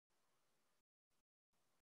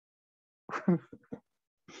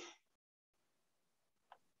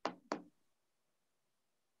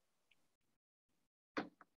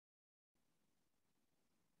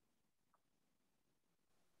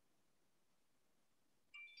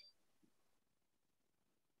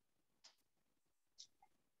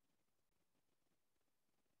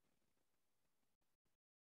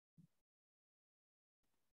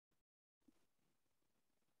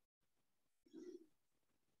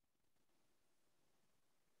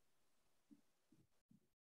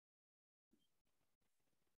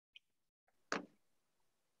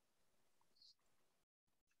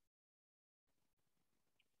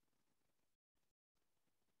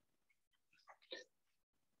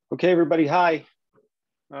Okay, everybody, hi.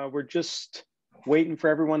 We're just waiting for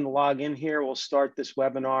everyone to log in here. We'll start this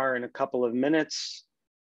webinar in a couple of minutes.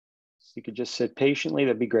 If you could just sit patiently,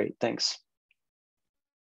 that'd be great. Thanks.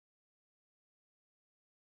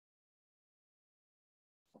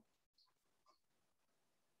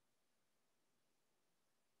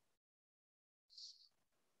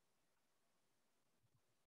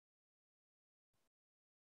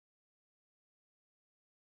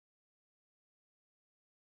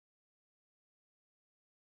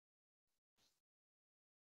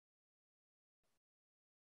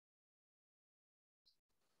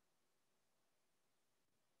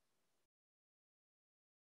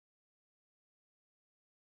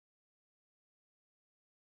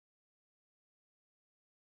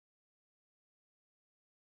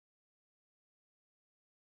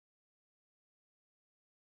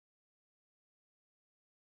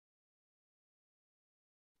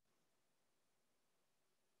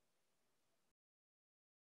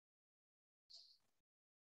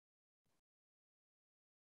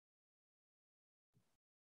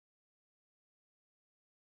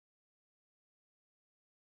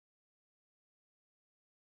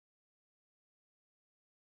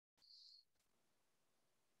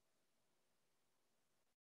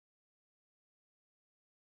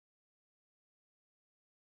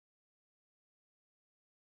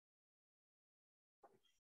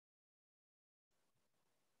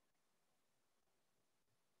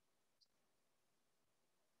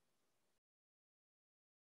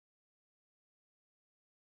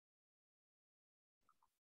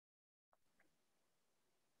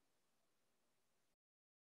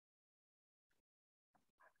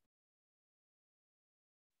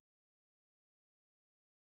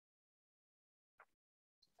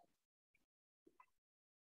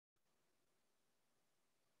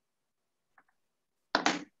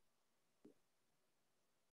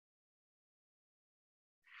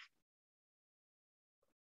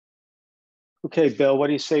 Okay, Bill, what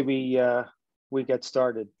do you say we get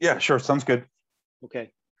started? Yeah, sure. Sounds good.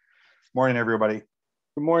 Okay. Morning, everybody.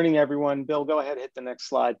 Good morning, everyone. Bill, go ahead, hit the next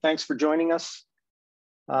slide. Thanks for joining us.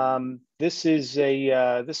 This is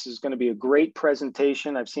going to be a great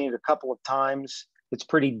presentation. I've seen it a couple of times. It's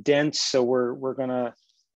pretty dense, so we're going to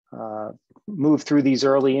move through these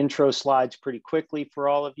early intro slides pretty quickly for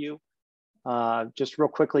all of you. Just real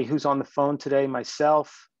quickly, who's on the phone today?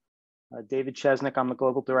 Myself, David Chesnick, I'm the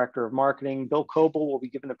Global Director of Marketing. Bill Coble will be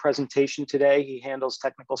giving the presentation today. He handles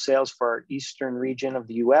technical sales for our Eastern region of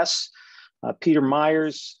the US. Peter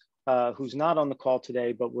Myers, who's not on the call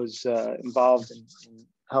today, but was involved in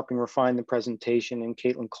helping refine the presentation. And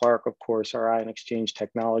Caitlin Clark, of course, our Ion Exchange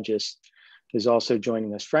technologist, is also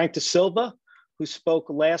joining us. Frank De Silva, who spoke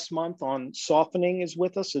last month on softening, is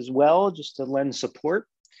with us as well, just to lend support.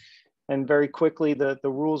 And very quickly, the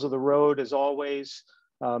rules of the road, as always.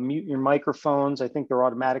 Mute your microphones. I think they're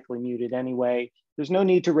automatically muted anyway. There's no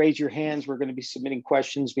need to raise your hands. We're going to be submitting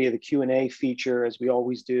questions via the Q&A feature, as we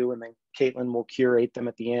always do, and then Caitlin will curate them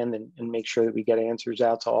at the end and make sure that we get answers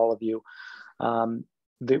out to all of you.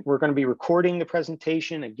 We're going to be recording the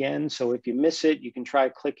presentation again, so if you miss it, you can try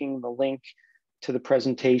clicking the link to the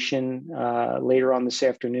presentation later on this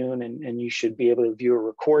afternoon, and you should be able to view a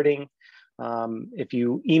recording. If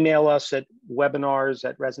you email us at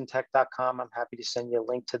webinars@resentech.com, I'm happy to send you a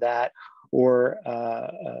link to that, or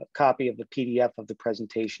a copy of the PDF of the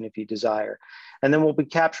presentation if you desire. And then we'll be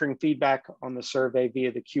capturing feedback on the survey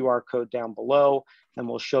via the QR code down below, and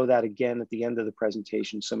we'll show that again at the end of the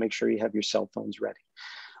presentation. So make sure you have your cell phones ready.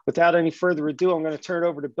 Without any further ado, I'm going to turn it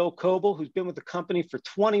over to Bill Coble, who's been with the company for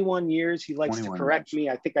 21 years. He likes to correct me.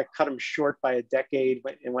 I think I cut him short by a decade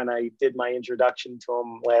when I did my introduction to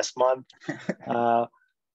him last month.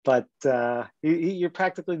 But you're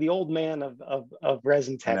practically the old man of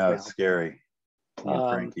Resentech now. It's scary.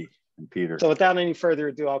 Frankie and Peter. So without any further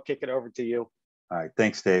ado, I'll kick it over to you. All right.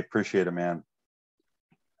 Thanks, Dave. Appreciate it, man.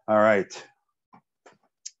 All right.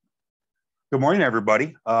 Good morning,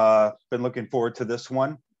 everybody. Been looking forward to this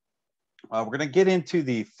one. We're going to get into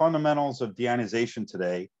the fundamentals of deionization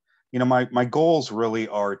today. My goals really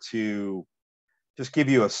are to just give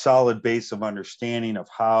you a solid base of understanding of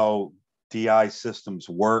how DI systems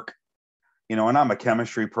work. And I'm a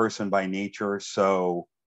chemistry person by nature, so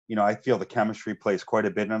I feel the chemistry plays quite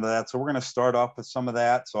a bit into that. So we're going to start off with some of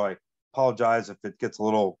that. So I apologize if it gets a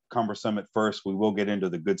little cumbersome at first. We will get into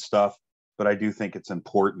the good stuff, but I do think it's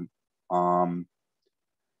important. A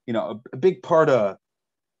big part of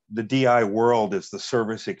the DI world is the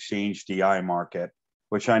service exchange DI market,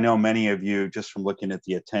 which I know many of you, just from looking at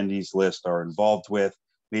the attendees list, are involved with.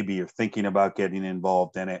 Maybe you're thinking about getting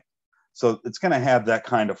involved in it. So it's going to have that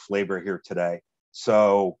kind of flavor here today.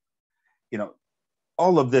 So,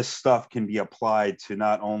 all of this stuff can be applied to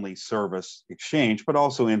not only service exchange, but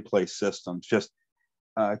also in-place systems. Just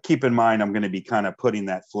keep in mind, I'm going to be kind of putting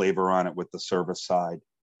that flavor on it with the service side,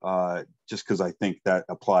 just because I think that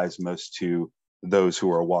applies most to those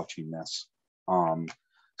who are watching this.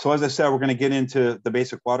 So as I said, we're going to get into the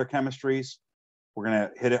basic water chemistries. We're going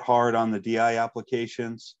to hit it hard on the DI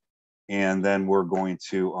applications. And then we're going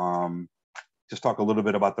to just talk a little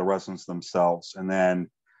bit about the resins themselves. And then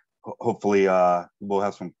hopefully we'll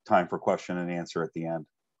have some time for question and answer at the end.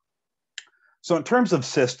 So in terms of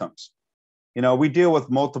systems, we deal with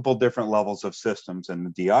multiple different levels of systems in the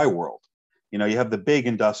DI world. You have the big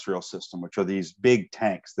industrial system, which are these big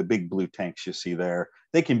tanks, the big blue tanks you see there.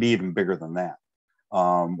 They can be even bigger than that,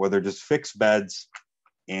 where they're just fixed beds,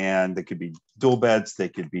 and they could be dual beds, they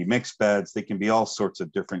could be mixed beds, they can be all sorts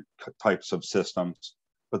of different types of systems,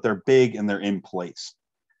 but they're big and they're in place.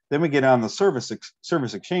 Then we get on the service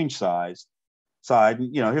exchange side.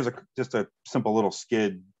 Here's just a simple little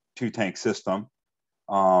skid 2-tank system.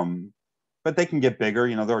 But they can get bigger.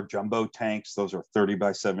 There are jumbo tanks. Those are 30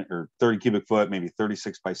 by 7 or 30 cubic foot, maybe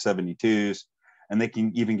 36 by 72s. And they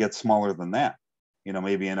can even get smaller than that,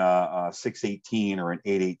 maybe in a 618 or an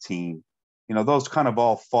 818. Those kind of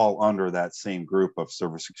all fall under that same group of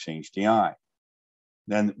service exchange DI.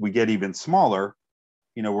 Then we get even smaller,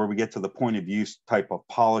 where we get to the point of use type of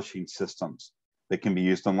polishing systems that can be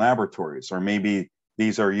used in laboratories, or maybe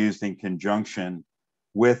these are used in conjunction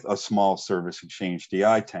with a small service exchange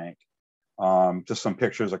DI tank. Just some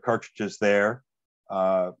pictures of cartridges there.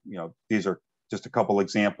 These are just a couple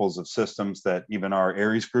examples of systems that even our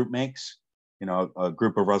Aries group makes. A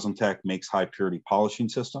group of Resin Tech makes high purity polishing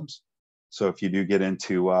systems. So if you do get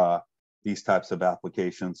into these types of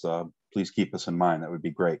applications, please keep us in mind. That would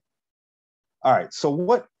be great. All right, so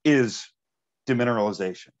what is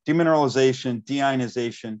demineralization? Demineralization,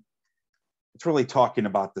 deionization, it's really talking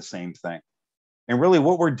about the same thing. And really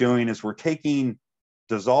what we're doing is we're taking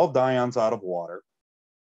dissolved ions out of water,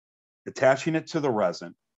 attaching it to the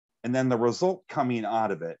resin, and then the result coming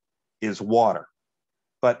out of it is water.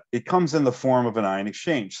 But it comes in the form of an ion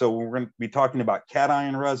exchange. So we're going to be talking about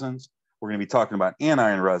cation resins. We're going to be talking about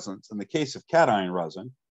anion resins. In the case of cation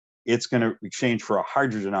resin, it's going to exchange for a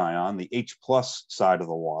hydrogen ion, the H plus side of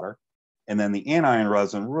the water. And then the anion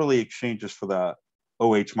resin really exchanges for the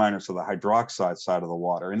OH minus, or the hydroxide side of the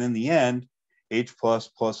water. And in the end, H plus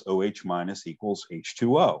plus OH minus equals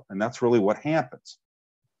H2O. And that's really what happens.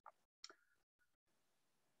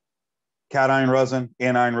 Cation resin,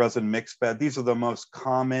 anion resin, mixed bed. These are the most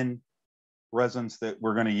common resins that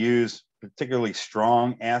we're going to use, particularly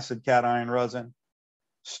strong acid cation resin,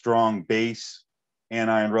 strong base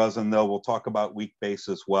anion resin, though we'll talk about weak base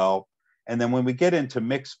as well. And then when we get into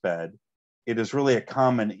mixed bed, it is really a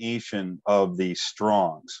combination of the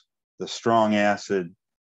strongs, the strong acid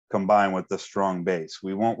combined with the strong base.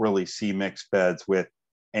 We won't really see mixed beds with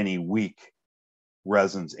any weak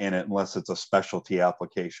resins in it unless it's a specialty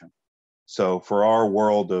application. So for our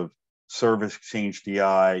world of service exchange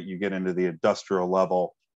DI, you get into the industrial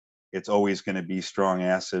level, it's always going to be strong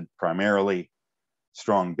acid primarily,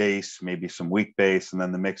 strong base, maybe some weak base, and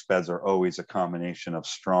then the mixed beds are always a combination of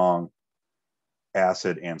strong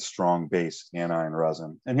acid and strong base anion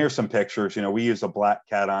resin. And here's some pictures. We use a black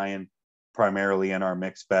cation primarily in our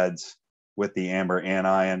mixed beds with the amber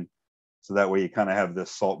anion. So that way you kind of have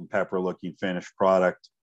this salt and pepper looking finished product.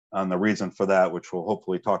 And the reason for that, which we'll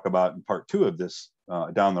hopefully talk about in part 2 of this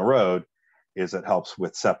down the road, is it helps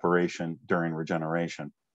with separation during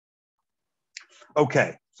regeneration.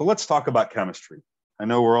 Okay, so let's talk about chemistry. I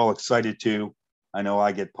know we're all excited to. I know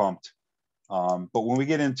I get pumped. But when we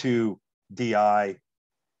get into DI,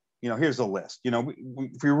 here's a list.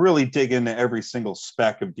 If we really dig into every single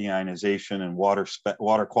spec of deionization and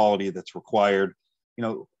water quality that's required,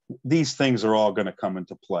 these things are all going to come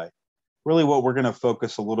into play. Really what we're going to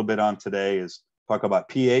focus a little bit on today is talk about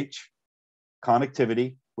pH,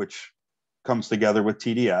 conductivity, which comes together with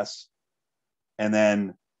TDS, and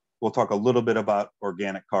then we'll talk a little bit about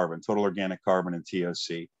organic carbon, total organic carbon and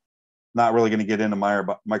TOC. Not really going to get into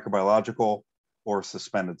microbiological or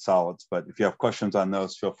suspended solids, but if you have questions on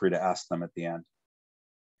those, feel free to ask them at the end.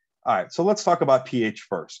 All right, so let's talk about pH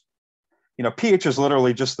first. You know, pH is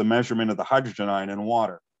literally just the measurement of the hydrogen ion in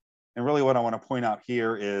water. And really what I want to point out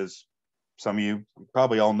here is, some of you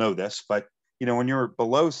probably all know this, but you know, when you're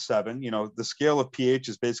below 7, you know, the scale of pH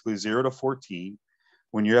is basically 0 to 14.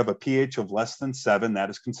 When you have a pH of less than 7, that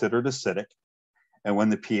is considered acidic. And when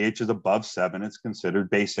the pH is above 7, it's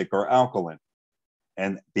considered basic or alkaline.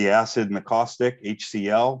 And the acid and the caustic,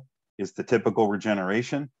 HCl, is the typical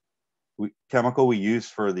regeneration chemical we use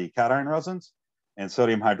for the cation resins. And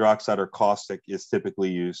sodium hydroxide or caustic is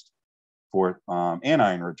typically used for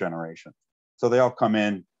anion regeneration. So they all come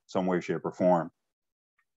in some way, shape, or form.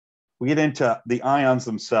 We get into the ions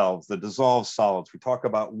themselves, the dissolved solids. We talk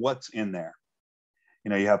about what's in there. You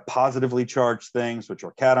know, you have positively charged things, which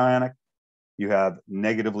are cationic. You have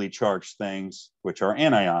negatively charged things, which are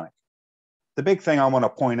anionic. The big thing I want to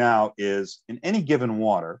point out is in any given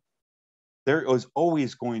water, there is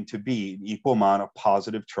always going to be an equal amount of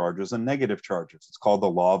positive charges and negative charges. It's called the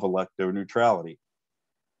law of electroneutrality.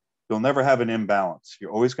 You'll never have an imbalance.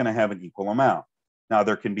 You're always going to have an equal amount. Now,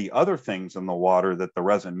 there can be other things in the water that the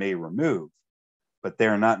resin may remove, but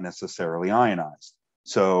they're not necessarily ionized.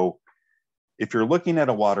 So if you're looking at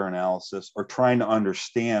a water analysis or trying to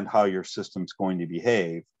understand how your system's going to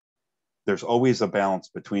behave, there's always a balance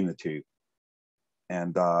between the two.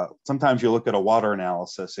 And sometimes you look at a water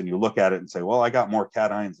analysis and you look at it and say, well, I got more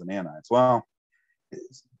cations than anions. Well,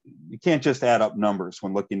 you can't just add up numbers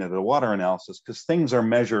when looking at a water analysis because things are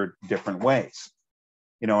measured different ways.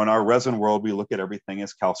 You know, in our resin world, we look at everything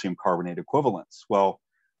as calcium carbonate equivalents. Well,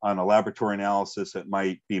 on a laboratory analysis, it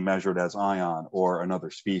might be measured as ion or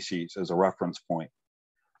another species as a reference point.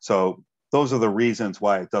 So those are the reasons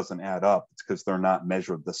why it doesn't add up. It's because they're not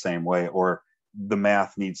measured the same way, or the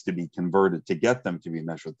math needs to be converted to get them to be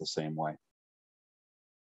measured the same way.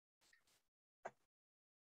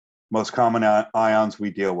 Most common ions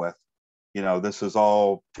we deal with, you know, this is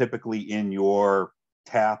all typically in your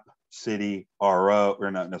tap, city, RO, or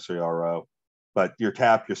not necessarily RO, but your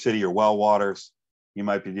tap, your city, your well waters. You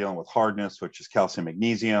might be dealing with hardness, which is calcium,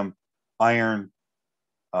 magnesium, iron.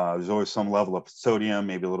 There's always some level of sodium,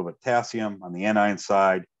 maybe a little bit of potassium. On the anion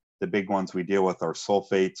side, the big ones we deal with are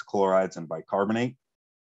sulfates, chlorides, and bicarbonate.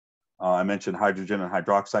 I mentioned hydrogen and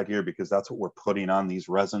hydroxide here because that's what we're putting on these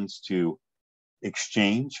resins to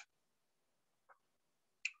exchange.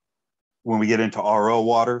 When we get into RO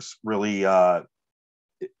waters, really,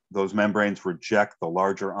 those membranes reject the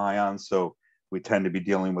larger ions. So we tend to be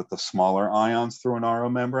dealing with the smaller ions through an RO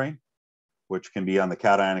membrane, which can be on the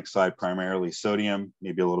cationic side, primarily sodium,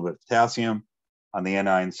 maybe a little bit of potassium. On the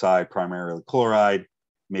anion side, primarily chloride,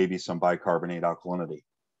 maybe some bicarbonate alkalinity.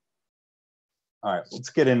 All right, let's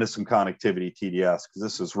get into some conductivity TDS, because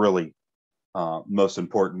this is really most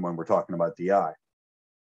important when we're talking about DI.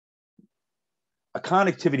 A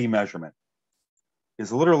conductivity measurement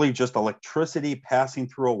is literally just electricity passing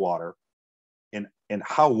through a water and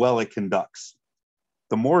how well it conducts.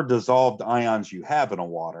 The more dissolved ions you have in a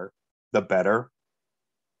water, the better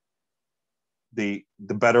the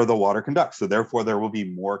water conducts. So therefore, there will be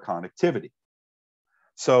more conductivity.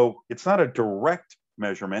 So it's not a direct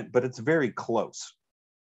measurement, but it's very close.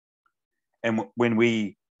 And when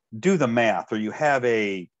we do the math, or you have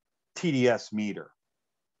a TDS meter,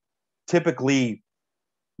 typically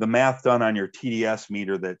the math done on your TDS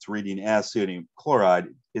meter that's reading as sodium chloride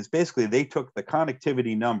is basically they took the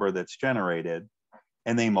conductivity number that's generated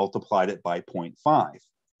and they multiplied it by 0.5.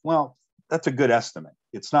 Well, that's a good estimate.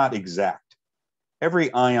 It's not exact.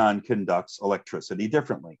 Every ion conducts electricity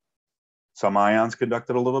differently. Some ions conduct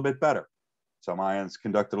it a little bit better. Some ions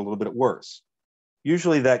conduct it a little bit worse.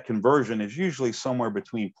 Usually that conversion is usually somewhere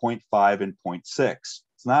between 0.5 and 0.6.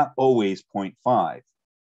 It's not always 0.5.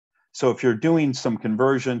 So if you're doing some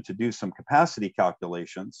conversion to do some capacity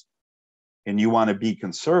calculations and you want to be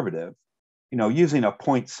conservative, you know, using a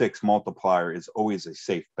 0.6 multiplier is always a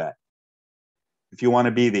safe bet. If you want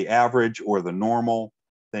to be the average or the normal,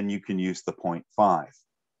 then you can use the 0.5.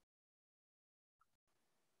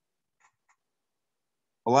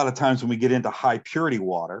 A lot of times when we get into high purity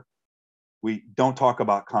water, we don't talk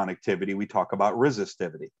about conductivity, we talk about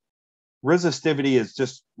resistivity. Resistivity is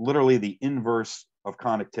just literally the inverse of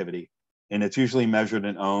conductivity, and it's usually measured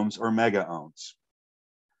in ohms or mega ohms.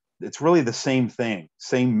 It's really the same thing,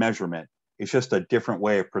 same measurement. It's just a different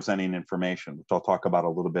way of presenting information, which I'll talk about a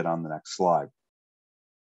little bit on the next slide.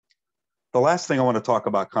 The last thing I want to talk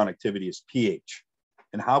about conductivity is pH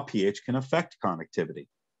and how pH can affect conductivity.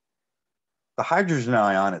 the hydrogen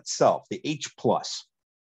ion itself, the H plus,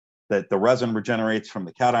 that the resin regenerates from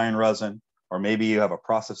the cation resin, or maybe you have a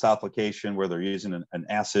process application where they're using an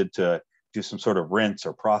acid to do some sort of rinse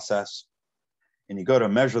or process, and you go to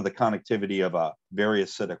measure the conductivity of a very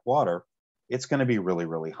acidic water, it's going to be really,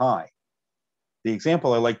 really high. The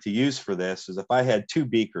example I like to use for this is if I had 2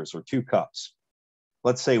 beakers or 2 cups,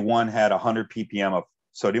 let's say one had 100 ppm of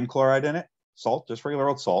sodium chloride in it, salt, just regular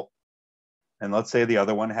old salt, and let's say the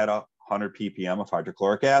other one had 100 ppm of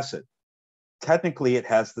hydrochloric acid. Technically, it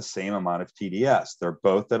has the same amount of TDS. They're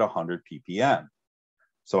both at 100 ppm.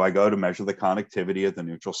 So I go to measure the conductivity of the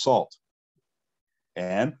neutral salt.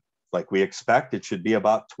 And like we expect, it should be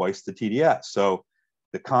about twice the TDS. So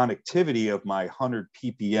the conductivity of my 100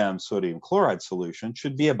 ppm sodium chloride solution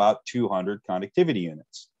should be about 200 conductivity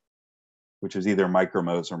units, which is either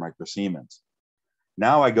micromoles or microsiemens.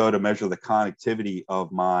 Now I go to measure the conductivity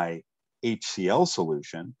of my HCl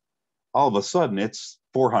solution. All of a sudden, it's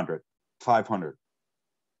 400, 500. And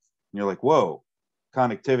you're like, whoa,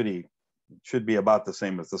 conductivity should be about the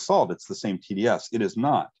same as the salt. It's the same TDS. It is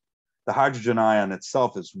not. The hydrogen ion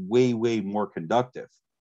itself is way, way more conductive,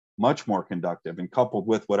 much more conductive, and coupled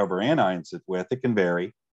with whatever anions it's with, it can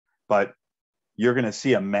vary, but you're going to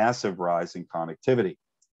see a massive rise in conductivity.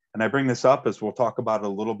 And I bring this up as we'll talk about it a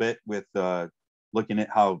little bit with looking at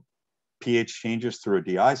how pH changes through a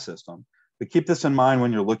DI system. But keep this in mind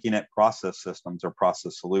when you're looking at process systems or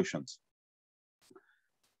process solutions.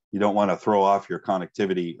 You don't want to throw off your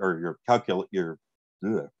conductivity or your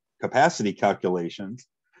capacity calculations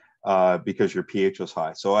because your pH was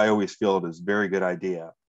high. So I always feel it is a very good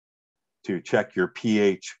idea to check your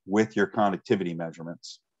pH with your conductivity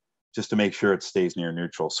measurements just to make sure it stays near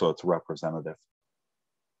neutral so it's representative.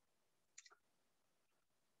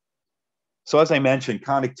 So as I mentioned,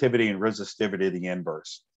 conductivity and resistivity are the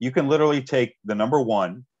inverse. You can literally take the number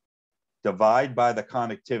 1, divide by the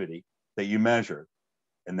conductivity that you measured,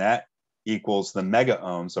 and that equals the mega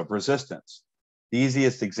ohms of resistance. The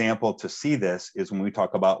easiest example to see this is when we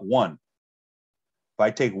talk about 1. If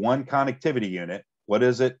I take 1 conductivity unit, what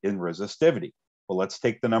is it in resistivity? Well, let's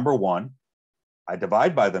take the number 1. I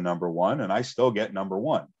divide by the number 1, and I still get number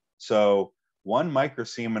 1. So 1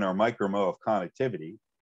 microsiemen or micromole of conductivity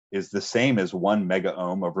is the same as 1 mega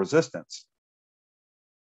ohm of resistance.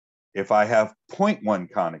 If I have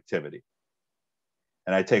 0.1 conductivity,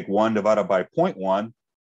 and I take 1 divided by 0.1,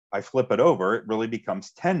 I flip it over, it really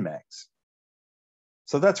becomes 10 megs.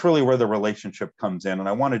 So that's really where the relationship comes in, and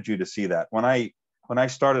I wanted you to see that. When I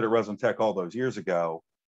started at Resin Tech all those years ago,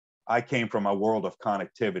 I came from a world of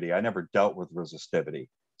conductivity. I never dealt with resistivity.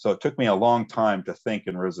 So it took me a long time to think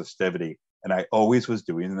in resistivity, and I always was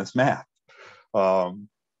doing this math.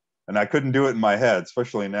 And I couldn't do it in my head,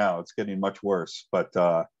 especially now. It's getting much worse, but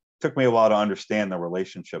it took me a while to understand the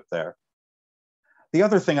relationship there. The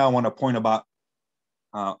other thing I want to point out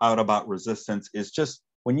about resistance is just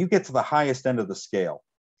when you get to the highest end of the scale,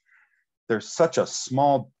 there's such a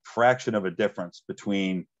small fraction of a difference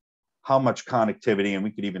between how much conductivity, and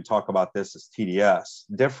we could even talk about this as TDS,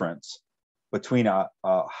 difference between a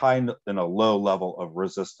high and a low level of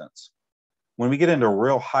resistance. When we get into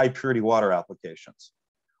real high purity water applications,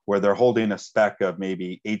 where they're holding a spec of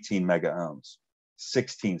maybe 18 mega ohms,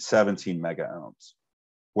 16, 17 mega ohms,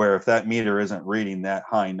 where if that meter isn't reading that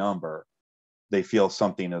high number, they feel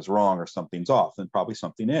something is wrong or something's off, and probably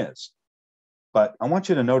something is. But I want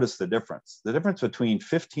you to notice the difference. The difference between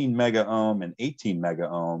 15 mega ohm and 18 mega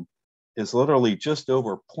ohm is literally just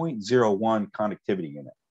over 0.01 conductivity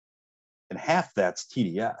unit. And half that's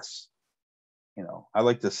TDS. You know, I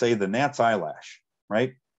like to say the gnat's eyelash,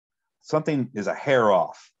 right? Something is a hair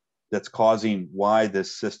off that's causing why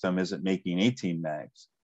this system isn't making 18 megs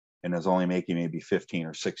and is only making maybe 15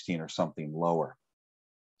 or 16 or something lower.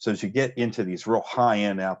 So as you get into these real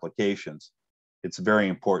high-end applications, it's very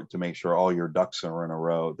important to make sure all your ducks are in a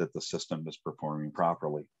row, that the system is performing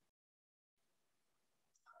properly.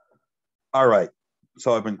 All right,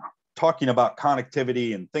 so I've been talking about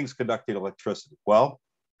conductivity and things conducting electricity. Well,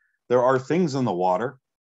 there are things in the water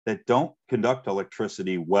that don't conduct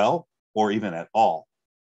electricity well or even at all.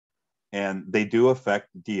 And they do affect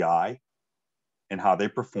DI and how they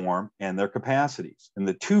perform and their capacities. And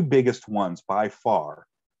the 2 biggest ones by far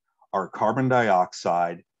are carbon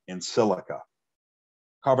dioxide and silica.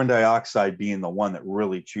 Carbon dioxide being the one that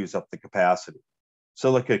really chews up the capacity.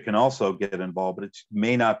 Silica can also get involved, but it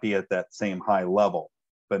may not be at that same high level.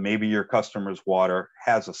 But maybe your customer's water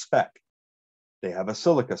has a spec. They have a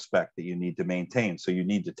silica spec that you need to maintain. So you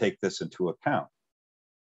need to take this into account.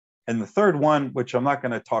 And the third one, which I'm not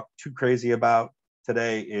going to talk too crazy about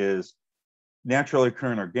today, is naturally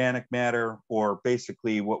occurring organic matter, or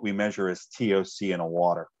basically what we measure as TOC in a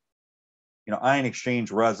water. Ion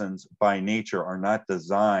exchange resins by nature are not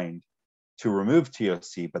designed to remove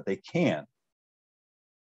TOC, but they can.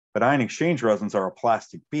 But ion exchange resins are a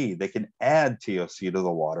plastic bead. They can add TOC to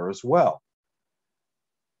the water as well.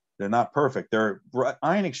 They're not perfect.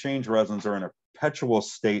 Ion exchange resins are in a perpetual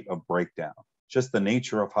state of breakdown, just the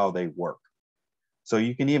nature of how they work. So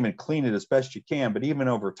you can even clean it as best you can, but even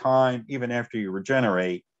over time, even after you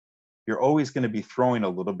regenerate, you're always going to be throwing a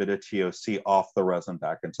little bit of TOC off the resin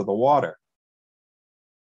back into the water.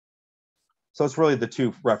 So it's really the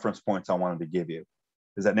two reference points I wanted to give you,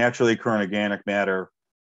 is that naturally occurring organic matter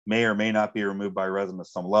may or may not be removed by resin at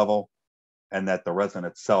some level, and that the resin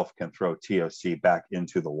itself can throw TOC back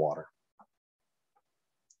into the water.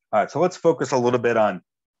 All right, so let's focus a little bit on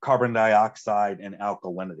carbon dioxide and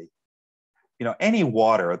alkalinity. Any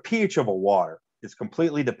water, a pH of a water is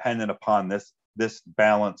completely dependent upon this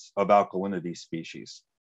balance of alkalinity species.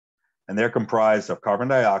 And they're comprised of carbon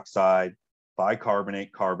dioxide,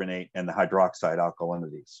 bicarbonate, carbonate, and the hydroxide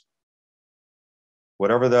alkalinities.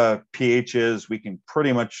 Whatever the pH is, we can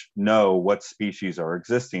pretty much know what species are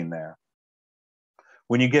existing there.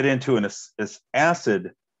 When you get into an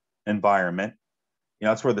acid environment,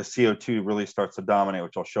 that's where the CO2 really starts to dominate,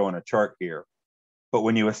 which I'll show in a chart here. But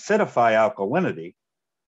when you acidify alkalinity,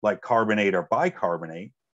 like carbonate or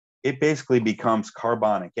bicarbonate, it basically becomes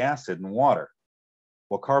carbonic acid in water.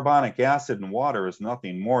 Well, carbonic acid in water is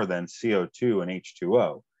nothing more than CO2 and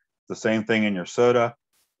H2O. It's the same thing in your soda.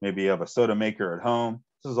 Maybe you have a soda maker at home.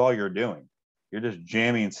 This is all you're doing. You're just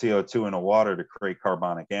jamming CO2 into water to create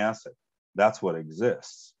carbonic acid. That's what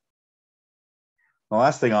exists. The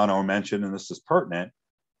last thing I want to mention, and this is pertinent,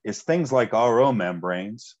 is things like RO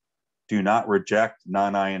membranes do not reject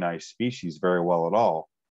non-ionized species very well at all.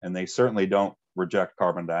 And they certainly don't reject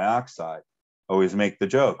carbon dioxide. Always make the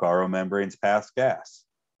joke, RO membranes pass gas.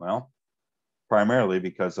 Well, primarily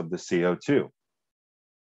because of the CO2.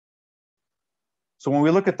 So when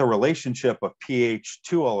we look at the relationship of pH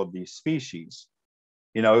to all of these species,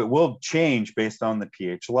 it will change based on the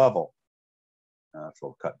pH level. That's a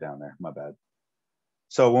little cut down there, my bad.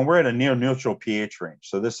 So when we're at a near neutral pH range,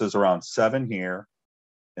 so this is around 7 here,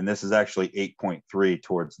 and this is actually 8.3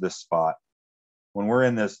 towards this spot. When we're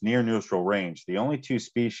in this near neutral range, the only two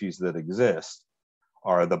species that exist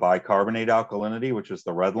are the bicarbonate alkalinity, which is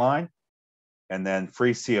the red line, and then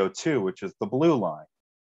free CO2, which is the blue line.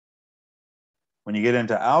 When you get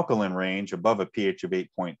into alkaline range above a pH of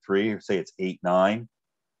 8.3, say it's 8.9,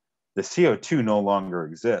 the CO2 no longer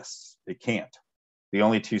exists. It can't. The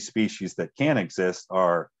only two species that can exist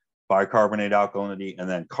are bicarbonate alkalinity and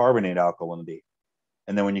then carbonate alkalinity.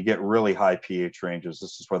 And then when you get really high pH ranges,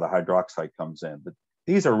 this is where the hydroxide comes in. But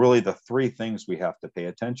these are really the three things we have to pay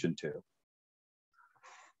attention to.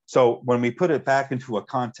 So when we put it back into a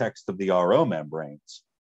context of the RO membranes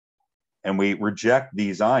and we reject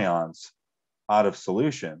these ions out of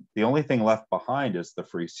solution, the only thing left behind is the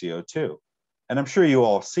free CO2. And I'm sure you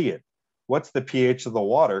all see it. What's the pH of the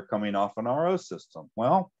water coming off an RO system?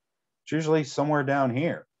 Well, it's usually somewhere down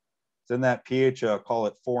here. It's in that pH, call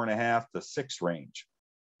it 4.5 to 6 range.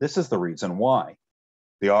 This is the reason why.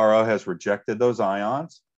 The RO has rejected those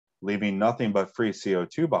ions, leaving nothing but free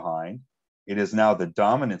CO2 behind. It is now the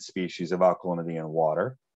dominant species of alkalinity in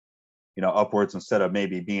water. Upwards, instead of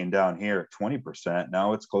maybe being down here at 20%,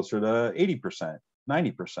 now it's closer to 80%,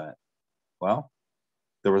 90%. Well,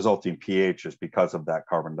 the resulting pH is because of that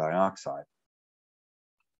carbon dioxide.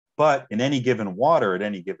 But in any given water at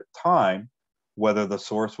any given time, whether the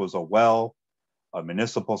source was a well, a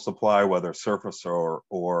municipal supply, whether surface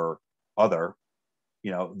or other,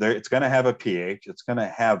 it's going to have a pH. It's going to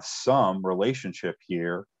have some relationship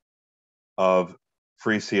here of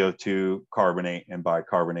free CO2, carbonate, and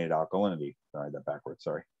bicarbonate alkalinity. Sorry, that backwards,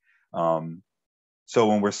 sorry. So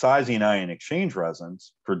when we're sizing ion exchange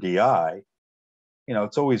resins for DI,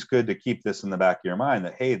 it's always good to keep this in the back of your mind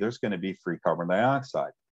that, hey, there's going to be free carbon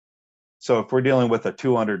dioxide. So if we're dealing with a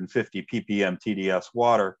 250 ppm TDS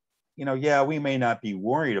water, yeah, we may not be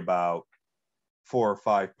worried about 4 or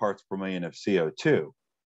 5 parts per million of CO2.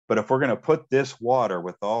 But if we're going to put this water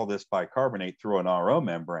with all this bicarbonate through an RO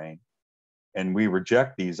membrane, and we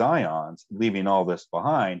reject these ions, leaving all this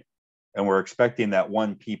behind, and we're expecting that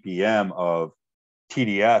 1 ppm of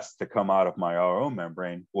TDS to come out of my RO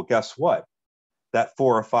membrane, well, guess what? That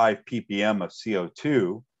 4 or 5 ppm of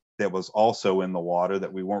CO2 that was also in the water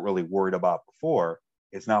that we weren't really worried about before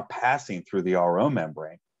is now passing through the RO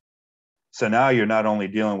membrane. So now you're not only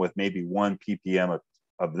dealing with maybe 1 ppm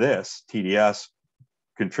of this TDS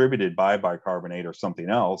contributed by bicarbonate or something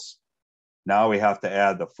else, Now we have to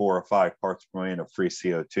add the 4 or 5 parts per million of free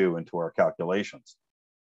CO2 into our calculations.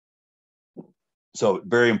 So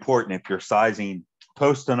very important, if you're sizing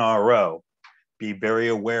post an RO, be very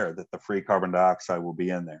aware that the free carbon dioxide will be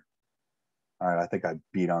in there. All right, I think I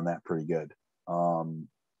beat on that pretty good.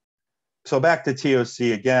 So back to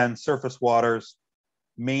TOC again, surface waters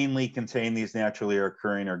mainly contain these naturally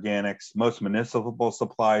occurring organics. Most municipal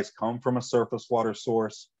supplies come from a surface water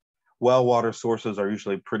source. Well water sources are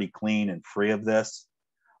usually pretty clean and free of this.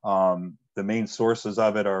 The main sources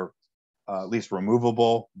of it are at least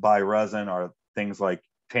removable by resin are things like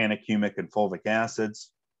tannic, humic, and fulvic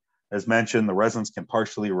acids. As mentioned, the resins can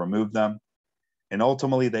partially remove them, and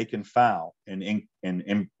ultimately they can foul and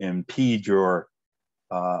impede your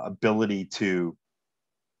ability to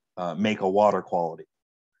make a water quality.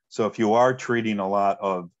 So if you are treating a lot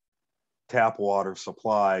of tap water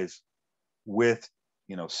supplies with,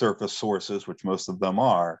 surface sources, which most of them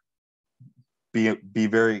are, be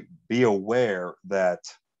aware that,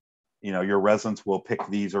 your resins will pick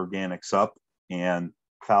these organics up and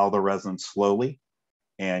foul the resin slowly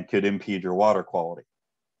and could impede your water quality.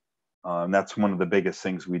 And that's one of the biggest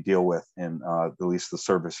things we deal with in at least the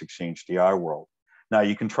service exchange DI world. Now,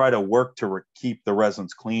 you can try to work to keep the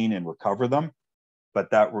resins clean and recover them,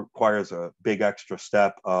 but that requires a big extra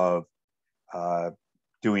step of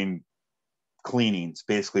doing cleanings,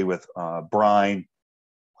 basically with brine.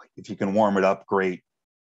 If you can warm it up, great.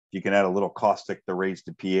 You can add a little caustic to raise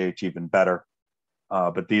the pH, even better.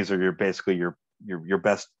 But these are basically your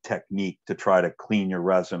best technique to try to clean your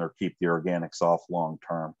resin or keep the organics off long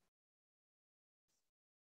term.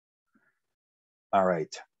 All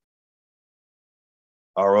right.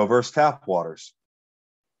 RO versus tap waters,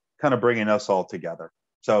 kind of bringing us all together.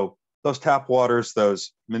 So those tap waters,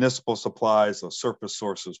 those municipal supplies, those surface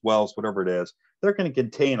sources, wells, whatever it is, they're going to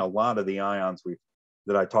contain a lot of the ions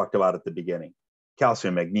that I talked about at the beginning.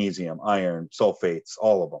 Calcium, magnesium, iron, sulfates,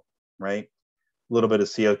 all of them, right? A little bit of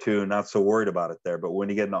CO2, not so worried about it there. But when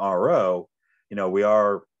you get an RO, we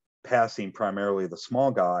are passing primarily the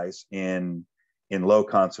small guys in low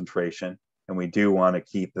concentration, and we do want to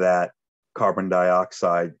keep that carbon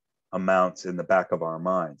dioxide amounts in the back of our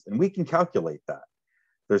minds. And we can calculate that.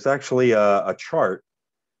 There's actually a chart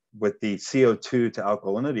with the CO2 to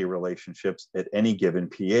alkalinity relationships at any given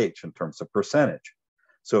pH in terms of percentage.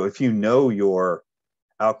 So if you know your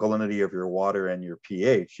alkalinity of your water and your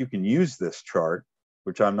pH, you can use this chart,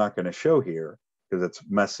 which I'm not going to show here because it's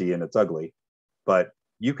messy and it's ugly, but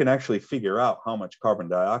you can actually figure out how much carbon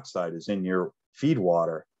dioxide is in your feed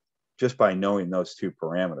water just by knowing those two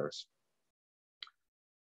parameters.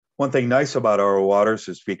 One thing nice about RO waters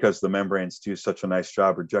is because the membranes do such a nice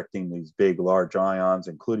job rejecting these big, large ions,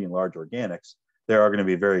 including large organics, they are going to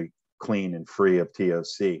be very clean and free of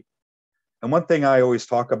TOC. And one thing I always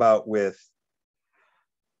talk about with,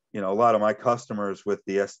 a lot of my customers with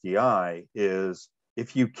the SDI is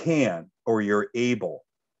if you can or you're able,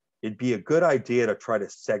 it'd be a good idea to try to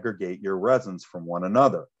segregate your resins from one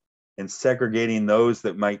another, and segregating those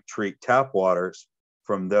that might treat tap waters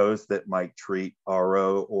from those that might treat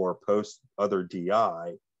RO or post other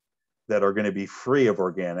DI that are going to be free of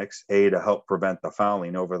organics, to help prevent the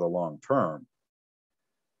fouling over the long term,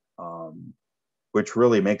 which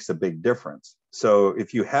really makes a big difference. So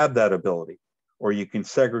if you have that ability, or you can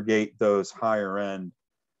segregate those higher end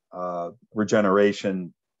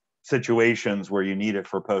regeneration situations where you need it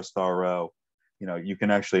for post RO, you can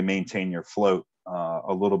actually maintain your float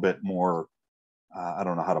a little bit more, I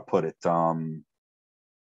don't know how to put it,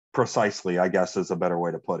 precisely, I guess is a better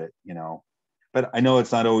way to put it, but I know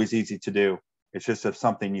it's not always easy to do. It's just if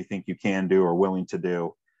something you think you can do or willing to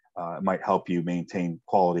do, it might help you maintain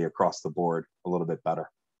quality across the board a little bit better.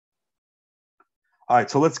 All right,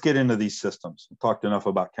 so let's get into these systems. I've talked enough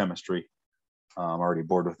about chemistry. I'm already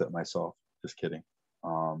bored with it myself. Just kidding.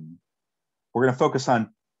 We're going to focus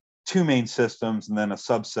on two main systems and then a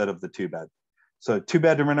subset of the two-bed. So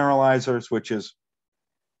two-bed mineralizers, which is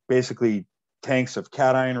basically tanks of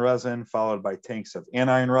cation resin followed by tanks of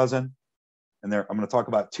anion resin. And there, I'm going to talk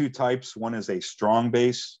about two types. One is a strong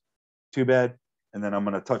base two-bed, and then I'm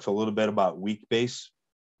going to touch a little bit about weak base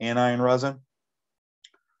anion resin.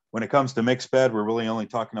 When it comes to mixed bed, we're really only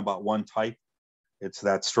talking about one type. It's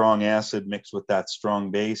that strong acid mixed with that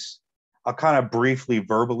strong base. I'll kind of briefly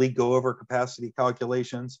verbally go over capacity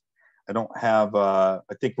calculations. I don't have, I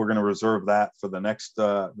think we're going to reserve that for the next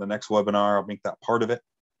webinar. I'll make that part of it.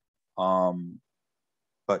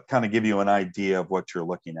 But kind of give you an idea of what you're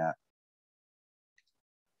looking at.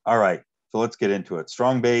 All right, so let's get into it.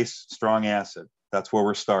 Strong base, strong acid. That's where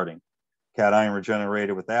we're starting. Cation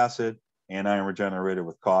regenerated with acid, anion regenerated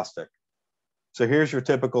with caustic. So here's your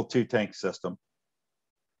typical 2-tank system.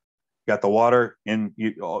 Got the water in,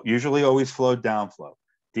 usually always flowed downflow.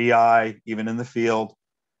 DI, even in the field,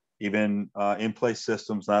 even in place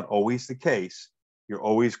systems, not always the case. You're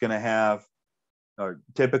always going to have,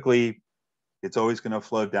 typically, it's always going to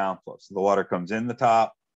flow downflow. So the water comes in the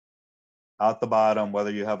top, out the bottom,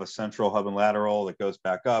 whether you have a central hub and lateral that goes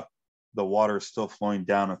back up, the water is still flowing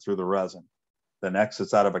down and through the resin. Then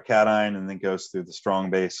exits out of a cation and then goes through the strong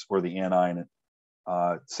base or the anion,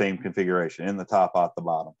 same configuration, in the top, out the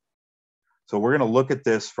bottom. So we're going to look at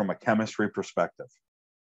this from a chemistry perspective.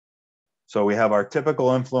 So we have our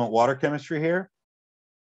typical influent water chemistry here.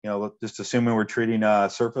 You know, just assuming we're treating a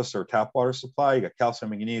surface or tap water supply, you got calcium,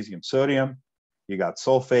 magnesium, sodium, you got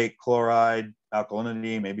sulfate, chloride,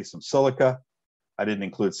 alkalinity, maybe some silica. I didn't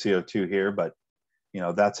include CO2 here, but you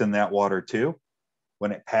know, that's in that water too.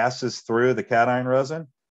 When it passes through the cation resin,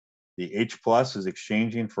 the H plus is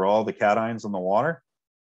exchanging for all the cations in the water.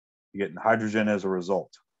 You're getting hydrogen as a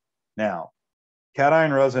result. Now,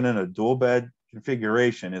 cation resin in a dual bed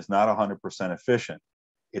configuration is not 100% efficient.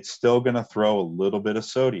 It's still going to throw a little bit of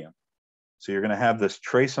sodium. So you're going to have this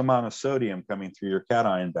trace amount of sodium coming through your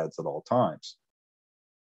cation beds at all times.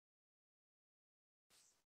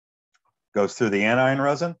 Goes through the anion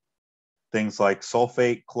resin, things like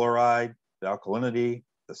sulfate, chloride, the alkalinity,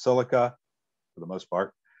 the silica, for the most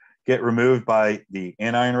part, get removed by the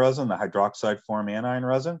anion resin, the hydroxide form anion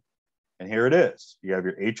resin. And here it is. You have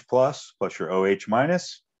your H plus your OH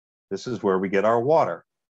minus. This is where we get our water.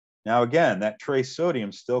 Now, again, that trace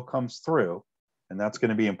sodium still comes through, and that's going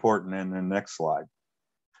to be important in the next slide.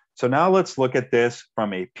 So now let's look at this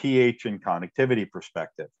from a pH and conductivity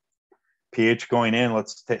perspective. pH going in,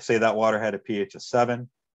 let's say that water had a pH of 7,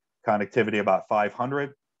 conductivity about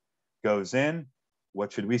 500, goes in.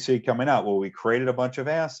 What should we see coming out? Well, we created a bunch of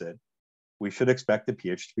acid. We should expect the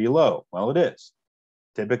pH to be low. Well, it is.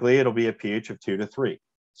 Typically, it'll be a pH of 2 to 3,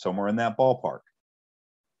 somewhere in that ballpark.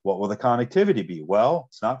 What will the conductivity be? Well,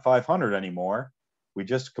 it's not 500 anymore. We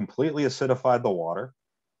just completely acidified the water.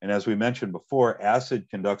 And as we mentioned before, acid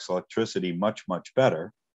conducts electricity much, much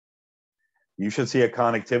better. You should see a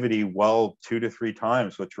conductivity well 2 to 3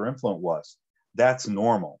 times what your influent was. That's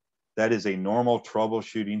normal. That is a normal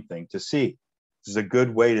troubleshooting thing to see. This is a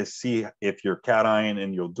good way to see if your cation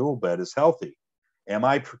in your dual bed is healthy. Am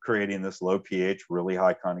I creating this low pH, really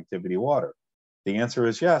high conductivity water? The answer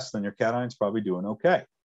is yes, then your cation's probably doing okay.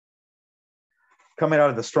 Coming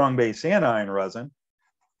out of the strong base anion resin,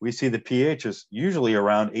 we see the pH is usually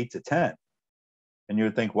around 8 to 10. And you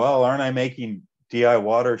would think, well, aren't I making DI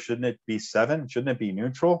water? Shouldn't it be 7? Shouldn't it be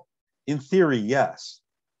neutral? In theory, yes.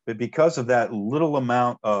 But because of that little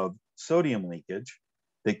amount of sodium leakage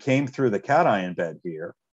that came through the cation bed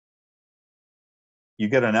here, you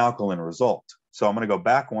get an alkaline result. So I'm going to go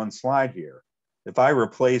back one slide here. If I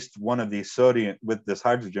replaced one of these sodium with this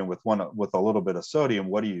hydrogen with a little bit of sodium,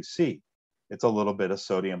 what do you see? It's a little bit of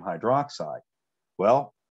sodium hydroxide.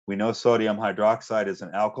 Well, we know sodium hydroxide is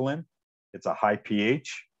an alkaline. It's a high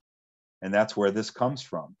pH, and that's where this comes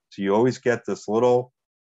from. So you always get this little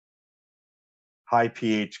high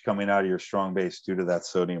pH coming out of your strong base due to that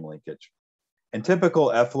sodium leakage. And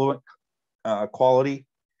typical effluent quality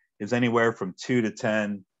is anywhere from 2 to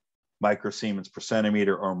 10 microsiemens per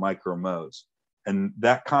centimeter or micromoles. And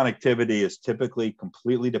that conductivity is typically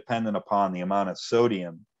completely dependent upon the amount of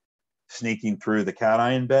sodium sneaking through the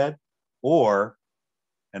cation bed, or,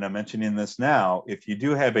 and I'm mentioning this now, if you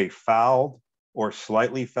do have a fouled or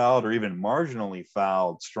slightly fouled or even marginally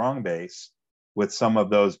fouled strong base with some of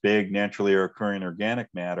those big naturally occurring organic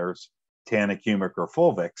matters, tannic, humic, or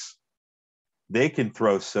fulvics, they can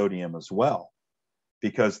throw sodium as well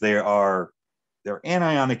because they're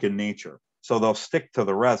anionic in nature. So they'll stick to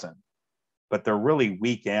the resin, but they're really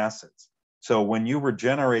weak acids. So when you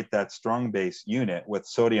regenerate that strong base unit with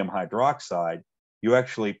sodium hydroxide, you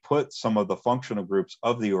actually put some of the functional groups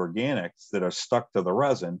of the organics that are stuck to the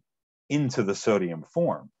resin into the sodium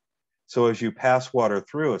form. So as you pass water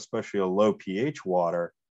through, especially a low pH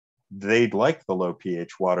water, they'd like the low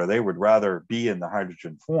pH water. They would rather be in the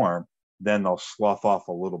hydrogen form, then they'll slough off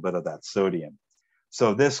a little bit of that sodium.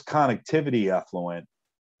 So this conductivity effluent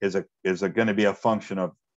is going to be a function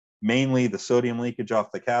of mainly the sodium leakage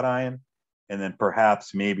off the cation, and then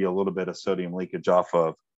perhaps maybe a little bit of sodium leakage off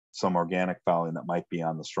of some organic fouling that might be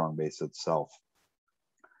on the strong base itself.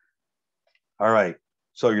 All right,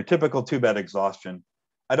 so your typical two-bed exhaustion.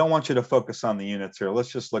 I don't want you to focus on the units here.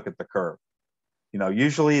 Let's just look at the curve. You know,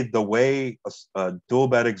 usually the way a dual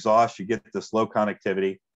bed exhaust, you get this low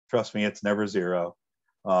conductivity. Trust me, it's never 0.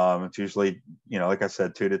 It's usually, you know, like I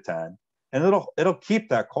said, 2 to 10. And it'll keep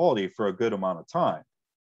that quality for a good amount of time.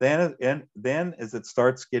 Then as it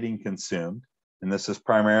starts getting consumed, and this is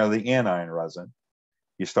primarily anion resin,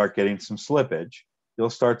 you start getting some slippage. You'll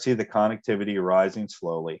start to see the conductivity rising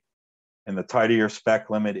slowly. And the tighter your spec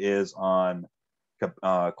limit is on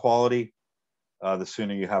quality, the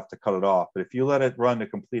sooner you have to cut it off. But if you let it run to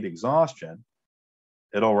complete exhaustion,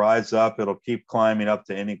 it'll rise up, it'll keep climbing up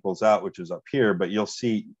to N equals out, which is up here, but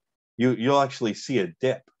you'll actually see a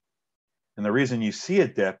dip. And the reason you see a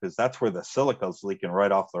dip is that's where the silica is leaking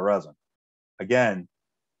right off the resin. Again,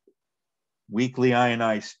 weakly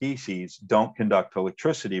ionized species don't conduct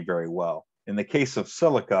electricity very well. In the case of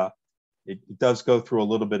silica, it does go through a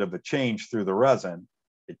little bit of a change through the resin.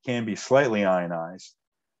 It can be slightly ionized,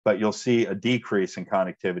 but you'll see a decrease in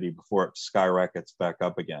conductivity before it skyrockets back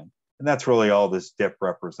up again. And that's really all this dip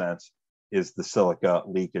represents, is the silica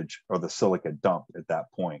leakage or the silica dump at that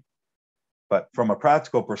point. But from a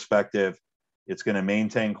practical perspective, it's going to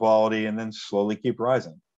maintain quality and then slowly keep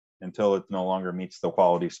rising until it no longer meets the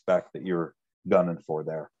quality spec that you're gunning for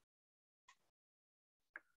there.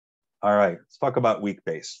 All right, let's talk about weak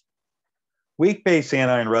base. Weak base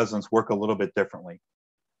anion resins work a little bit differently.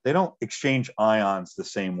 They don't exchange ions the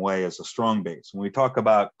same way as a strong base. When we talk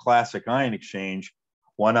about classic ion exchange,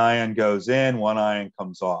 one ion goes in, one ion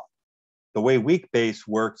comes off. The way weak base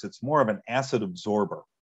works, it's more of an acid absorber.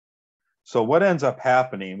 So what ends up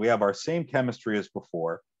happening, we have our same chemistry as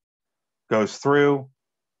before, goes through,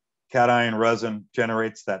 cation resin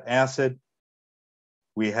generates that acid.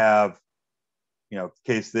 We have,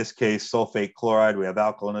 this case, sulfate chloride, we have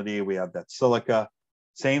alkalinity, we have that silica.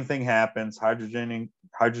 Same thing happens,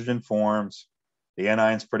 hydrogen forms, the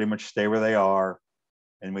anions pretty much stay where they are,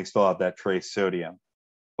 and we still have that trace sodium.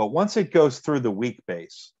 But once it goes through the weak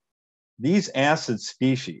base, these acid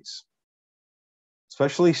species,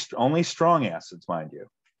 especially only strong acids, mind you,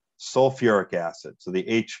 sulfuric acid, so the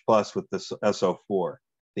H plus with the SO4,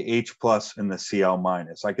 the H plus and the Cl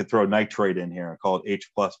minus. I could throw nitrate in here and call it H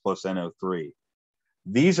plus plus NO3.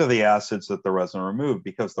 These are the acids that the resin removed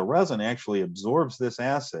because the resin actually absorbs this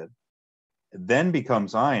acid, then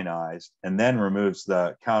becomes ionized, and then removes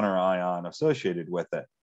the counter ion associated with it.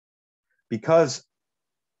 Because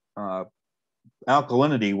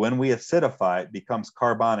alkalinity, when we acidify it, becomes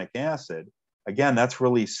carbonic acid. Again, that's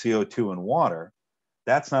really CO2 and water.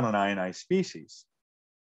 That's not an ionized species.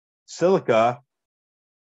 Silica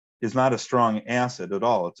is not a strong acid at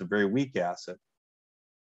all. It's a very weak acid.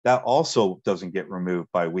 That also doesn't get removed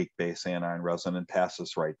by weak base anion resin and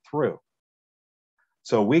passes right through.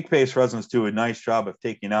 So weak base resins do a nice job of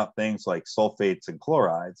taking out things like sulfates and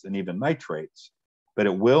chlorides and even nitrates, but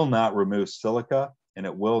it will not remove silica and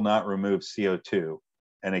it will not remove CO2.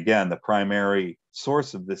 And again, the primary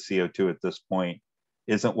source of the CO2 at this point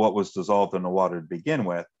isn't what was dissolved in the water to begin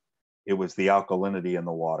with. It was the alkalinity in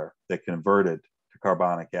the water that converted to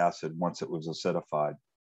carbonic acid once it was acidified.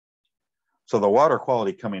 So the water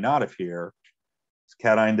quality coming out of here,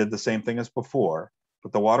 cation did the same thing as before,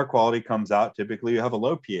 but the water quality comes out, typically you have a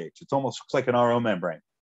low pH. It almost looks like an RO membrane,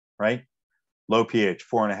 right? Low pH,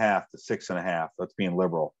 4.5 to 6.5, that's being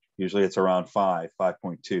liberal. Usually it's around 5,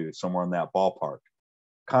 5.2, somewhere in that ballpark.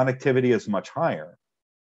 Conductivity is much higher.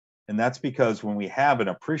 And that's because when we have an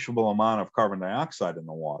appreciable amount of carbon dioxide in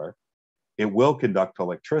the water, it will conduct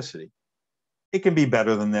electricity. It can be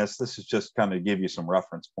better than this. This is just kind of to give you some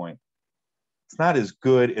reference point. It's not as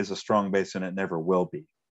good as a strong base, and it never will be.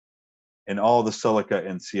 And all the silica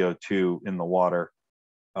and CO2 in the water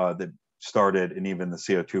that started, and even the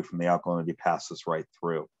CO2 from the alkalinity passes right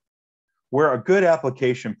through. Where a good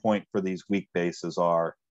application point for these weak bases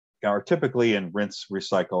are typically in rinse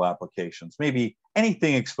recycle applications, maybe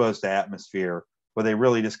anything exposed to atmosphere where they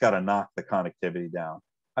really just got to knock the conductivity down.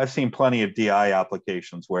 I've seen plenty of DI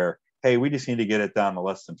applications where, hey, we just need to get it down to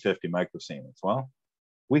less than 50 microsiemens. Well,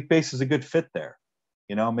 weak base is a good fit there.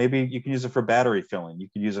 Maybe you can use it for battery filling. You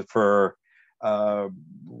can use it for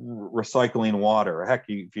recycling water. Heck,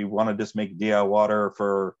 if you want to just make DI water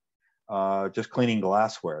for just cleaning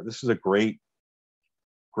glassware, this is a great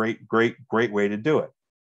way to do it.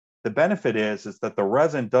 The benefit is that the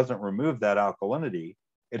resin doesn't remove that alkalinity.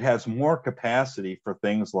 It has more capacity for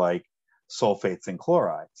things like sulfates and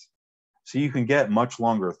chlorides. So you can get much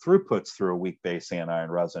longer throughputs through a weak base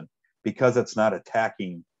anion resin because it's not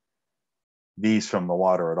attacking these from the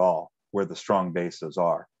water at all, where the strong bases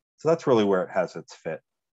are. So that's really where it has its fit.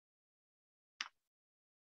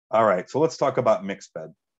 All right, so let's talk about mixed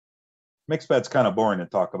bed. Mixed bed's kind of boring to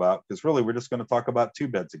talk about because really we're just going to talk about two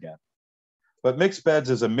beds again. But mixed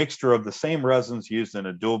beds is a mixture of the same resins used in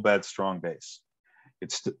a dual bed strong base.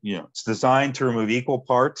 It's designed to remove equal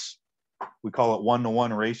parts. We call it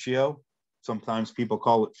 1-to-1 ratio. Sometimes people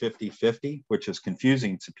call it 50-50, which is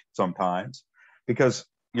confusing sometimes because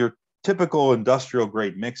your typical industrial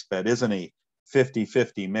grade mix bed isn't a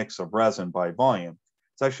 50-50 mix of resin by volume.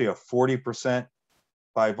 It's actually a 40%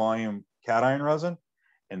 by volume cation resin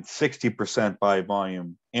and 60% by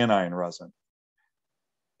volume anion resin.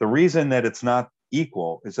 The reason that it's not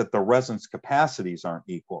equal is that the resin's capacities aren't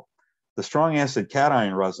equal. The strong acid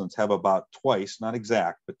cation resins have about twice, not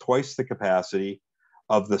exact, but twice the capacity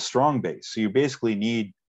of the strong base. So you basically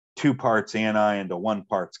need 2 parts anion to 1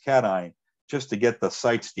 parts cation just to get the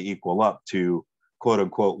sites to equal up to quote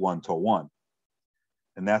unquote 1-to-1.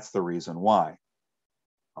 And that's the reason why.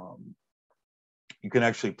 You can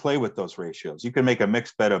actually play with those ratios. You can make a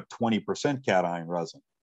mixed bed of 20% cation resin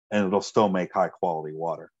and it'll still make high quality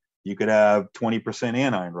water. You could have 20%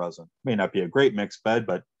 anion resin. May not be a great mixed bed,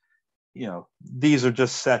 but you know, these are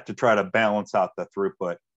just set to try to balance out the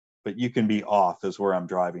throughput, but you can be off is where I'm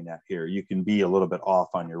driving at here. You can be a little bit off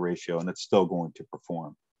on your ratio and it's still going to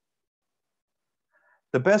perform.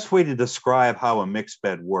 The best way to describe how a mixed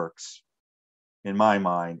bed works, in my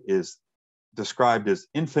mind, is described as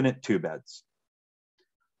infinite two beds.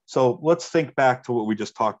 So let's think back to what we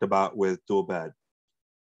just talked about with dual bed.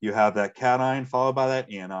 You have that cation followed by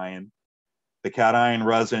that anion. The cation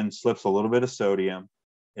resin slips a little bit of sodium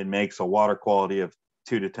and makes a water quality of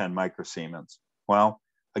 2 to 10 microsiemens. Well,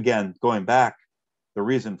 again, going back, the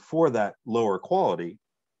reason for that lower quality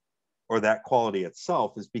or that quality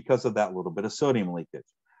itself is because of that little bit of sodium leakage.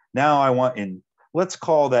 Now I want let's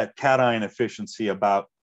call that cation efficiency about,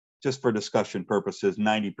 just for discussion purposes,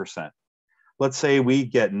 90%. Let's say we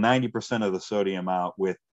get 90% of the sodium out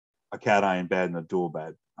with a cation bed and a dual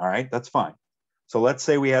bed. All right, that's fine. So let's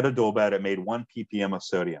say we had a dual bed, it made 1 ppm of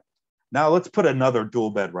sodium. Now let's put another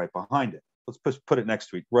dual bed right behind it. Let's put it next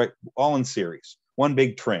to it, right? All in series, one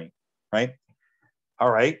big train, right?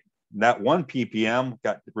 All right, that 1 ppm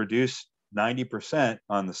got reduced 90%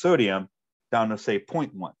 on the sodium down to say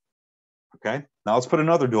 0.1. Okay, now let's put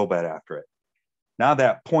another dual bed after it. Now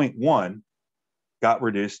that 0.1 got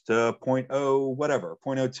reduced to 0.0 whatever,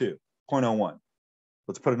 0.02, 0.01.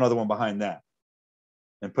 Let's put another one behind that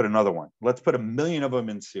and put another one. Let's put 1 million of them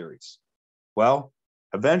in series. Well,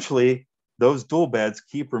 eventually those dual beds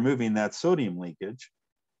keep removing that sodium leakage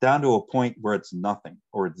down to a point where it's nothing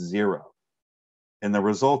or it's 0. And the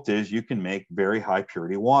result is you can make very high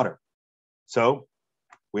purity water. So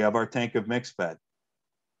we have our tank of mixed bed.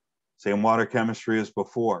 Same water chemistry as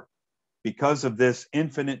before. Because of this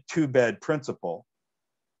infinite two bed principle,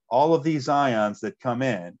 all of these ions that come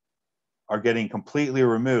in are getting completely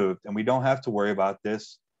removed and we don't have to worry about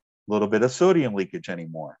this little bit of sodium leakage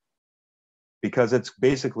anymore because it's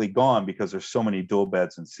basically gone because there's so many dual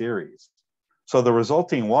beds in series. So the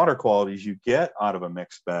resulting water qualities you get out of a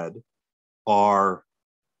mixed bed are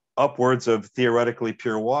upwards of theoretically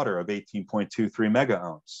pure water of 18.23 mega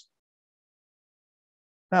ohms.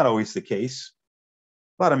 Not always the case.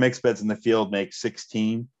 A lot of mixed beds in the field make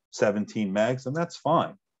 16, 17 megs, and that's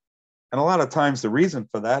fine. And a lot of times the reason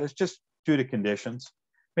for that is just due to conditions.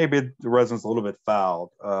 Maybe the resin's a little bit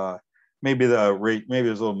fouled. Maybe there's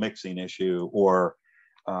a little mixing issue or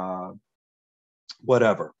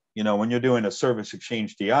whatever. You know, when you're doing a service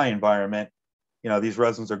exchange DI environment, you know, these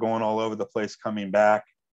resins are going all over the place, coming back,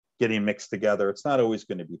 getting mixed together. It's not always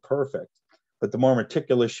going to be perfect. But the more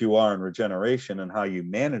meticulous you are in regeneration and how you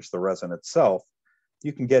manage the resin itself,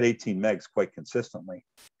 you can get 18 megs quite consistently.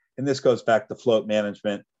 And this goes back to float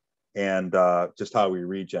management and just how we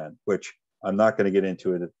regen, which I'm not going to get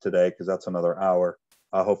into it today because that's another hour.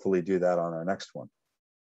 I'll hopefully do that on our next one.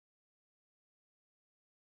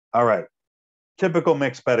 All right, typical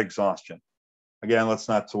mixed bed exhaustion. Again, let's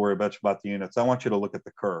not to worry much about the units. I want you to look at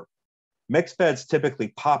the curve. Mixed beds typically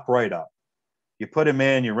pop right up. You put them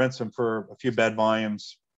in, you rinse them for a few bed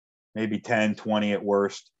volumes, maybe 10, 20 at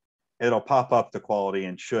worst. It'll pop up the quality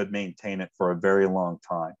and should maintain it for a very long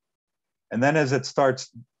time. And then as it starts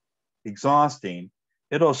exhausting,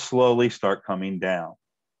 it'll slowly start coming down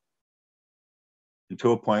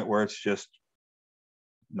to a point where it's just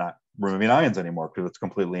not removing ions anymore because it's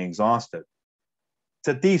completely exhausted. It's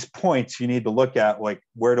at these points you need to look at, like,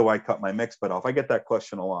 where do I cut my mixed bed off? I get that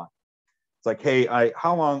question a lot. It's like, hey,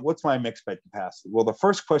 what's my mixed bed capacity? Well, the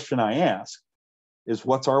first question I ask is,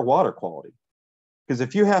 what's our water quality? Because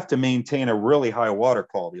if you have to maintain a really high water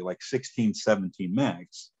quality, like 16, 17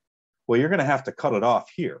 megs, well, you're going to have to cut it off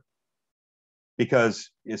here. Because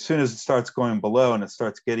as soon as it starts going below and it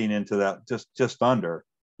starts getting into that just under,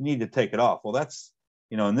 you need to take it off. Well, that's,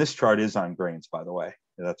 you know, and this chart is on grains, by the way.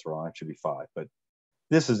 That's wrong. It should be 5, but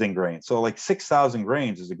this is in grains. So like 6,000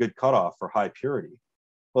 grains is a good cutoff for high purity.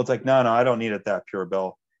 Well, it's like, no, I don't need it that pure,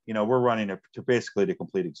 Bill. you know, we're running it to basically to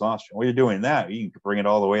complete exhaustion. Well, you're doing that, you can bring it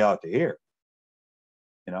all the way out to here.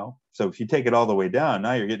 You know, so if you take it all the way down,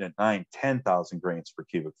 now you're getting at 9, 10,000 grains per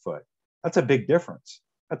cubic foot. That's a big difference.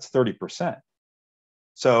 That's 30%.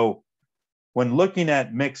 So when looking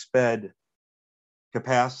at mixed bed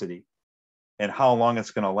capacity and how long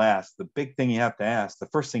it's going to last, the big thing you have to ask, the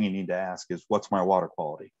first thing you need to ask is, what's my water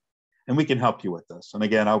quality? And we can help you with this. And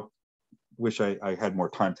again, I wish I had more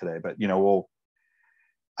time today, but you know,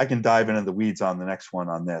 I can dive into the weeds on the next one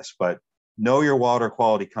on this, but know your water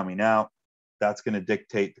quality coming out. That's going to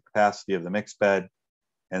dictate the capacity of the mixed bed,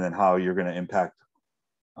 and then how you're going to impact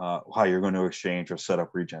how you're going to exchange or set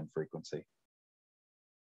up regen frequency.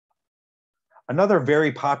 Another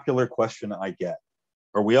very popular question I get,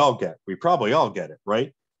 or we probably all get it,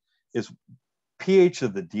 right, is pH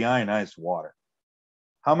of the deionized water.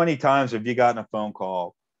 How many times have you gotten a phone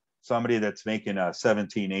call, somebody that's making a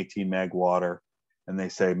 17, 18 meg water, and they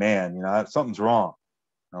say, man, you know, something's wrong.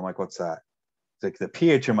 And I'm like, what's that? It's like, the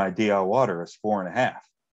pH of my DI water is 4.5,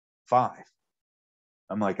 5.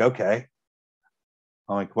 I'm like, okay.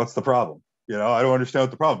 I'm like, what's the problem? You know, I don't understand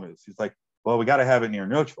what the problem is. He's like, well, we got to have it near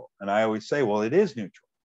neutral. And I always say, well, it is neutral.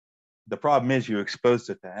 The problem is you exposed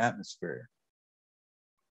it to atmosphere.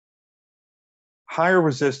 Higher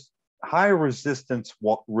resistance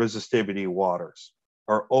resistivity waters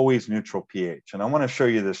are always neutral pH. And I want to show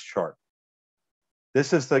you this chart.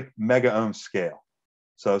 This is the mega ohm scale.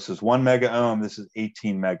 So this is 1 mega ohm, this is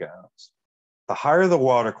 18 mega ohms. The higher the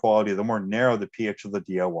water quality, the more narrow the pH of the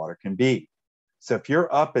DI water can be. So if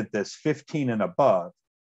you're up at this 15 and above,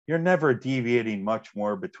 you're never deviating much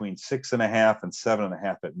more between 6.5 and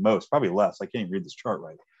 7.5 at most, probably less. I can't even read this chart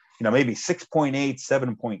right. You know, maybe 6.8,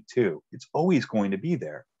 7.2. It's always going to be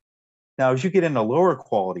there. Now, as you get into lower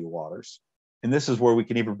quality waters, and this is where we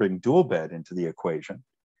can even bring dual bed into the equation,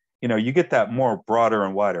 you know, you get that more broader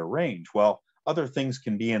and wider range. Well, other things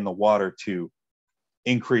can be in the water to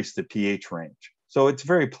increase the pH range. So it's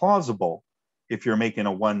very plausible if you're making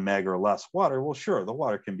a 1 meg or less water, well, sure, the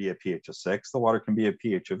water can be a pH of 6, the water can be a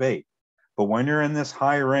pH of 8. But when you're in this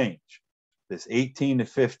high range, this 18 to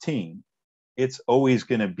 15, it's always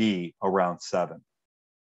going to be around 7.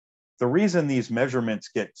 The reason these measurements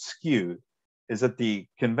get skewed is that the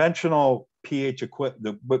conventional pH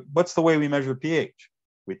what's the way we measure pH?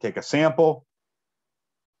 We take a sample,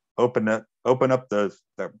 open up the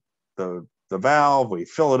valve, we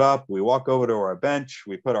fill it up, we walk over to our bench,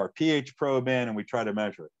 we put our pH probe in, and we try to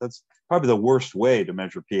measure it. That's probably the worst way to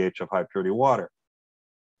measure pH of high purity water.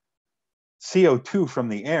 CO2 from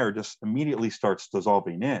the air just immediately starts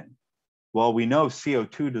dissolving in. Well, we know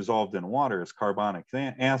CO2 dissolved in water is carbonic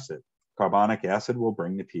acid. Carbonic acid will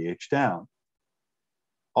bring the pH down.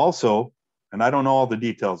 Also, and I don't know all the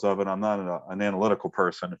details of it, I'm not an analytical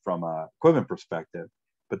person from an equipment perspective,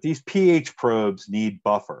 but these pH probes need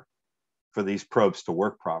buffer for these probes to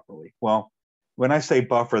work properly. Well, when I say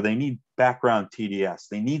buffer, they need background TDS.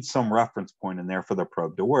 They need some reference point in there for the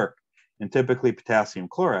probe to work. And typically potassium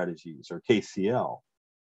chloride is used, or KCl.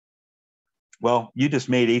 Well, you just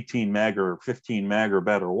made 18 meg or 15 meg or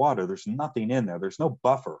better water. There's nothing in there. There's no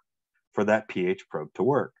buffer for that pH probe to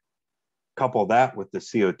work. Couple that with the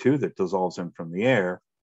CO2 that dissolves in from the air,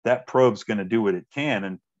 that probe's going to do what it can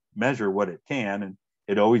and measure what it can, and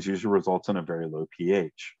it always usually results in a very low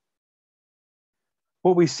pH.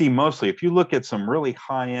 What we see mostly, if you look at some really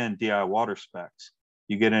high-end DI water specs,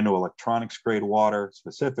 you get into electronics grade water,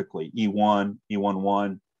 specifically E1,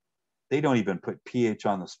 E11, they don't even put pH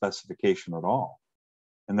on the specification at all.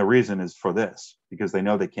 And the reason is for this, because they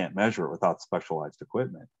know they can't measure it without specialized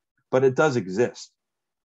equipment. But it does exist.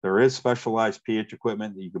 There is specialized pH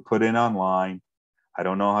equipment that you can put in online. I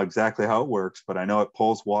don't know exactly how it works, but I know it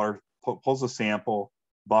pulls water, pulls a sample,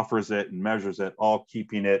 buffers it, and measures it, all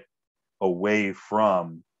keeping it away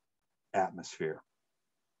from atmosphere.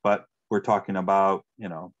 But we're talking about, you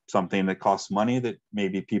know, something that costs money that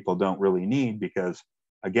maybe people don't really need, because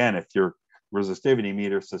again, if your resistivity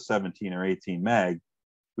meter says 17 or 18 meg,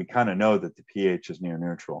 we kind of know that the pH is near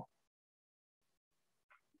neutral.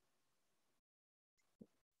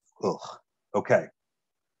 Ugh. Okay.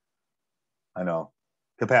 I know.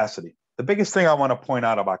 Capacity. The biggest thing I want to point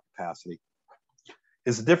out about capacity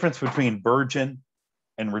is the difference between virgin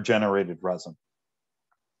and regenerated resin.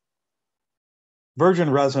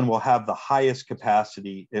 Virgin resin will have the highest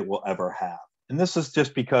capacity it will ever have. And this is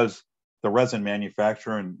just because the resin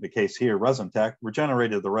manufacturer, in the case here, Resin Tech,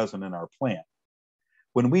 regenerated the resin in our plant.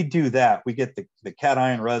 When we do that, we get the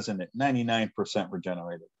cation resin at 99%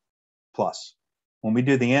 regenerated plus. When we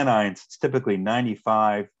do the anions, it's typically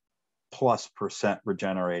 95+%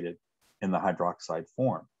 regenerated in the hydroxide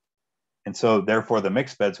form. And so therefore the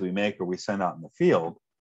mixed beds we make or we send out in the field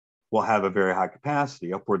will have a very high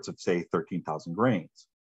capacity, upwards of say 13,000 grains.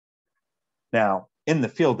 Now, in the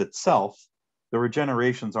field itself, the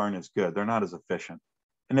regenerations aren't as good. They're not as efficient.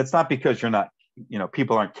 And it's not because you're not,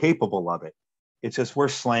 people aren't capable of it. It's just we're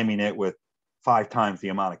slamming it with 5 times the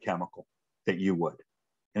amount of chemical that you would.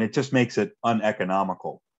 And it just makes it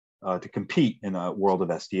uneconomical to compete in a world of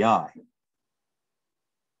SDI.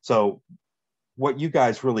 So what you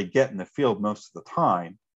guys really get in the field most of the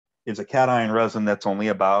time is a cation resin that's only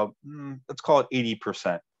about, let's call it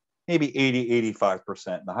 80%, maybe 80,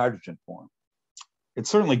 85% in the hydrogen form. It's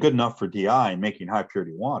certainly good enough for DI and making high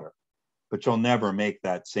purity water, but you'll never make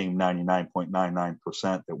that same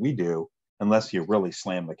 99.99% that we do unless you really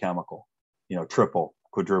slam the chemical, triple,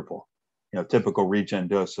 quadruple. Typical regen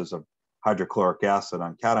doses of hydrochloric acid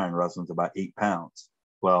on cation resins about 8 pounds.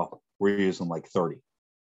 Well, we're using like 30,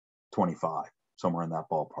 25, somewhere in that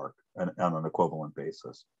ballpark on an equivalent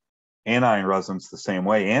basis. Anion resins the same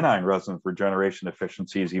way. Anion resin regeneration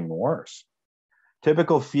efficiency is even worse.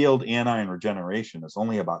 Typical field anion regeneration is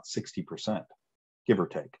only about 60%, give or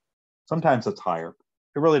take. Sometimes it's higher.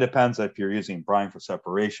 It really depends if you're using brine for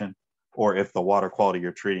separation or if the water quality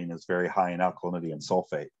you're treating is very high in alkalinity and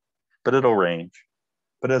sulfate, but it'll range.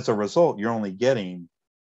 But as a result, you're only getting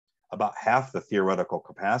about half the theoretical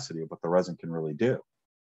capacity of what the resin can really do.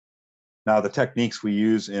 Now, the techniques we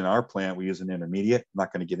use in our plant, we use an intermediate. I'm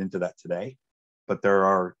not going to get into that today, but there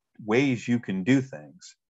are ways you can do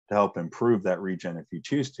things to help improve that regen if you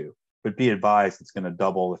choose to. But be advised, it's going to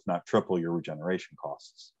double, if not triple, your regeneration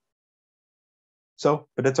costs. So,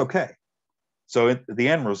 but it's okay. So the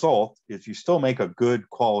end result is you still make a good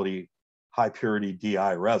quality, high purity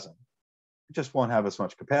DI resin. It just won't have as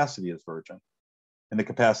much capacity as virgin. And the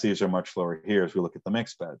capacities are much lower here as we look at the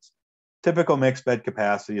mixed beds. Typical mixed bed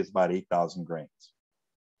capacity is about 8,000 grains.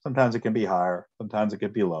 Sometimes it can be higher, sometimes it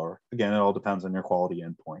could be lower. Again, it all depends on your quality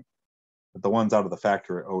endpoint. But the ones out of the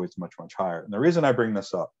factory are always much, much higher. And the reason I bring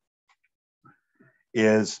this up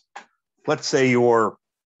is, let's say you're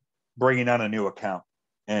bringing on a new account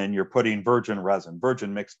and you're putting virgin resin,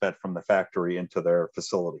 virgin mixed bed from the factory into their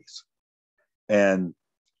facilities. And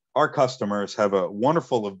our customers have a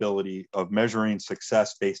wonderful ability of measuring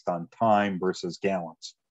success based on time versus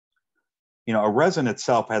gallons. A resin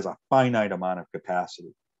itself has a finite amount of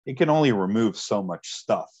capacity. It can only remove so much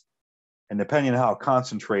stuff. And depending on how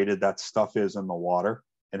concentrated that stuff is in the water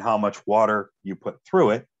and how much water you put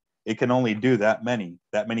through it, it can only do that many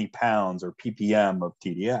pounds or ppm of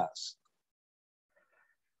TDS.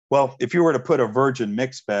 Well, if you were to put a virgin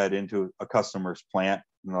mixed bed into a customer's plant,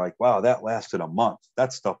 and they're like, wow, that lasted a month.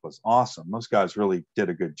 That stuff was awesome. Those guys really did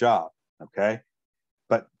a good job, okay?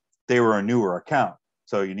 But they were a newer account.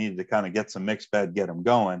 So you needed to kind of get some mixed bed, get them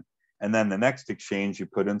going. And then the next exchange, you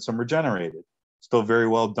put in some regenerated. Still very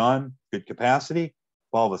well done, good capacity.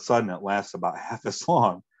 All of a sudden, it lasts about half as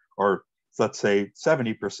long, or let's say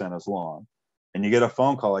 70% as long. And you get a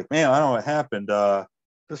phone call like, man, I don't know what happened.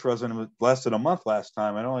 This resin lasted a month last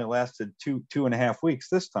time. It only lasted 2.5 weeks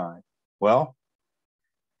this time. Well,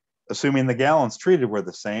 assuming the gallons treated were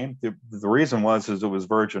the same, the reason was it was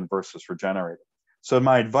virgin versus regenerated. So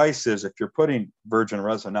my advice is, if you're putting virgin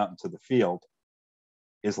resin out into the field,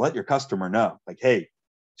 is let your customer know, like, hey,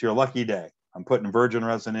 it's your lucky day. I'm putting virgin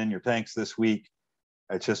resin in your tanks this week.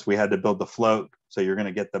 It's just we had to build the float, so you're going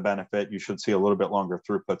to get the benefit. You should see a little bit longer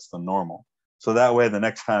throughputs than normal. So that way, the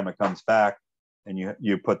next time it comes back and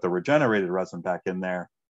you put the regenerated resin back in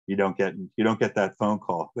there, you don't get that phone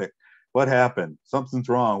call. Like, what happened? Something's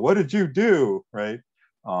wrong. What did you do? Right?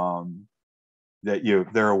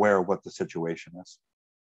 They're aware of what the situation is.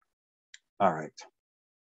 All right.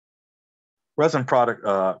 Resin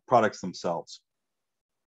products themselves.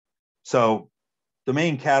 So the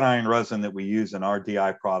main cation resin that we use in our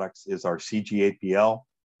DI products is our CG8BL.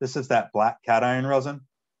 This is that black cation resin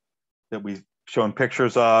that we've shown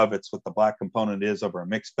pictures of. It's what the black component is of our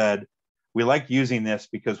mixed bed. We like using this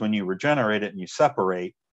because when you regenerate it and you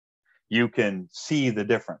separate, you can see the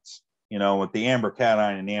difference. With the amber cation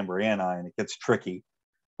and amber anion, it gets tricky.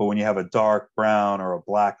 But when you have a dark brown or a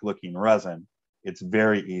black looking resin, it's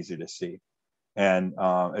very easy to see. And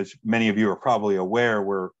as many of you are probably aware,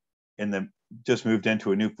 we're just moved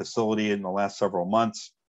into a new facility in the last several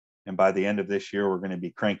months. And by the end of this year, we're going to be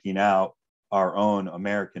cranking out our own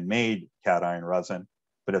American-made cation resin,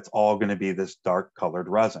 but it's all going to be this dark colored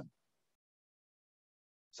resin.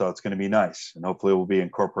 So it's going to be nice. And hopefully we'll be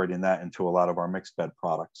incorporating that into a lot of our mixed bed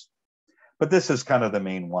products. But this is kind of the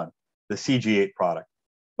main one, the CG8 product,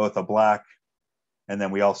 both a black, and then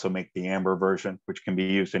we also make the amber version, which can be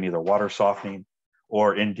used in either water softening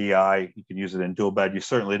or in DI. You can use it in dual bed. You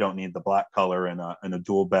certainly don't need the black color in a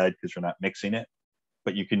dual bed because you're not mixing it,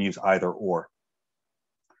 but you can use either or.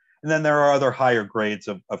 And then there are other higher grades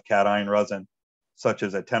of cation resin, such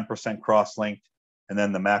as a 10% cross-linked, and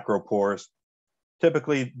then the macro pores.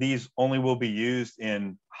 Typically, these only will be used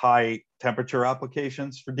in high temperature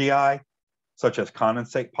applications for DI, such as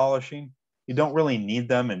condensate polishing. You don't really need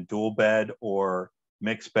them in dual bed or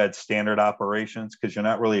mixed bed standard operations because you're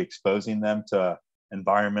not really exposing them to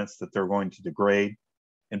environments that they're going to degrade.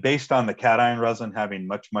 And based on the cation resin having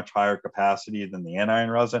much, much higher capacity than the anion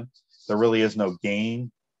resin, there really is no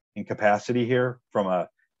gain in capacity here from a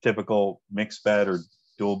typical mixed bed or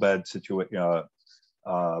dual bed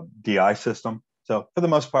DI system. So for the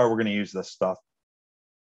most part, we're going to use this stuff.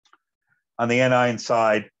 On the anion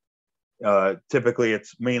side, typically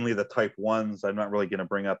it's mainly the type 1s. I'm not really going to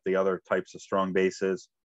bring up the other types of strong bases.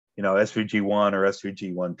 SVG1 or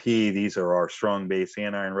SVG1P, these are our strong base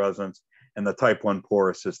anion resins. And the type 1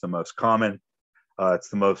 porous is the most common. It's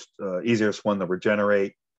the most easiest one to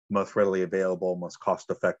regenerate, most readily available, most cost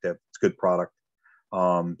effective. It's a good product.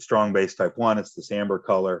 Strong base type 1, it's this amber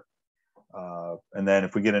color. And then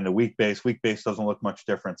if we get into weak base doesn't look much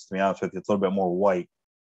different, to be honest with you. It's a little bit more white.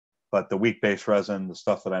 But the weak base resin, the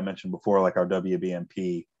stuff that I mentioned before, like our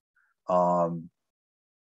WBMP,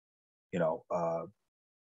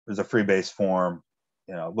 there's a free base form,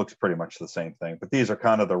 looks pretty much the same thing. But these are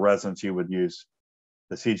kind of the resins you would use: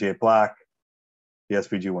 the CJ Black, the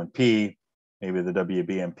SVG1P, maybe the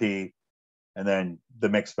WBMP, and then the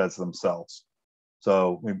mixed beds themselves.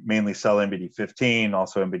 So we mainly sell MBD15,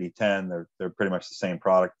 also MBD10. They're pretty much the same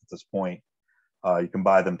product at this point. You can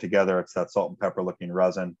buy them together. It's that salt and pepper looking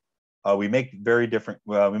resin. We make many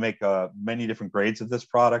different grades of this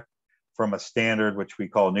product, from a standard, which we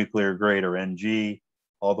call nuclear grade or NG,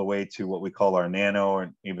 all the way to what we call our nano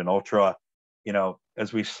and even ultra.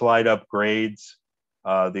 As we slide up grades,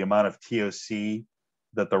 the amount of TOC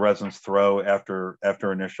that the resins throw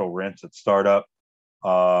after initial rinse at startup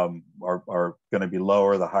are going to be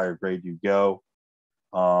lower the higher grade you go.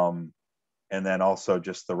 And then also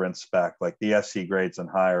just the rinse spec, like the SC grades and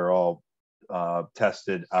higher, are all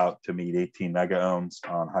tested out to meet 18 mega ohms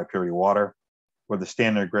on high purity water, where the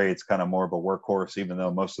standard grade is kind of more of a workhorse, even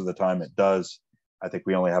though most of the time it does. I think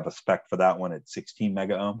we only have a spec for that one at 16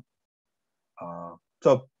 mega ohm.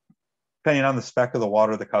 So depending on the spec of the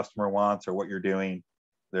water the customer wants or what you're doing,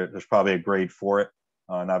 there's probably a grade for it.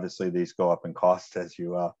 And obviously these go up in cost as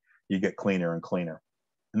you get cleaner and cleaner.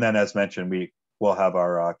 And then, as mentioned, we will have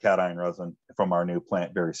our cation resin from our new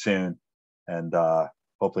plant very soon, and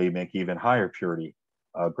hopefully make even higher purity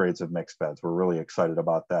grades of mixed beds. We're really excited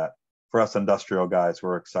about that. For us industrial guys,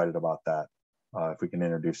 we're excited about that if we can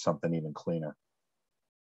introduce something even cleaner.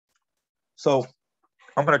 So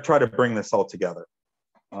I'm going to try to bring this all together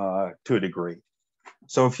to a degree.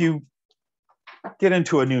 So if you get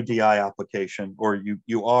into a new DI application, or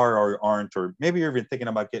you are or aren't, or maybe you're even thinking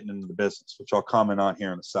about getting into the business, which I'll comment on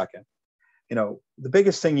here in a second. The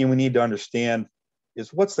biggest thing you need to understand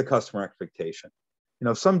is, what's the customer expectation?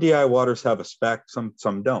 Some DI waters have a spec, some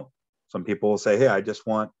don't. Some people will say, hey, I just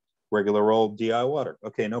want regular old DI water.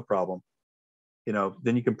 Okay, no problem.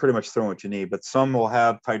 Then you can pretty much throw in what you need. But some will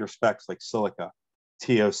have tighter specs like silica,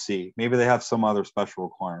 TOC. Maybe they have some other special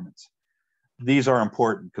requirements. These are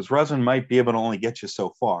important because resin might be able to only get you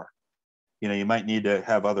so far. You might need to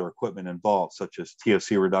have other equipment involved, such as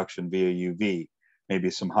TOC reduction via UV, maybe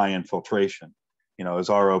some high infiltration. Is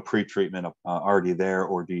RO pretreatment already there,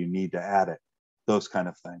 or do you need to add it? Those kind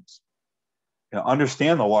of things.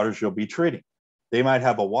 Understand the waters you'll be treating. They might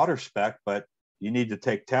have a water spec, but you need to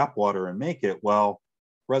take tap water and make it. Well,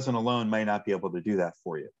 resin alone may not be able to do that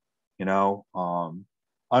for you.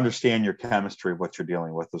 Understand your chemistry of what you're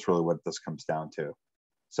dealing with is really what this comes down to.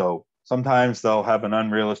 So sometimes they'll have an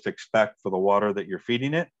unrealistic spec for the water that you're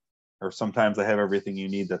feeding it, or sometimes they have everything you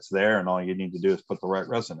need that's there, and all you need to do is put the right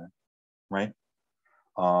resin in, right?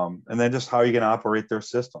 And then just how are you going to operate their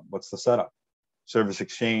system? What's the setup? Service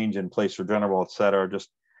exchange in place for general, et cetera. Just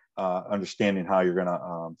understanding how you're going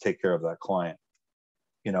to take care of that client.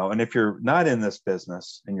 And if you're not in this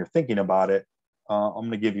business and you're thinking about it, I'm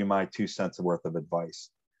going to give you my 2 cents worth of advice.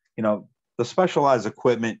 The specialized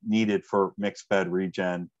equipment needed for mixed bed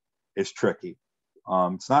regen is tricky.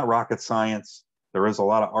 It's not rocket science. There is a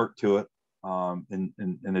lot of art to it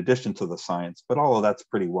in addition to the science, but all of that's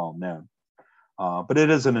pretty well known. But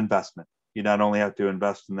it is an investment. You not only have to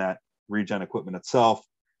invest in that regen equipment itself,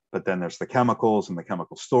 but then there's the chemicals and the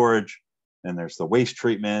chemical storage, and there's the waste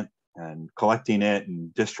treatment and collecting it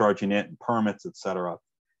and discharging it and permits, et cetera.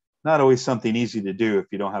 Not always something easy to do if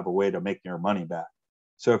you don't have a way to make your money back.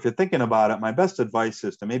 So if you're thinking about it, my best advice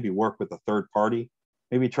is to maybe work with a third party,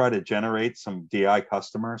 maybe try to generate some DI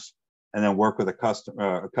customers, and then work with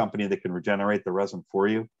a company that can regenerate the resin for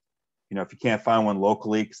you. You know, if you can't find one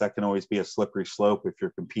locally, because that can always be a slippery slope if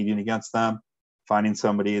you're competing against them, finding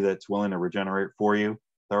somebody that's willing to regenerate for you,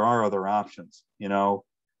 there are other options. You know,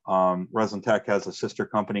 Resin Tech has a sister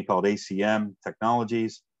company called ACM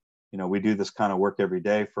Technologies. You know, we do this kind of work every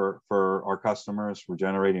day for our customers,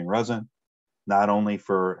 regenerating resin, not only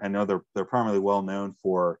for, I know they're primarily well known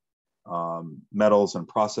for metals and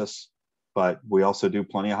process, but we also do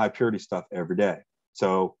plenty of high purity stuff every day.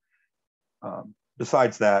 So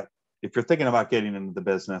besides that, if you're thinking about getting into the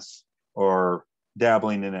business or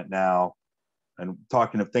dabbling in it now and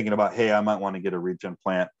thinking about, hey, I might want to get a regen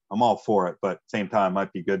plant, I'm all for it. But at the same time, it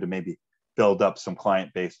might be good to maybe build up some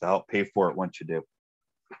client base to help pay for it once you do.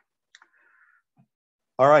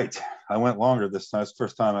 All right, I went longer this time. It's the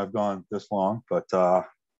first time I've gone this long, but I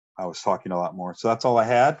was talking a lot more. So that's all I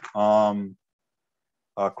had.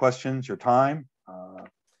 Questions, your time.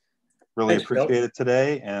 Really Thanks, appreciate Bill. it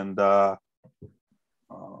today. And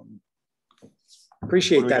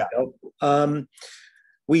Appreciate that, Bill.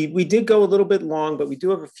 We did go a little bit long, but we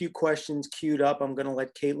do have a few questions queued up. I'm going to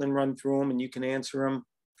let Caitlin run through them, and you can answer them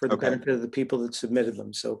for the benefit of the people that submitted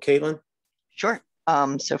them. So, Caitlin? Sure.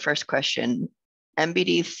 So first question,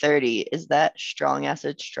 MBD 30, is that strong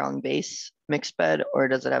acid, strong base mixed bed, or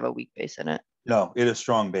does it have a weak base in it? No, it is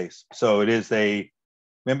strong base. So it is a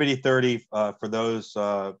MBD 30, for those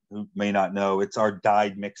who may not know, it's our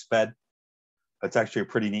dyed mixed bed. It's actually a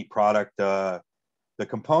pretty neat product. The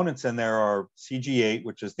components in there are CG8,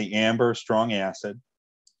 which is the amber strong acid.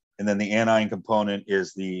 And then the anion component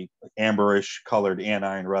is the amberish colored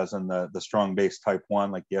anion resin, the strong base type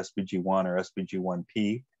 1, like the SPG1 or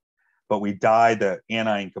SPG1P. But we dye the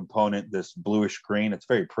anion component this bluish green. It's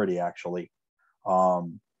very pretty, actually.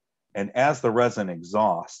 And as the resin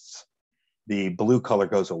exhausts, the blue color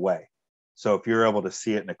goes away. So if you're able to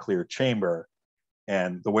see it in a clear chamber,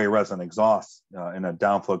 and the way resin exhausts in a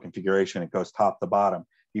downflow configuration, it goes top to bottom,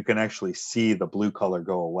 you can actually see the blue color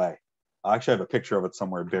go away. I actually have a picture of it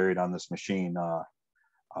somewhere buried on this machine.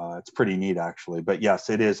 It's pretty neat, actually. But yes,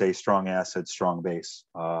 it is a strong acid, strong base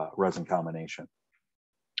resin combination.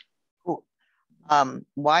 Cool.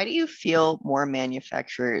 Why do you feel more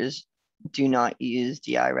manufacturers do not use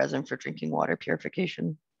DI resin for drinking water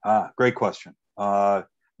purification? Great question. Not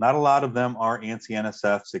a lot of them are ANSI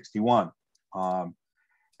NSF 61.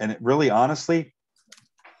 And it really, honestly,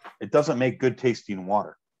 it doesn't make good tasting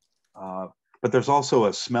water. But there's also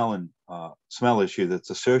a smell issue that's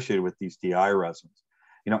associated with these DI resins.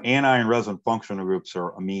 You know, anion resin functional groups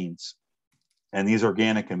are amines. And these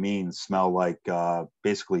organic amines smell like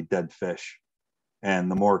basically dead fish. And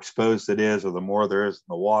the more exposed it is, or the more there is in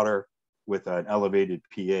the water with an elevated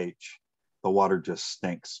pH, the water just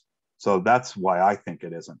stinks. So that's why I think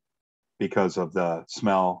it isn't, because of the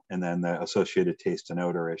smell and then the associated taste and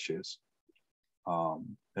odor issues.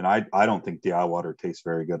 And I don't think DI water tastes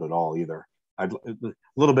very good at all either. A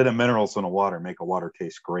little bit of minerals in a water make a water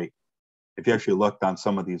taste great. If you actually looked on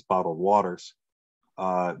some of these bottled waters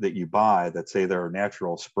that you buy that say they're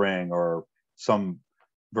natural spring or some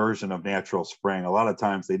version of natural spring, a lot of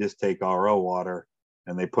times they just take RO water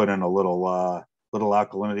and they put in a little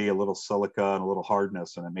alkalinity, a little silica, and a little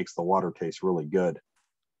hardness, and it makes the water taste really good.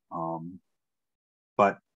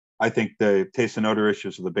 But I think the taste and odor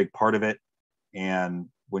issues are the big part of it. And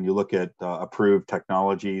when you look at approved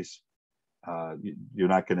technologies, you're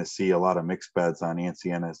not going to see a lot of mixed beds on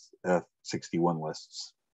ANSI NSF 61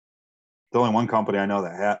 lists. There's only one company I know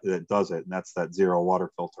that does it, and that's that zero water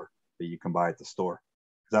filter that you can buy at the store.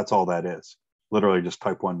 That's all that is. Literally just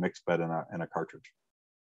type 1 mixed bed in a cartridge.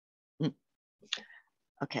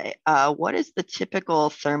 Okay. What is the typical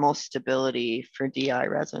thermal stability for DI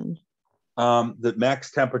resin? The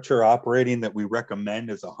max temperature operating that we recommend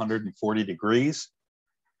is 140 degrees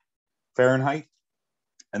Fahrenheit.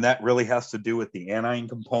 And that really has to do with the anion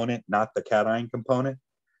component, not the cation component.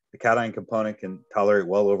 The cation component can tolerate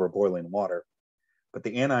well over boiling water. But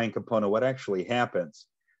the anion component, what actually happens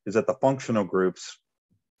is that the functional groups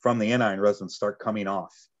from the anion resin start coming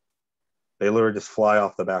off. They literally just fly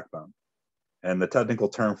off the backbone. And the technical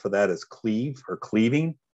term for that is cleave or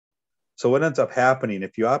cleaving. So what ends up happening,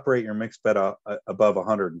 if you operate your mixed bed above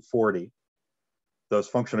 140, those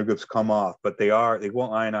functional groups come off, but they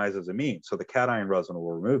won't ionize as amine. So the cation resin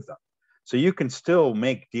will remove them. So you can still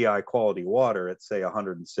make DI quality water at, say,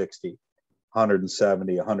 160,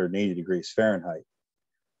 170, 180 degrees Fahrenheit.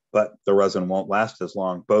 But the resin won't last as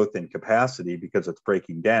long, both in capacity because it's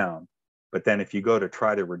breaking down. But then if you go to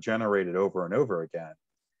try to regenerate it over and over again,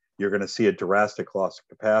 you're going to see a drastic loss of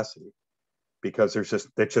capacity because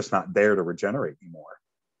it's just not there to regenerate anymore.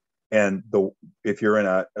 And if you're in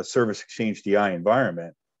a service exchange DI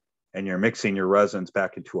environment and you're mixing your resins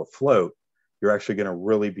back into a float, you're actually going to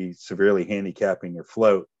really be severely handicapping your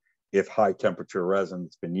float if high temperature resin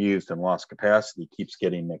that's been used and lost capacity keeps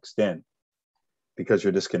getting mixed in, because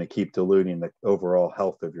you're just going to keep diluting the overall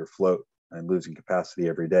health of your float and losing capacity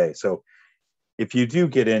every day. So if you do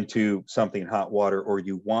get into something hot water, or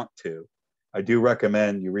you want to, I do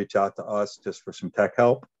recommend you reach out to us just for some tech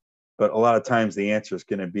help. But a lot of times the answer is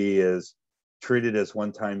going to be is treat it as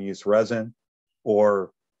one-time use resin,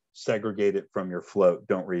 or segregate it from your float.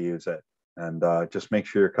 Don't reuse it. And just make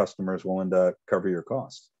sure your customer is willing to cover your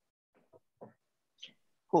costs.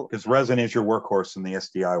 Cool. Because resin is your workhorse in the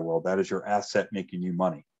SDI world. That is your asset making you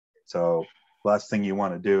money. So last thing you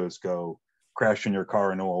want to do is go crashing your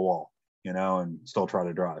car into a wall, and still try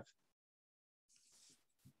to drive.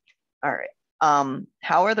 All right.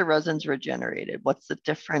 How are the resins regenerated? What's the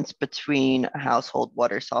difference between a household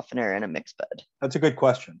water softener and a mixed bed? That's a good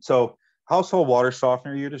question. So household water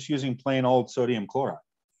softener, you're just using plain old sodium chloride.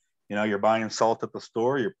 You're buying salt at the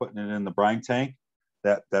store, you're putting it in the brine tank.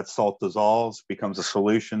 That salt dissolves, becomes a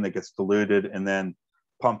solution that gets diluted and then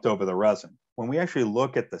pumped over the resin. When we actually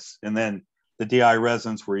look at this, and then the DI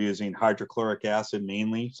resins, we're using hydrochloric acid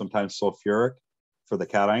mainly, sometimes sulfuric for the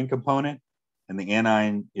cation component, and the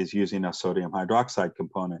anion is using a sodium hydroxide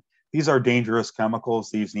component. These are dangerous chemicals.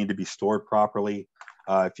 These need to be stored properly.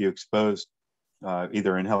 If you expose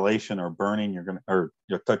either inhalation or burning, or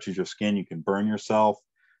it touches your skin, you can burn yourself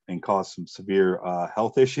and cause some severe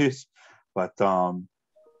health issues. But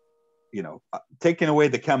taking away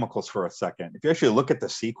the chemicals for a second, if you actually look at the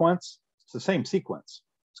sequence, it's the same sequence.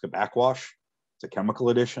 It's a backwash, it's a chemical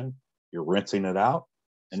addition, you're rinsing it out,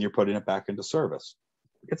 and you're putting it back into service.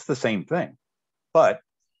 It's the same thing. But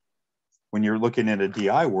when you're looking at a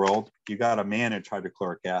DI world, you got to manage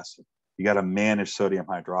hydrochloric acid. You got to manage sodium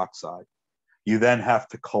hydroxide. You then have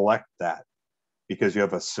to collect that because you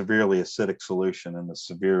have a severely acidic solution and a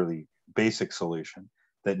severely basic solution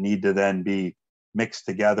that need to then be mixed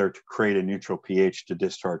together to create a neutral pH to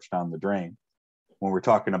discharge down the drain. When we're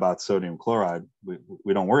talking about sodium chloride,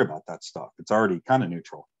 we don't worry about that stuff. It's already kind of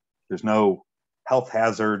neutral. There's no health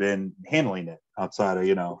hazard in handling it outside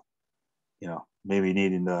of, maybe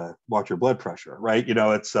needing to watch your blood pressure, right?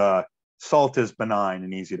 It's salt is benign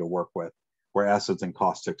and easy to work with, where acids and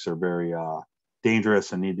caustics are very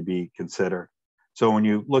dangerous and need to be considered. So when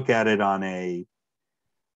you look at it on a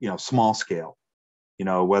small scale,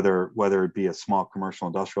 whether it be a small commercial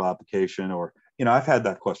industrial application, or I've had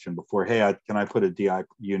that question before. Hey, can I put a DI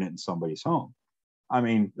unit in somebody's home? I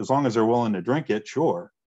mean, as long as they're willing to drink it,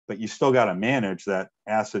 sure, but you still got to manage that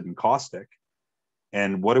acid and caustic.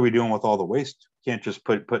 And what are we doing with all the waste? You can't just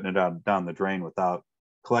putting it down the drain without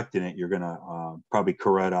collecting it. You're going to probably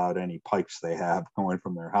corrode out any pipes they have going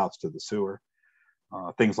from their house to the sewer,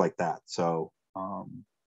 things like that. So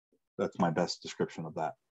that's my best description of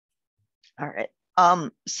that. All right.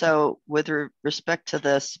 So with respect to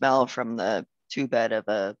the smell from the two bed of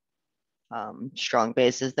a strong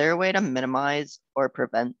base, is there a way to minimize or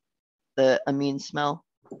prevent the amine smell?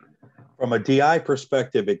 From a DI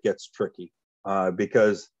perspective, it gets tricky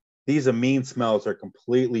because these amine smells are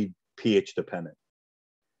completely pH dependent.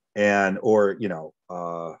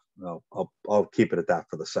 I'll keep it at that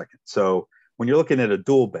for the second. So when you're looking at a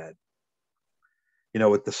dual bed,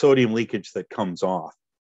 with the sodium leakage that comes off,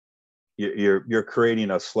 you're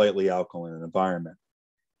creating a slightly alkaline environment.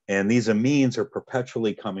 And these amines are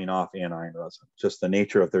perpetually coming off anion resin, just the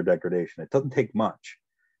nature of their degradation. It doesn't take much.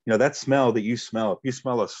 That smell that you smell, if you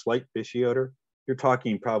smell a slight fishy odor, you're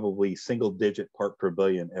talking probably single digit part per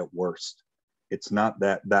billion at worst. It's not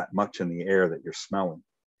that much in the air that you're smelling.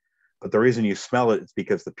 But the reason you smell it is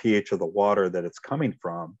because the pH of the water that it's coming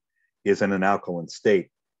from is in an alkaline state.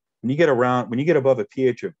 When you get above a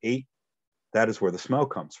pH of 8, that is where the smell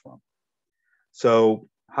comes from. So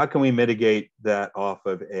how can we mitigate that off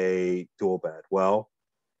of a dual bed? Well,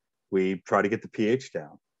 we try to get the pH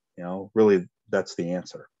down. Really, that's the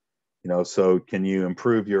answer. So can you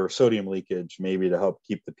improve your sodium leakage maybe to help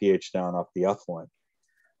keep the pH down off the effluent?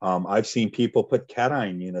 I've seen people put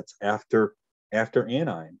cation units after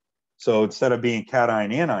anion. So instead of being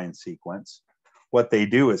cation-anion sequence, what they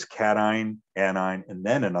do is cation, anion, and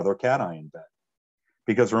then another cation bed.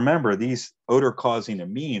 Because remember, these odor-causing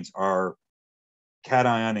amines are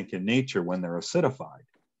cationic in nature when they're acidified.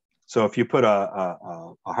 So if you put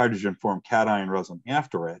a hydrogen-formed cation resin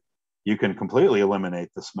after it, you can completely eliminate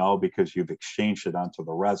the smell because you've exchanged it onto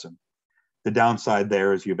the resin. The downside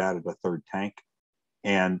there is you've added a third tank.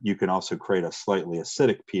 And you can also create a slightly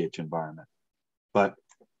acidic pH environment. But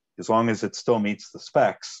as long as it still meets the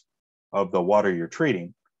specs of the water you're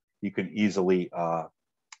treating, you can easily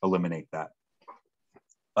eliminate that.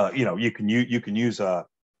 You can use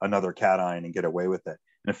another cation and get away with it.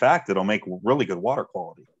 And in fact, it'll make really good water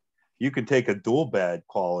quality. You can take a dual bed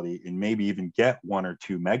quality and maybe even get 1 or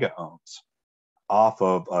 2 mega ohms off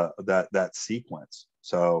of that sequence.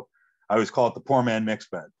 So I always call it the poor man mixed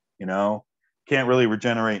bed. Can't really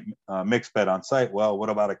regenerate mixed bed on site. Well, what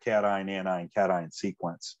about a cation, anion, cation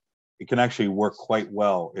sequence? It can actually work quite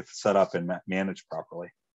well if set up and managed properly.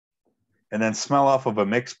 And then smell off of a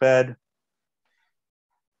mixed bed,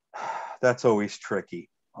 that's always tricky.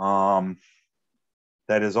 That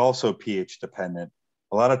is also pH dependent.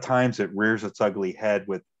 A lot of times it rears its ugly head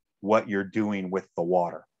with what you're doing with the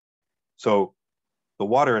water. So the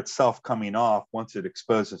water itself coming off, once it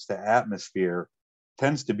exposes to atmosphere,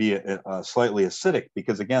 tends to be a slightly acidic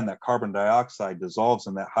because, again, that carbon dioxide dissolves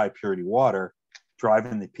in that high purity water,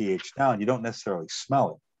 driving the pH down. You don't necessarily smell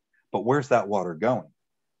it. But where's that water going?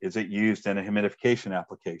 Is it used in a humidification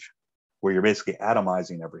application where you're basically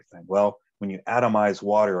atomizing everything? Well, when you atomize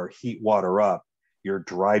water or heat water up, you're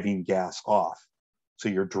driving gas off. So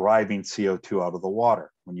you're driving CO2 out of the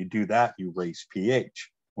water. When you do that, you raise pH.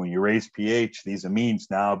 When you raise pH, these amines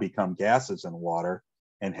now become gases in water,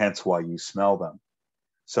 and hence why you smell them.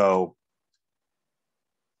 So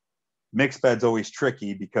mixed bed's always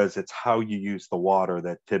tricky because it's how you use the water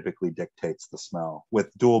that typically dictates the smell.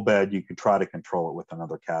 With dual bed, you can try to control it with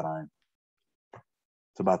another cation.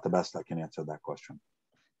 It's about the best I can answer that question.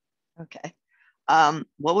 Okay.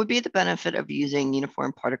 What would be the benefit of using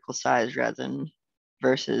uniform particle size resin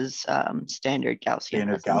versus standard Gaussian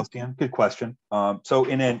Standard resin? Gaussian, good question. So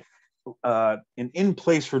in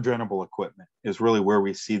in-place regenerable equipment is really where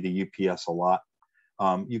we see the UPS a lot.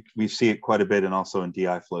 We see it quite a bit and also in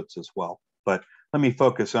DI floats as well. But let me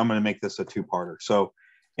focus. I'm going to make this a two-parter. So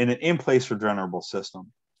in an in-place regenerable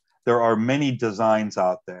system, there are many designs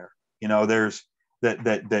out there. There's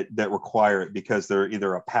that require it because they're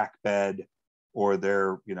either a pack bed or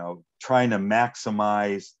they're trying to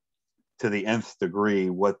maximize to the nth degree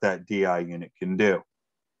what that DI unit can do.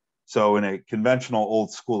 So in a conventional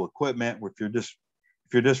old school equipment, if you're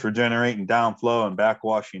just regenerating downflow and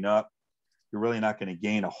backwashing up, you're really not going to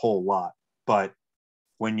gain a whole lot. But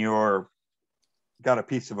when you're got a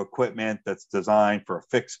piece of equipment that's designed for a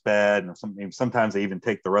fixed bed, and sometimes they even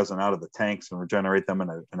take the resin out of the tanks and regenerate them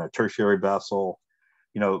in a tertiary vessel,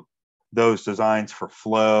 those designs for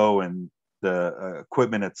flow and the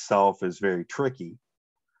equipment itself is very tricky.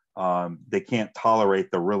 They can't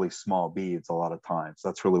tolerate the really small beads a lot of times.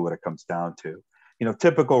 That's really what it comes down to.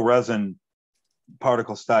 Typical resin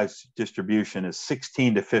particle size distribution is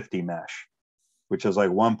 16 to 50 mesh, which is like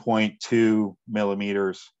 1.2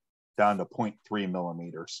 millimeters down to 0.3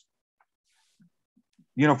 millimeters.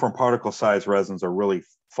 Uniform particle size resins are really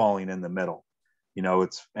falling in the middle.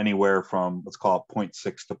 It's anywhere from, let's call it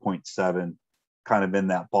 0.6 to 0.7, kind of in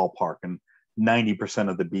that ballpark. And 90%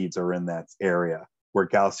 of the beads are in that area where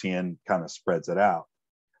Gaussian kind of spreads it out.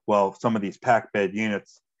 Well, some of these pack bed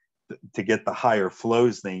units, to get the higher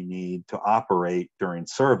flows they need to operate during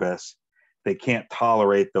service, they can't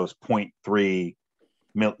tolerate those 0.3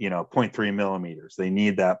 millimeters. They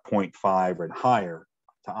need that 0.5 and higher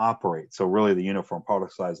to operate. So really the uniform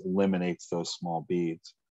particle size eliminates those small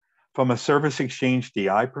beads. From a surface exchange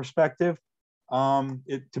DI perspective, to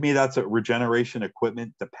me, that's a regeneration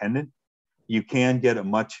equipment dependent. You can get a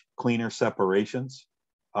much cleaner separations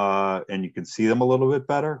and you can see them a little bit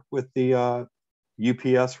better with the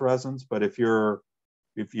UPS resins. But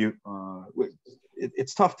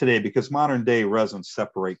it's tough today because modern day resins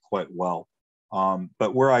separate quite well.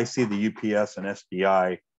 But where I see the UPS and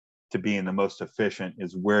SDI to being the most efficient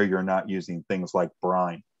is where you're not using things like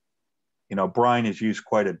brine. Brine is used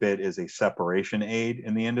quite a bit as a separation aid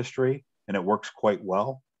in the industry, and it works quite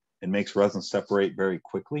well. It makes resin separate very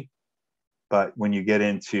quickly. But when you get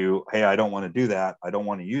into, hey, I don't want to do that, I don't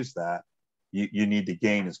want to use that, you need to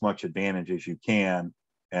gain as much advantage as you can.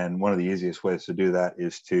 And one of the easiest ways to do that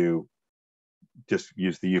is to just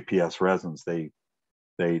use the UPS resins. They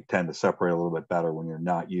tend to separate a little bit better when you're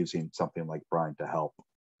not using something like brine to help.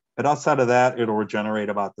 But outside of that, it'll regenerate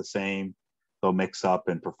about the same. They'll mix up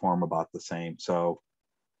and perform about the same. So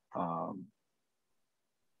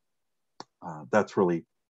that's really,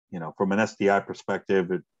 from an SDI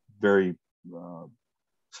perspective, it very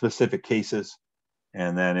specific cases.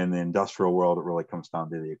 And then in the industrial world, it really comes down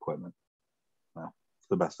to the equipment. Well, it's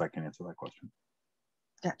the best I can answer that question.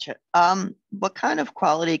 Gotcha. What kind of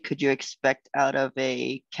quality could you expect out of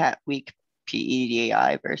a cat weak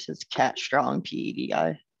PEDI versus cat strong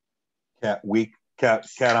PEDI?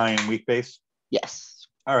 Cation weak base. Yes.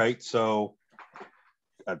 All right. So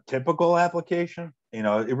a typical application,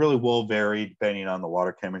 it really will vary depending on the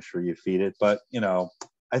water chemistry you feed it. But,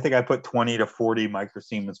 I think I put 20 to 40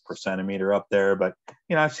 microsiemens per centimeter up there. But,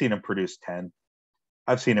 I've seen them produce 10.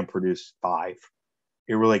 I've seen them produce 5.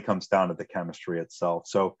 It really comes down to the chemistry itself.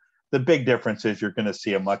 So the big difference is you're going to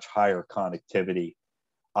see a much higher conductivity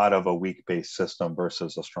out of a weak base system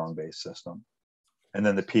versus a strong base system. And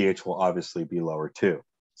then the pH will obviously be lower too.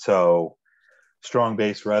 So strong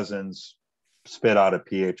base resins spit out a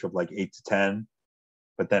pH of like 8 to 10,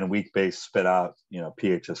 but then weak base spit out,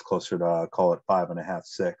 pH is closer to, call it 5.5,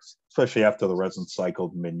 6, especially after the resin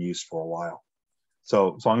cycled and been used for a while.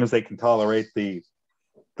 So as long as they can tolerate the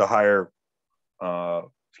higher,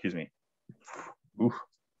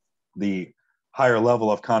 the higher level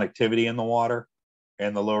of conductivity in the water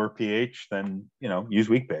and the lower pH, then, use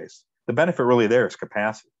weak base. The benefit really there is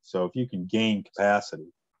capacity. So if you can gain capacity,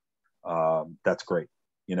 that's great.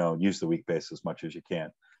 Use the weak base as much as you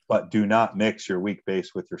can, but do not mix your weak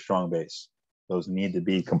base with your strong base. Those need to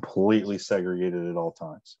be completely segregated at all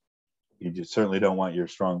times. You just certainly don't want your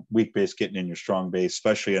weak base getting in your strong base,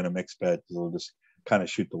 especially in a mixed bed, because it'll just kind of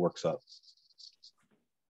shoot the works up.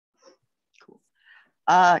 Cool.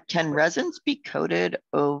 Can resins be coated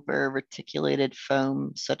over reticulated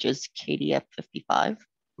foam such as KDF 55?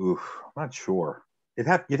 Oof, I'm not sure. You'd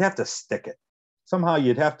have to stick it. Somehow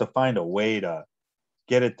you'd have to find a way to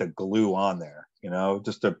get it to glue on there,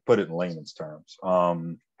 just to put it in layman's terms. As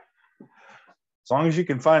long as you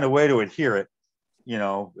can find a way to adhere it,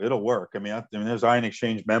 it'll work. I mean, there's ion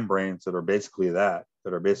exchange membranes that are basically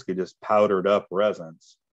just powdered up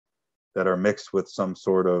resins that are mixed with some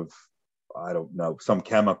sort of, I don't know, some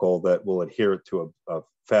chemical that will adhere to a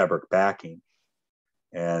fabric backing.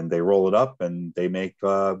 And they roll it up and they make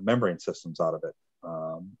membrane systems out of it.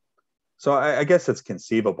 So I guess it's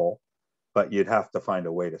conceivable, but you'd have to find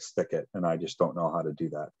a way to stick it. And I just don't know how to do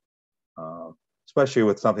that. Especially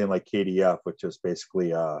with something like KDF, which is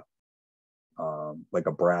basically like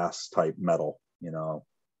a brass type metal.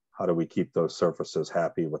 How do we keep those surfaces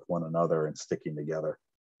happy with one another and sticking together?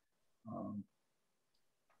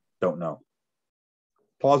 Don't know.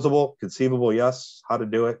 Plausible, conceivable, yes. How to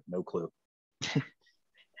do it? No clue.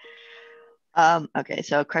 Okay,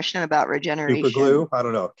 so a question about regeneration. Super glue? I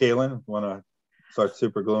don't know. Kaylin, want to start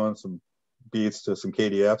super gluing some beads to some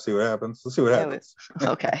KDF, see what happens? Let's see what happens.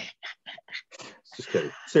 Okay. Just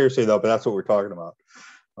kidding. Seriously, though, but that's what we're talking about.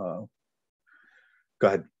 Go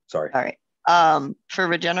ahead. Sorry. All right. For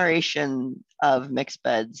regeneration of mixed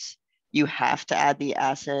beds, you have to add the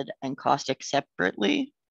acid and caustic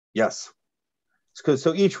separately? Yes.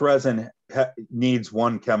 So each resin needs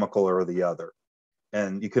one chemical or the other.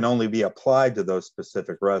 And you can only be applied to those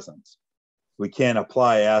specific resins. We can't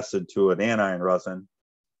apply acid to an anion resin,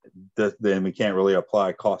 then we can't really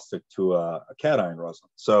apply caustic to a cation resin.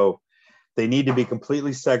 So they need to be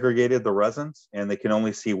completely segregated, the resins, and they can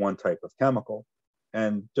only see one type of chemical.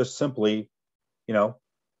 And just simply,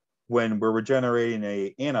 when we're regenerating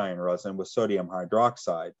an anion resin with sodium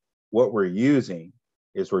hydroxide, what we're using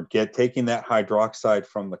is we're taking that hydroxide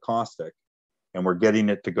from the caustic and we're getting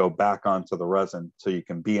it to go back onto the resin so you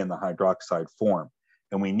can be in the hydroxide form.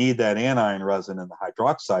 And we need that anion resin in the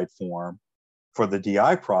hydroxide form for the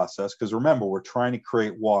DI process, because remember, we're trying to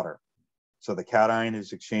create water. So the cation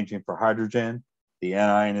is exchanging for hydrogen, the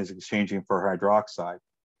anion is exchanging for hydroxide.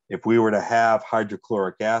 If we were to have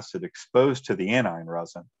hydrochloric acid exposed to the anion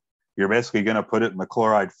resin, you're basically going to put it in the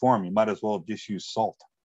chloride form. You might as well just use salt.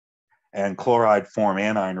 And chloride form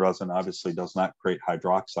anion resin obviously does not create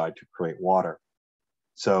hydroxide to create water.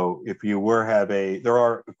 So if you there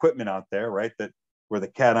are equipment out there, right, that where the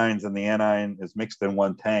cations and the anion is mixed in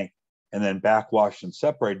one tank and then backwashed and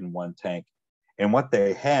separated in one tank. And what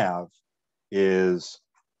they have is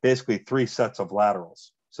basically 3 sets of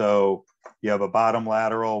laterals. So you have a bottom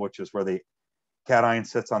lateral, which is where the cation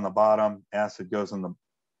sits on the bottom, acid goes in the,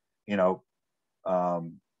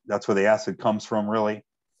 that's where the acid comes from, really.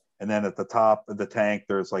 And then at the top of the tank,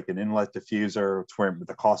 there's like an inlet diffuser. It's where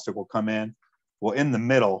the caustic will come in. Well, in the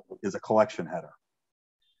middle is a collection header.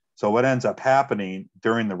 So what ends up happening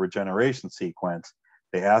during the regeneration sequence,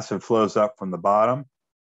 the acid flows up from the bottom,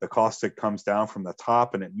 the caustic comes down from the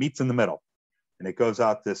top, and it meets in the middle. And it goes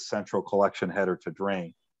out this central collection header to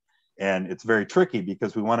drain. And it's very tricky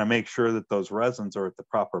because we want to make sure that those resins are at the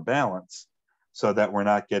proper balance so that we're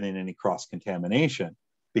not getting any cross-contamination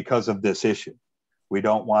because of this issue. We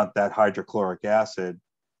don't want that hydrochloric acid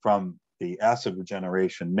from the acid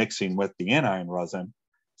regeneration mixing with the anion resin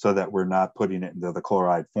so that we're not putting it into the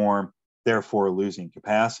chloride form therefore losing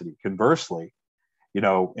capacity. Conversely, you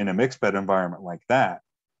know, in a mixed bed environment like that,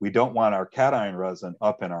 we don't want our cation resin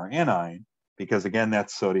up in our anion because, again,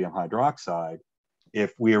 that's sodium hydroxide.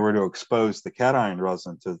 If we were to expose the cation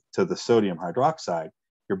resin to the sodium hydroxide,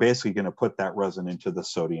 you're basically going to put that resin into the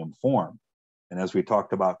sodium form. And as we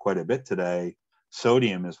talked about quite a bit today,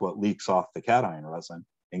 sodium is what leaks off the cation resin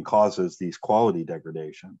and causes these quality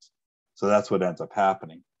degradations. So that's what ends up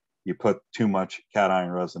happening. You put too much cation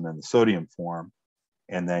resin in the sodium form,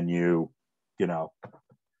 and then your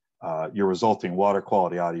resulting water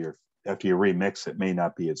quality out of your, after you remix it, may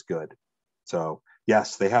not be as good. So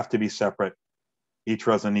yes, they have to be separate. Each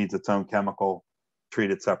resin needs its own chemical.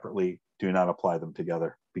 Treat it separately. Do not apply them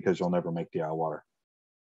together because you'll never make DI water.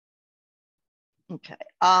 Okay.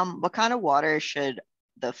 What kind of water should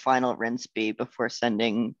the final rinse be before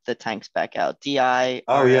sending the tanks back out? DI,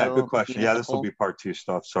 Oh yeah, RO, good question. municipal? Yeah, this will be part 2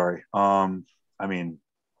 stuff. Sorry. I mean,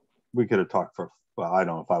 we could have talked for, well, I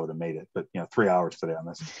don't know if I would have made it, but 3 hours today on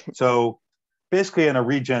this. So basically in a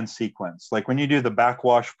regen sequence, like when you do the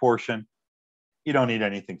backwash portion, you don't need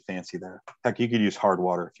anything fancy there. Heck, you could use hard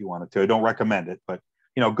water if you wanted to. I don't recommend it, but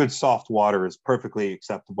good soft water is perfectly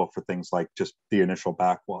acceptable for things like just the initial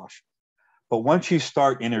backwash. But once you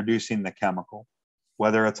start introducing the chemical,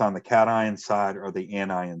 whether it's on the cation side or the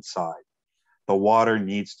anion side, the water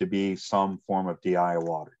needs to be some form of DI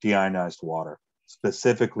water, deionized water,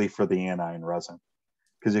 specifically for the anion resin.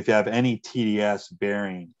 Because if you have any TDS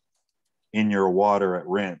bearing in your water at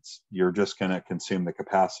rinse, you're just going to consume the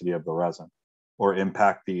capacity of the resin or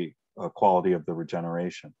impact the quality of the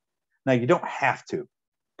regeneration. Now, you don't have to,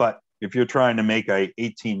 but if you're trying to make a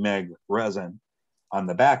 18 meg resin on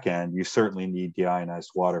the back end, you certainly need deionized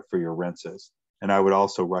water for your rinses. And I would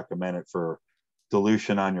also recommend it for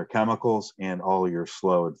dilution on your chemicals and all your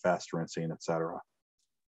slow and fast rinsing, et cetera.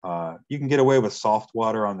 You can get away with soft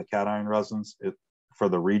water on the cation resins for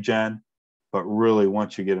the regen, but really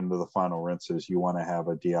once you get into the final rinses, you want to have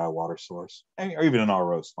a DI water source, or even an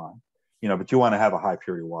RO is fine, but you want to have a high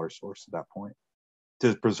purity water source at that point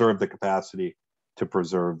to preserve the capacity, to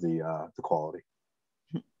preserve the quality.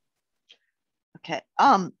 Okay.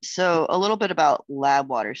 So a little bit about lab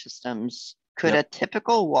water systems. Could Yep. a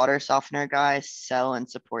typical water softener guy sell and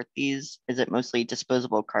support these? Is it mostly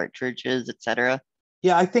disposable cartridges, etc.?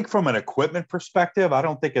 Yeah, I think from an equipment perspective, I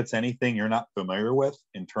don't think it's anything you're not familiar with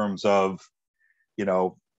in terms of,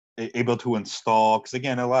 able to install. Because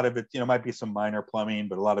again, a lot of it, might be some minor plumbing,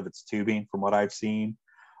 but a lot of it's tubing from what I've seen.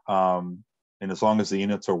 And as long as the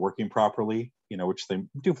units are working properly, which they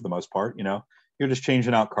do for the most part, you're just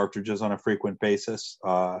changing out cartridges on a frequent basis.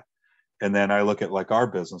 And then I look at like our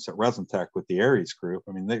business at Resin Tech with the Aries group.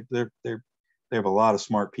 I mean, they have a lot of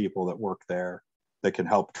smart people that work there that can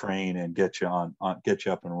help train and get you up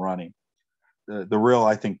and running. The real,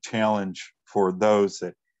 I think, challenge for those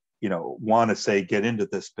that want to say get into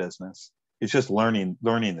this business is just learning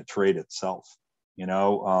the trade itself.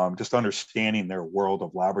 Just understanding their world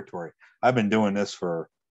of laboratory. I've been doing this for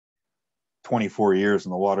 24 years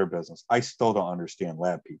in the water business. I still don't understand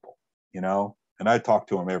lab people, and I talk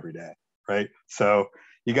to them every day, right? So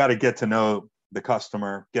you got to get to know the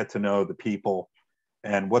customer, get to know the people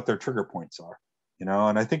and what their trigger points are,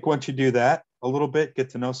 and I think once you do that a little bit,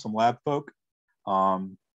 get to know some lab folk,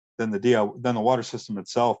 then the water system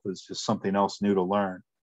itself is just something else new to learn.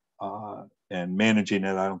 And managing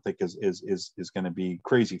it, I don't think is going to be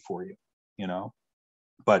crazy for you,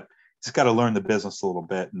 but just got to learn the business a little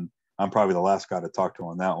bit. And I'm probably the last guy to talk to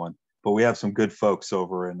on that one, but we have some good folks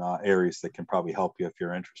over in Aries that can probably help you if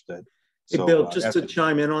you're interested. Hey, So, Bill, just to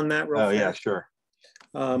chime in on that real fast. Yeah, sure.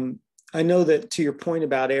 I know that to your point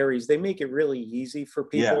about Aries, they make it really easy for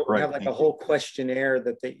people. Yeah, right. They have like a whole questionnaire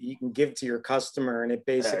that you can give to your customer, and it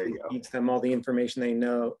basically feeds them all the information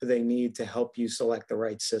they need to help you select the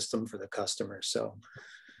right system for the customer. So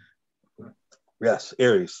yes,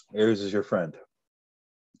 Aries is your friend.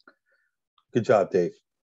 Good job, Dave.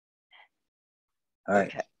 All right.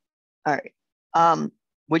 Okay. All right.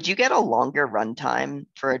 Would you get a longer runtime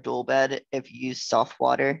for a dual bed if you use soft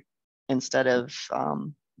water instead of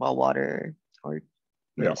well water or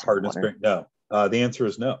hardness water? No. The answer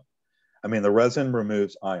is no. I mean, the resin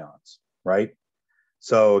removes ions, right?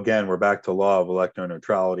 So again, we're back to law of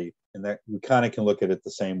electroneutrality, and that we kind of can look at it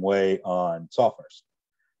the same way on softeners.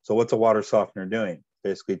 So what's a water softener doing?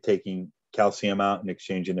 Basically taking calcium out and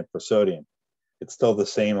exchanging it for sodium. It's still the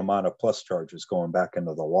same amount of plus charges going back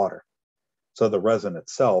into the water. So the resin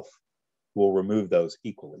itself will remove those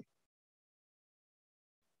equally.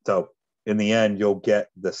 So in the end, you'll get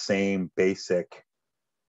the same basic,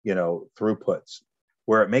 throughputs.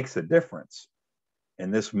 Where it makes a difference,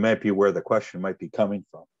 and this might be where the question might be coming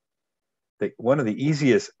from, one of the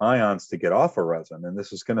easiest ions to get off a resin, and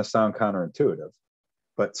this is going to sound counterintuitive,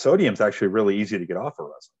 but sodium's actually really easy to get off a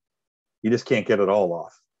resin. You just can't get it all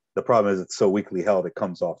off. The problem is it's so weakly held, it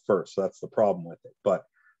comes off first. So that's the problem with it. But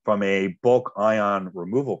from a bulk ion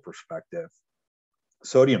removal perspective,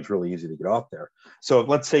 sodium's really easy to get off there. So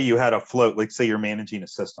let's say you had a float, let's say you're managing a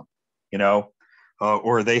system,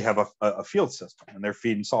 or they have a field system and they're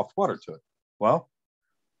feeding soft water to it. Well,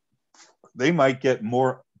 they might get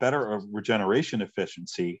better regeneration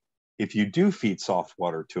efficiency if you do feed soft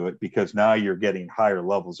water to it, because now you're getting higher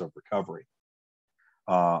levels of recovery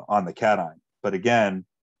on the cation. But again,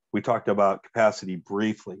 we talked about capacity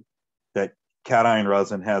briefly, that cation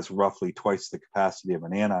resin has roughly twice the capacity of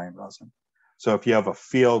an anion resin. So if you have a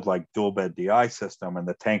field like dual bed DI system and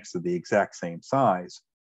the tanks are the exact same size,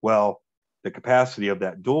 well, the capacity of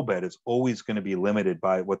that dual bed is always going to be limited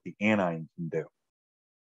by what the anion can do.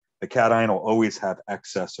 The cation will always have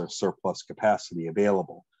excess or surplus capacity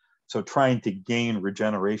available. So trying to gain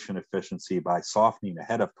regeneration efficiency by softening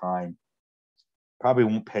ahead of time probably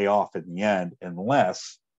won't pay off in the end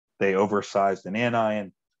unless they oversized an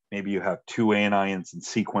anion. Maybe you have two anions in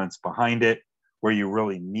sequence behind it where you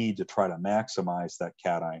really need to try to maximize that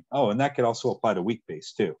cation. Oh, and that could also apply to weak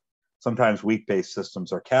base too. Sometimes weak base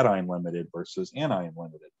systems are cation limited versus anion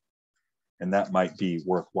limited, and that might be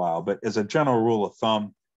worthwhile. But as a general rule of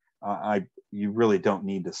thumb, you really don't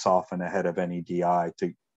need to soften ahead of any DI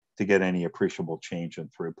to get any appreciable change in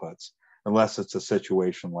throughputs, unless it's a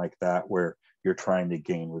situation like that where you're trying to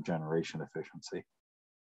gain regeneration efficiency.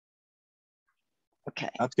 Okay.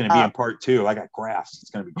 That's going to be in part 2. I got graphs.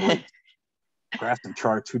 It's going to be great. Graphs and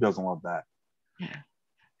charts. Who doesn't love that?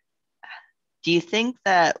 Do you think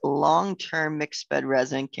that long-term mixed bed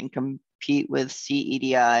resin can compete with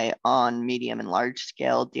CEDI on medium and large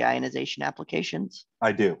scale deionization applications?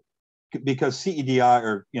 I do, because CEDI,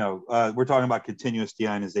 or we're talking about continuous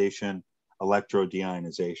deionization, electro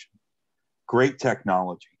deionization. Great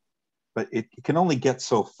technology, but it can only get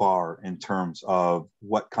so far in terms of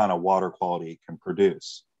what kind of water quality it can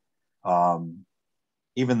produce.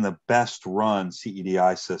 Even the best run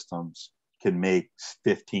CEDI systems can make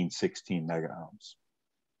 15, 16 megaohms.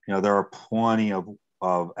 There are plenty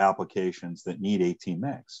of applications that need 18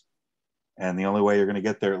 megs. And the only way you're going to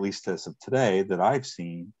get there, at least as of today, that I've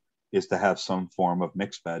seen, is to have some form of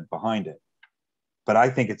mixed bed behind it. But I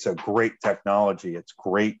think it's a great technology. It's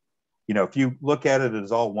great. If you look at it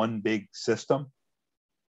as all one big system,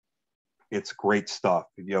 it's great stuff.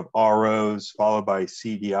 If you have ROs followed by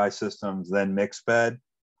CDI systems, then mixed bed,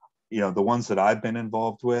 the ones that I've been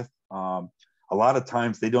involved with, a lot of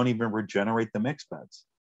times they don't even regenerate the mixed beds.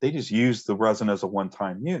 They just use the resin as a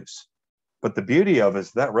one-time use. But the beauty of it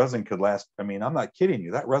is that resin could last, I'm not kidding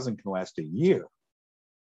you, that resin can last a year.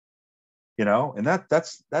 And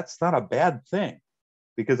that's not a bad thing,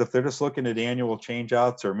 because if they're just looking at annual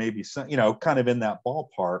changeouts or maybe some, kind of in that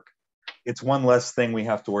ballpark, it's one less thing we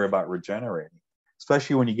have to worry about regenerating,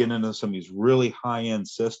 especially when you get into some of these really high-end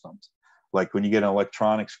systems, like when you get an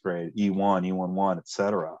electronics grade, E1, E11, et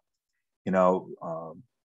cetera.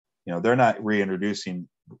 They're not reintroducing,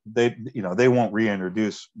 they won't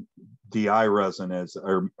reintroduce DI resin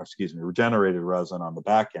regenerated resin on the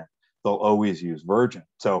back end. They'll always use virgin.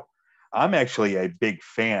 So I'm actually a big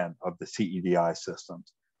fan of the CEDI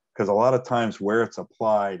systems, because a lot of times where it's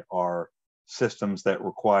applied are systems that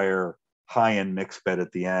require high-end mixed bed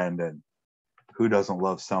at the end. And who doesn't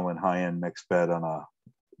love selling high-end mixed bed on a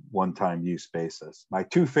one-time use basis? My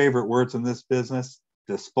 2 favorite words in this business: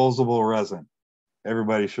 disposable resin.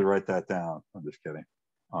 Everybody should write that down. I'm just kidding.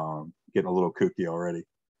 Getting a little kooky already.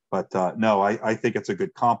 But no, I think it's a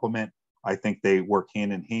good complement. I think they work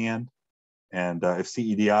hand in hand. And if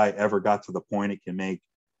CEDI ever got to the point it can make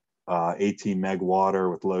 18 meg water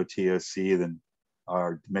with low TOC, then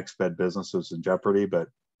our mixed bed business is in jeopardy. But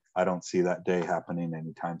I don't see that day happening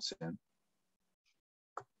anytime soon.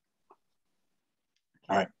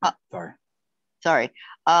 All right. Sorry.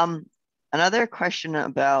 Another question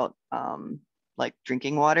about like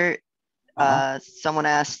drinking water. Someone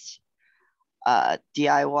asked,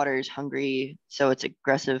 DI water is hungry, so it's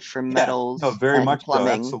aggressive for metals. No, very much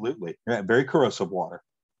plumbing. so, absolutely. Yeah, very corrosive water.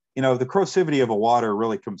 The corrosivity of a water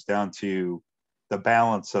really comes down to the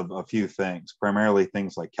balance of a few things, primarily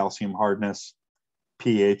things like calcium hardness,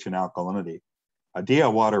 pH, and alkalinity. DI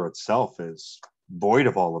water itself is void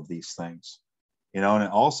of all of these things. And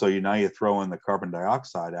also, now you throw in the carbon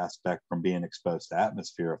dioxide aspect from being exposed to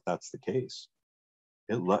atmosphere, if that's the case.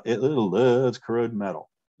 It loves corroded metal,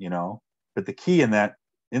 but the key in that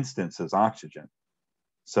instance is oxygen.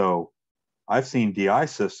 So I've seen DI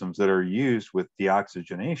systems that are used with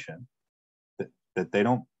deoxygenation that they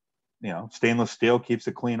don't stainless steel keeps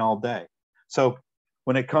it clean all day. So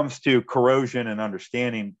when it comes to corrosion and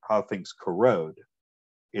understanding how things corrode,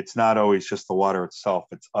 it's not always just the water itself,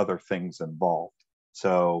 it's other things involved.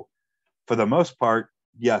 So for the most part,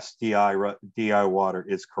 yes, DI water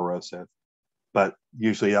is corrosive, but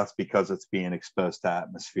usually that's because it's being exposed to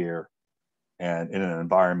atmosphere and in an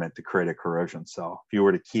environment to create a corrosion cell. If you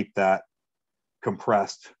were to keep that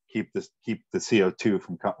compressed, keep the CO2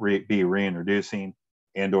 from be reintroducing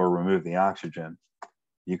and or remove the oxygen,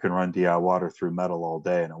 you can run DI water through metal all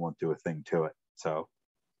day and it won't do a thing to it. So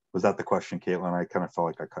was that the question, Caitlin? I kind of felt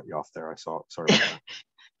like I cut you off there. I saw it. Sorry about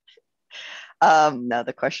that. No,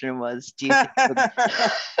 the question was, do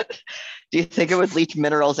you think it would leach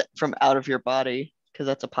minerals from out of your body? Because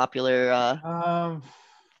that's a popular.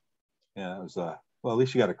 Yeah, it was. Well, at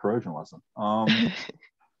least you got a corrosion lesson.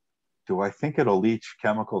 Do I think it'll leach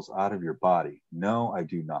chemicals out of your body? No, I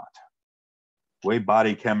do not. The way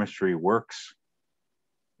body chemistry works,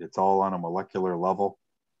 it's all on a molecular level.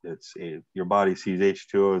 Your body sees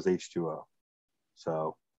H2O as H2O.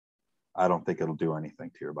 So I don't think it'll do anything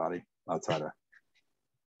to your body outside of,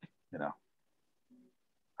 I don't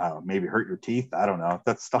know, maybe hurt your teeth. I don't know.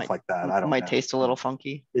 That's stuff like that. I don't know. Might taste a little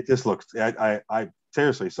funky. It just looks, I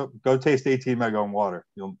seriously, so go taste 18 mega on water.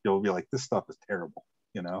 You'll be like, this stuff is terrible,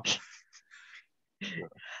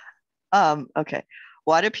 Okay.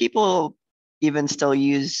 Why do people even still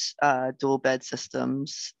use dual bed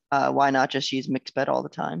systems? Why not just use mixed bed all the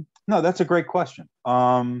time? No, that's a great question.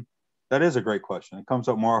 That is a great question. It comes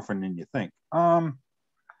up more often than you think. I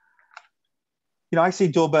see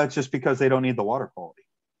dual beds just because they don't need the water quality.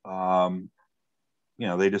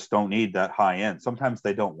 They just don't need that high end. Sometimes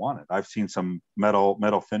they don't want it. I've seen some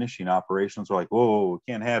metal finishing operations where like, whoa, we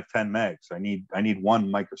can't have 10 megs. I need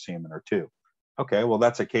 1 microsiemen or 2. Okay, well,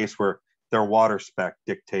 that's a case where their water spec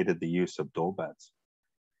dictated the use of dual beds.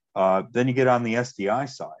 Then you get on the SDI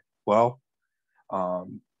side. Well,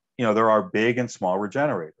 there are big and small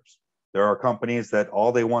regenerators. There are companies that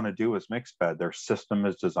all they want to do is mixed bed. Their system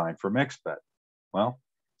is designed for mixed bed. Well,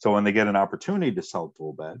 so when they get an opportunity to sell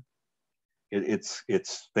dual bed, it's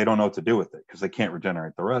they don't know what to do with it because they can't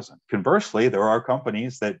regenerate the resin. Conversely, there are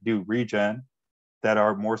companies that do regen that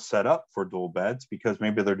are more set up for dual beds because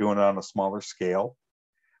maybe they're doing it on a smaller scale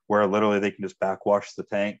where literally they can just backwash the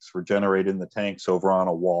tanks, regenerate in the tanks over on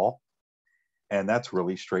a wall. And that's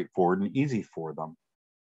really straightforward and easy for them.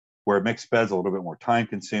 Where mixed bed's a little bit more time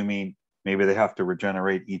consuming. Maybe they have to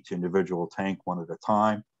regenerate each individual tank one at a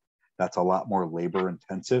time. That's a lot more labor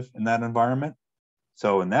intensive in that environment.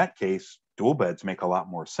 So in that case, dual beds make a lot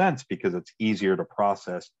more sense because it's easier to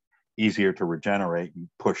process, easier to regenerate and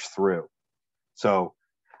push through. So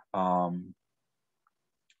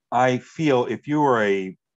I feel if you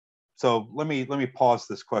were so let me pause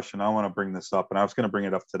this question. I want to bring this up, and I was going to bring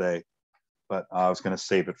it up today, but I was going to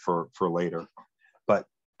save it for later. But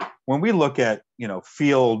when we look at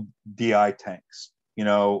field DI tanks,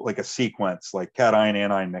 like a sequence like cation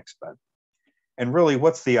anion mixed bed, and really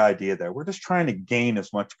what's the idea there? We're just trying to gain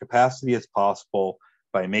as much capacity as possible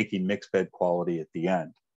by making mixed bed quality at the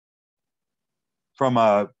end. From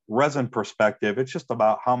a resin perspective, it's just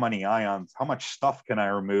about how many ions, how much stuff can I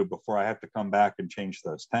remove before I have to come back and change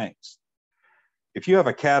those tanks. If you have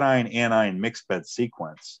a cation anion mixed bed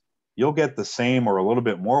sequence, you'll get the same or a little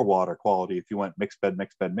bit more water quality if you went mixed bed,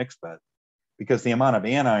 mixed bed, mixed bed, because the amount of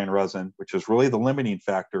anion resin, which is really the limiting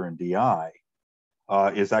factor in DI,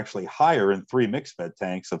 is actually higher in 3 mixed bed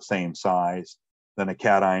tanks of same size than a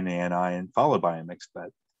cation anion followed by a mixed bed.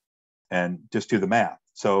 And just do the math.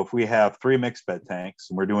 So if we have 3 mixed bed tanks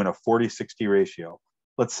and we're doing a 40-60 ratio,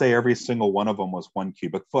 let's say every single one of them was 1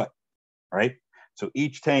 cubic foot, right? So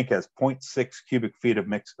each tank has 0.6 cubic feet of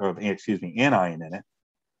anion in it.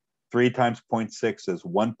 3 times 0.6 is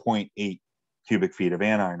 1.8 cubic feet of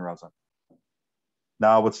anion resin.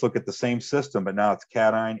 Now let's look at the same system, but now it's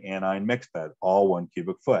cation anion mixed bed, all 1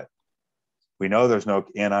 cubic foot. We know there's no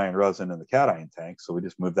anion resin in the cation tank, so we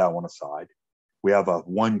just move that one aside. We have a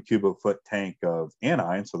 1 cubic foot tank of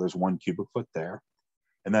anion, so there's 1 cubic foot there.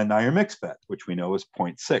 And then now your mixed bed, which we know is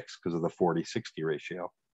 0.6 because of the 40-60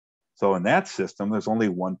 ratio. So in that system, there's only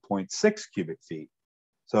 1.6 cubic feet.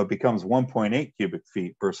 So it becomes 1.8 cubic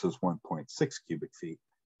feet versus 1.6 cubic feet.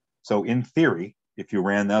 So in theory, if you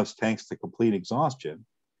ran those tanks to complete exhaustion,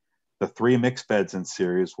 the 3 mixed beds in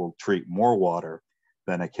series will treat more water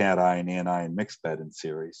than a cation anion mixed bed in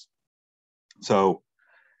series. So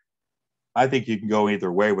I think you can go either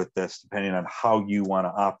way with this, depending on how you want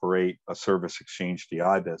to operate a service exchange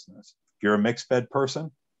DI business. If you're a mixed bed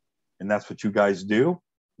person, and that's what you guys do,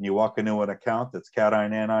 and you walk into an account that's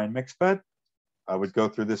cation anion mixed bed, I would go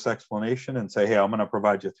through this explanation and say, hey, I'm going to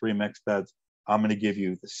provide you 3 mixed beds. I'm going to give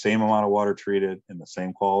you the same amount of water treated and the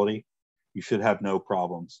same quality. You should have no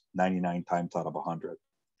problems 99 times out of 100.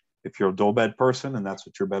 If you're a dual bed person and that's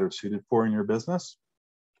what you're better suited for in your business,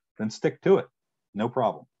 then stick to it. No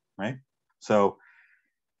problem, right? So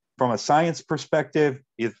from a science perspective,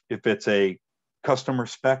 if it's a customer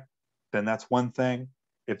spec, then that's one thing.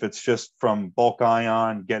 If it's just from bulk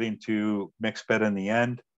ion getting to mixed bed in the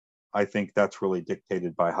end, I think that's really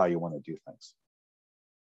dictated by how you want to do things.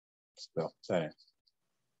 So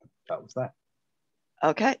that was that.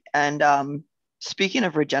 Okay. And speaking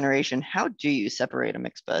of regeneration, how do you separate a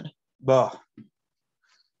mixed bed? Well,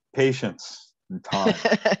 patience and time.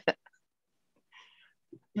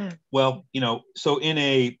 Well, so in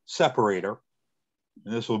a separator,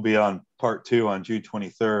 and this will be on part 2 on June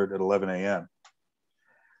 23rd at 11 a.m.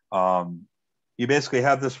 You basically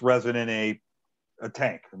have this resin in a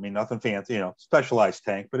tank. I mean, nothing fancy, specialized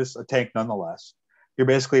tank, but it's a tank nonetheless. You're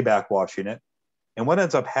basically backwashing it. And what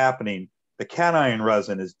ends up happening, the cation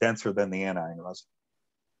resin is denser than the anion resin.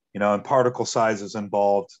 And particle size is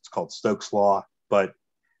involved. It's called Stokes' law. But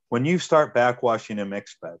when you start backwashing a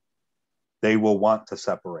mixed bed, they will want to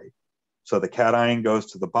separate. So the cation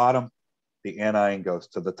goes to the bottom, the anion goes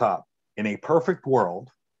to the top. In a perfect world,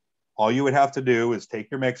 all you would have to do is take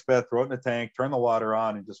your mixed bed, throw it in the tank, turn the water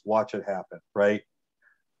on, and just watch it happen, right?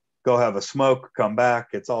 Go have a smoke, come back,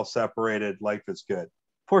 it's all separated, life is good.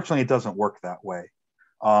 Fortunately, it doesn't work that way.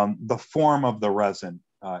 The form of the resin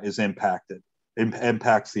is impacted,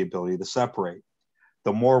 impacts the ability to separate.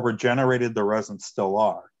 The more regenerated the resins still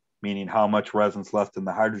are, meaning how much resin's left in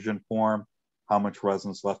the hydrogen form, how much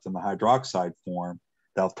resin's left in the hydroxide form,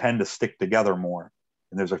 they'll tend to stick together more.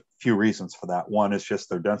 And there's a few reasons for that. One is just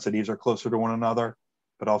their densities are closer to one another,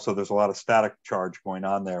 but also there's a lot of static charge going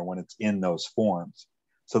on there when it's in those forms.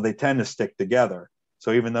 So they tend to stick together.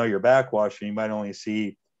 So even though you're backwashing, you might only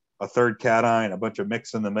see a third cation, a bunch of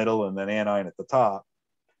mix in the middle, and then anion at the top.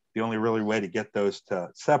 The only really way to get those to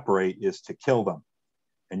separate is to kill them.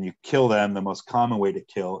 And you kill them, the most common way to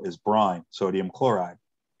kill is brine, sodium chloride.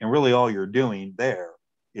 And really all you're doing there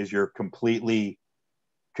is you're completely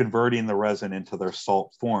converting the resin into their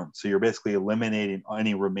salt form. So you're basically eliminating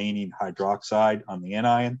any remaining hydroxide on the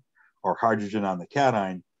anion or hydrogen on the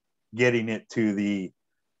cation, getting it to the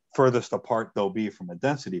furthest apart they'll be from a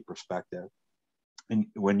density perspective. And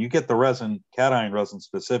when you get the resin, cation resin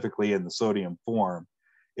specifically in the sodium form,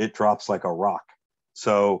 it drops like a rock.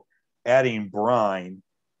 So adding brine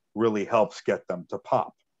really helps get them to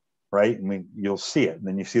pop, right? I mean, you'll see it, and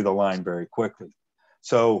then you see the line very quickly.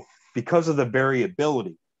 So because of the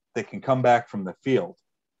variability that can come back from the field,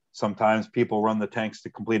 sometimes people run the tanks to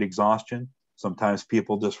complete exhaustion. Sometimes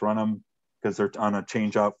people just run them because they're on a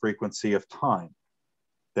change out frequency of time,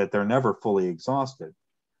 that they're never fully exhausted.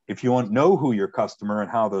 If you want to know who your customer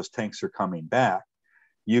and how those tanks are coming back,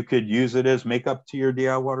 you could use it as makeup to your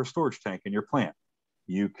DI water storage tank in your plant.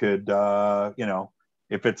 You could,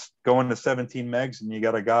 if it's going to 17 megs and you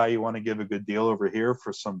got a guy you want to give a good deal over here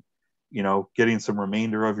for some, getting some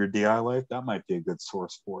remainder of your DI life, that might be a good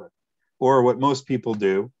source for it. Or what most people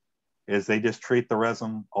do is they just treat the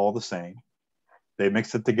resin all the same. They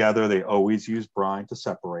mix it together. They always use brine to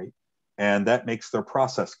separate. And that makes their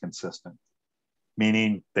process consistent,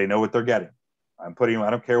 meaning they know what they're getting. I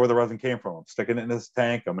don't care where the resin came from. I'm sticking it in this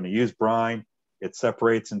tank. I'm going to use brine. It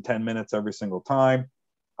separates in 10 minutes every single time.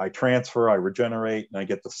 I transfer, I regenerate, and I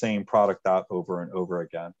get the same product out over and over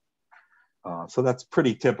again. So that's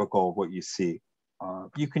pretty typical of what you see.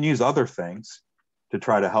 You can use other things to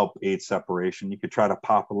try to help aid separation. You could try to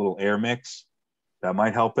pop a little air mix. That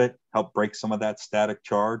might help break some of that static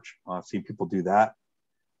charge. I've seen people do that.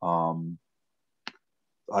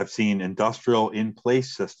 I've seen industrial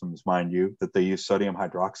in-place systems, mind you, that they use sodium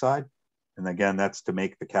hydroxide. And again, that's to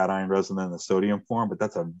make the cation resin in the sodium form, but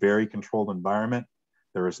that's a very controlled environment.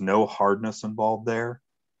 There is no hardness involved there.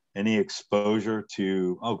 Any exposure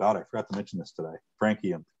to, oh God, I forgot to mention this today.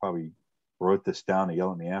 Frankie probably wrote this down to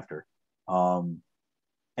yell at me after.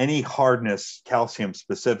 Any hardness, calcium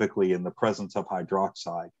specifically, in the presence of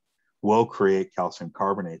hydroxide will create calcium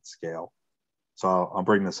carbonate scale. So I'll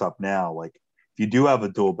bring this up now. Like, if you do have a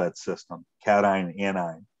dual bed system, cation and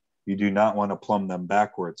anion, you do not want to plumb them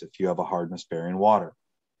backwards if you have a hardness bearing water.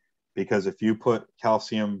 Because if you put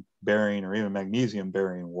calcium bearing or even magnesium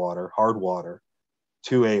bearing water, hard water,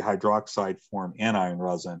 to a hydroxide form anion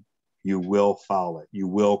resin, you will foul it. You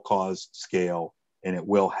will cause scale, and it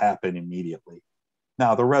will happen immediately.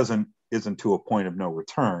 Now, the resin isn't to a point of no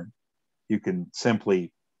return. You can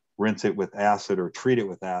simply rinse it with acid or treat it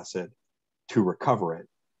with acid to recover it.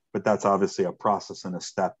 but that's obviously a process and a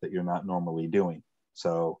step that you're not normally doing.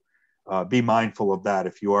 So be mindful of that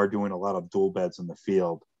if you are doing a lot of dual beds in the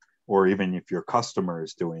field, or even if your customer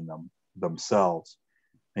is doing them themselves,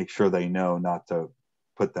 make sure they know not to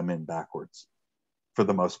put them in backwards for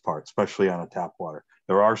the most part, especially on a tap water.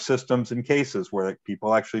 There are systems and cases where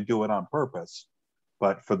people actually do it on purpose,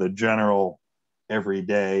 but for the general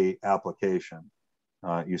everyday application,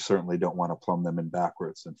 you certainly don't want to plumb them in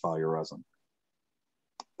backwards and foul your resin.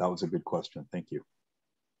 That was a good question. Thank you.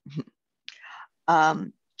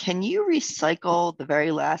 Can you recycle the very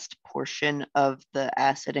last portion of the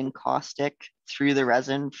acid and caustic through the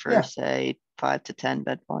resin for, say, 5 to 10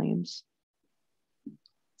 bed volumes?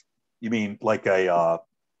 You mean like a,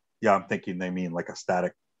 yeah, I'm thinking they mean like a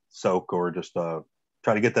static soak, or just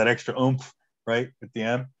try to get that extra oomph, right, at the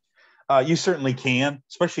end. You certainly can,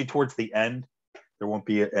 especially towards the end. There won't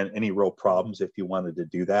be any real problems if you wanted to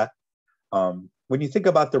do that. When you think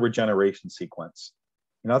about the regeneration sequence,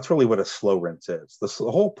 that's really what a slow rinse is. The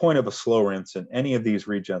whole point of a slow rinse in any of these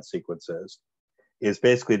regen sequences is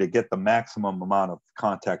basically to get the maximum amount of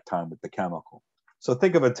contact time with the chemical. So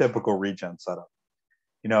think of a typical regen setup.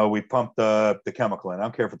 We pump the chemical in. I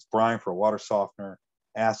don't care if it's brine for a water softener,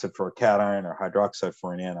 acid for a cation, or hydroxide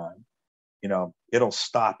for an anion. It'll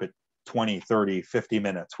stop at 20, 30, 50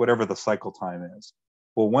 minutes, whatever the cycle time is.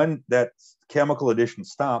 Well, when that chemical addition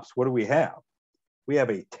stops, what do we have? We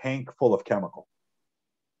have a tank full of chemical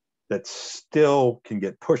that still can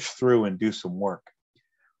get pushed through and do some work.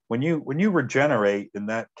 When you regenerate and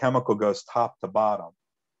that chemical goes top to bottom,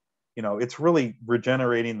 it's really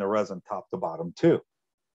regenerating the resin top to bottom too.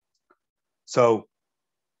 So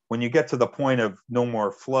when you get to the point of no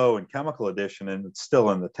more flow and chemical addition and it's still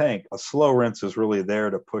in the tank, a slow rinse is really there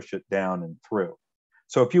to push it down and through.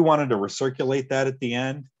 So if you wanted to recirculate that at the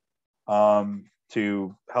end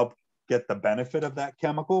to help get the benefit of that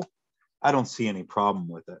chemical, I don't see any problem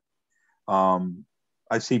with it.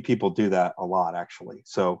 I see people do that a lot, actually.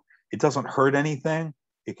 So it doesn't hurt anything.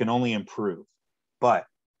 It can only improve. But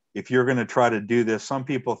if you're going to try to do this, some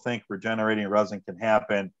people think regenerating resin can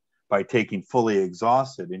happen by taking fully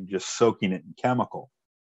exhausted and just soaking it in chemical,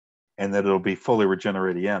 and that it'll be fully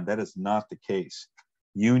regenerated in. That is not the case.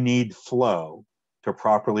 You need flow to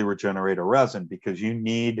properly regenerate a resin, because you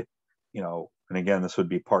need, and again, this would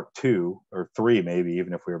be part 2 or 3, maybe,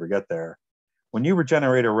 even if we ever get there. When you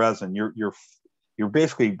regenerate a resin, you're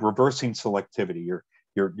basically reversing selectivity.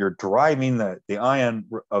 You're driving the ion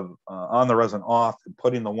of on the resin off and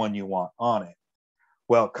putting the one you want on it.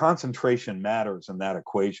 Well, concentration matters in that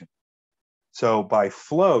equation. So by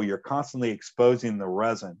flow, you're constantly exposing the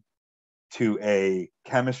resin to a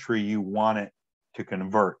chemistry you want it to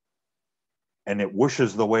convert, and it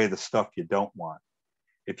whooshes away the stuff you don't want.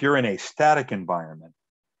 If you're in a static environment,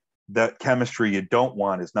 that chemistry you don't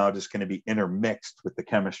want is now just going to be intermixed with the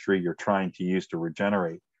chemistry you're trying to use to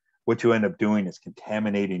regenerate. What you end up doing is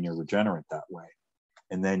contaminating your regenerant that way.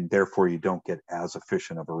 And then therefore you don't get as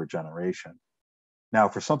efficient of a regeneration. Now,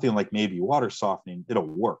 for something like maybe water softening, it'll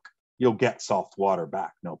work. You'll get soft water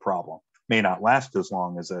back, no problem. May not last as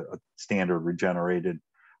long as a standard regenerated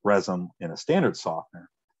resin in a standard softener.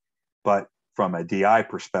 But from a DI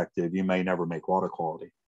perspective, you may never make water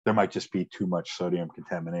quality. There might just be too much sodium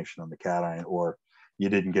contamination on the cation, or you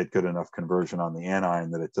didn't get good enough conversion on the anion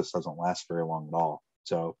that it just doesn't last very long at all.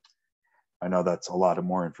 So I know that's a lot of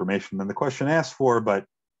more information than the question asked for, but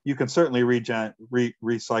you can certainly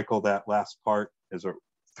recycle that last part as a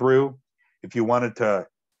through. If you wanted to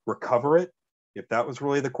recover it, if that was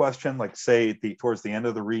really the question, like say towards the end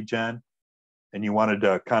of the regen, and you wanted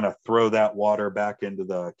to kind of throw that water back into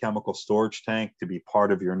the chemical storage tank to be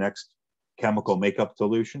part of your next chemical makeup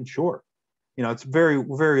solution, sure. It's very,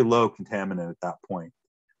 very low contaminant at that point.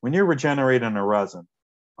 When you're regenerating a resin,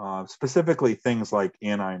 specifically things like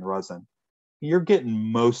anion resin, you're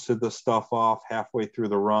getting most of the stuff off halfway through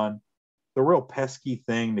the run. The real pesky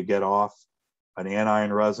thing to get off an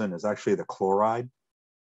anion resin is actually the chloride.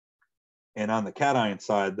 And on the cation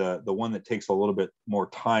side, the one that takes a little bit more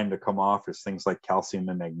time to come off is things like calcium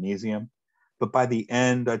and magnesium. But by the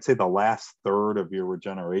end, I'd say the last third of your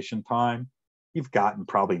regeneration time, you've gotten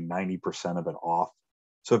probably 90% of it off.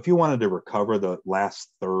 So if you wanted to recover the last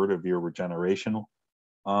third of your regeneration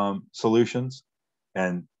solutions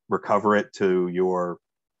and recover it to your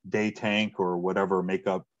day tank or whatever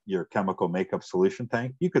makeup, your chemical makeup solution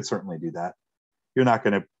tank, you could certainly do that. You're not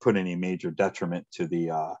going to put any major detriment to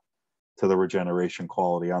the regeneration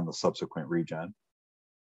quality on the subsequent regen.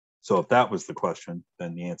 So if that was the question,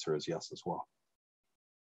 then the answer is yes as well.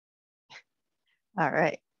 All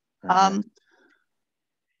right. There's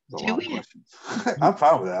a lot of questions. I'm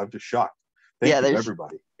fine with that. I'm just shocked. Thank you,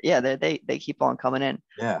 everybody. Yeah, they keep on coming in.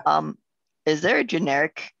 Yeah. Is there a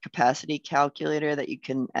generic capacity calculator that you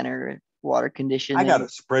can enter water condition I got in? a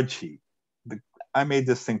spreadsheet. I made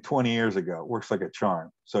this thing 20 years ago. It works like a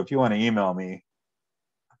charm. So if you want to email me,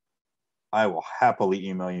 I will happily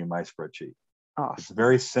email you my spreadsheet. Awesome. It's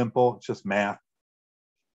very simple. It's just math,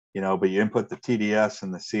 but you input the TDS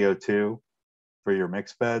and the CO2 for your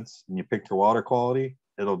mix beds and you pick your water quality.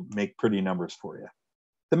 It'll make pretty numbers for you.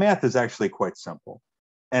 The math is actually quite simple.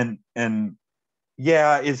 And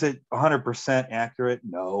yeah, is it 100% accurate?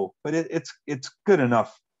 No, but it's good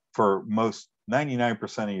enough for most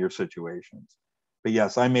 99% of your situations. But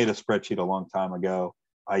yes, I made a spreadsheet a long time ago.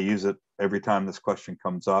 I use it every time this question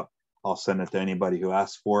comes up. I'll send it to anybody who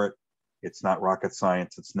asks for it. It's not rocket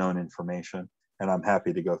science, it's known information, and I'm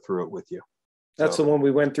happy to go through it with you. That's the one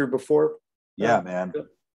we went through before? Yeah, man.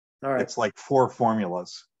 All right. It's like 4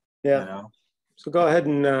 formulas. Yeah. So go ahead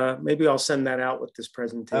and maybe I'll send that out with this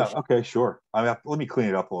presentation. Oh, okay, sure. Let me clean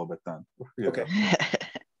it up a little bit then. Okay.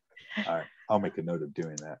 All right. I'll make a note of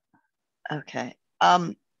doing that. Okay.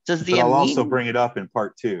 I'll also bring it up in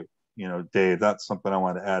part 2. Dave, that's something I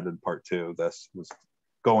want to add in part 2. This was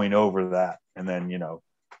going over that and then,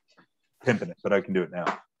 pimping it, but I can do it now.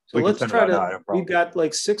 So let's try to, we've got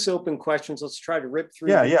like 6 open questions. Let's try to rip through.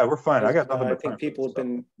 Yeah, we're fine. I got nothing but I think people have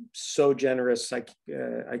been so generous. I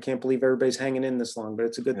can't believe everybody's hanging in this long, but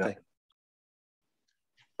it's a good thing.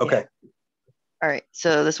 Okay. Yeah. All right.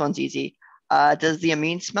 So this one's easy. Does the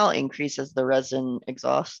amine smell increase as the resin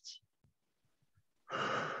exhausts?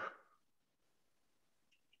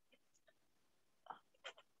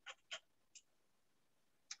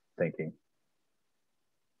 Thinking.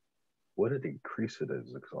 Would it increase it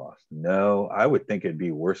as exhaust? No, I would think it'd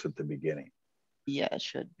be worse at the beginning. Yeah, it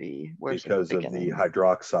should be worse because of the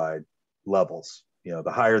hydroxide levels.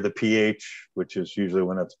 The higher the pH, which is usually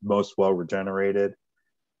when it's most well regenerated,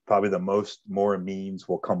 probably the more amines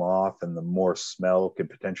will come off and the more smell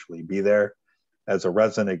could potentially be there. As a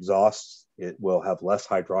resin exhausts, it will have less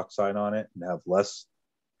hydroxide on it and have less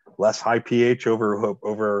high pH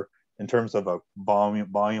over in terms of a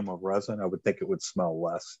volume of resin. I would think it would smell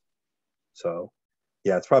less. So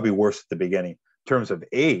yeah, it's probably worse at the beginning. In terms of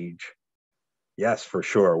age, yes, for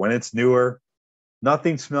sure. When it's newer,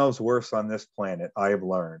 nothing smells worse on this planet, I have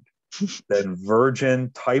learned, than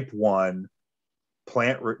virgin type 1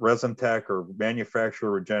 plant resin tech or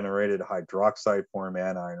manufacturer regenerated hydroxide form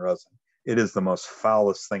anion resin. It is the most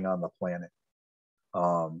foulest thing on the planet.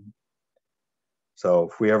 So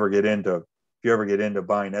if you ever get into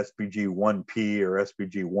buying SPG 1P or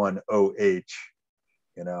SPG 1OH,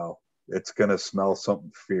 it's going to smell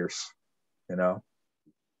something fierce,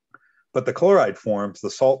 But the chloride forms, the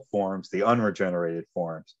salt forms, the unregenerated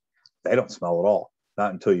forms, they don't smell at all,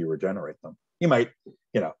 not until you regenerate them. You might,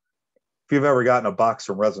 if you've ever gotten a box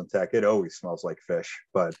from Resin Tech, it always smells like fish,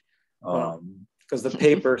 but because the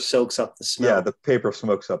paper soaks up the smell. Yeah, the paper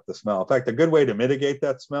smokes up the smell. In fact, a good way to mitigate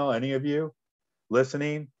that smell, any of you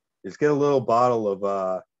listening, is get a little bottle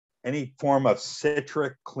of any form of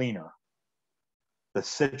citric cleaner. The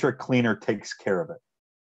citric cleaner takes care of it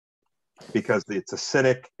because it's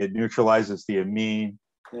acidic. It neutralizes the amine.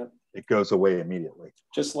 Yep. It goes away immediately.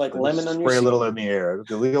 Just like lemon on your spray a little in the air. A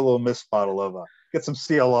little mist bottle of get some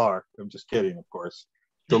CLR. I'm just kidding, of course.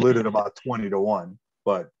 Diluted about 20 to 1,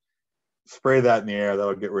 but spray that in the air.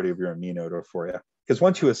 That'll get rid of your amine odor for you. Because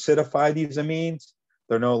once you acidify these amines,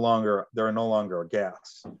 they're no longer a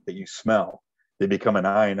gas that you smell. They become an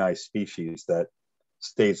ionized species that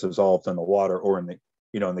stays dissolved in the water, or in the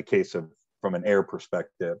case of from an air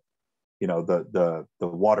perspective, the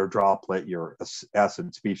water droplet your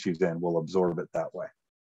acid species in will absorb it that way.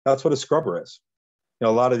 That's what a scrubber is. A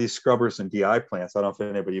lot of these scrubbers in DI plants, I don't know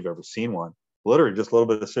if anybody you've ever seen one, literally just a little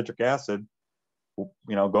bit of citric acid,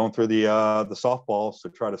 going through the softballs to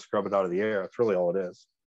try to scrub it out of the air. That's really all it is.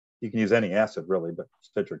 You can use any acid really, but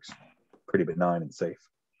citric's pretty benign and safe.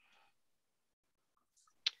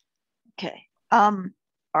 Okay.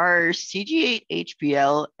 Are CG8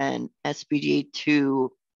 HBl and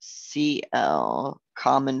SPG2CL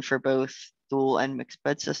common for both dual and mixed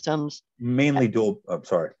bed systems? Mainly dual. I'm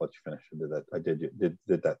sorry, I'll let you finish. I did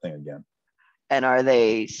that thing again. And are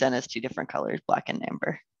they sent as 2 different colors, black and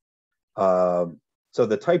amber? So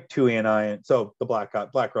the type 2 anion, so the black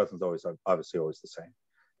resin is obviously always the same.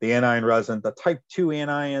 The anion resin, the type 2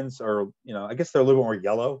 anions are, I guess they're a little bit more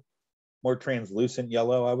yellow, more translucent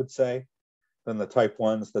yellow, I would say, than the type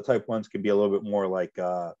 1s. The type 1s can be a little bit more like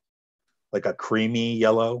a creamy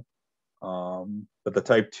yellow. But the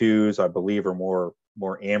type 2s, I believe, are more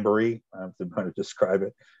ambery. I don't know how to describe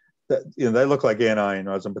it. They look like anion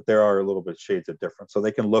resin, but there are a little bit shades of difference. So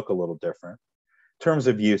they can look a little different. terms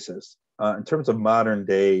of uses, in terms of modern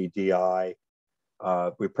day DI,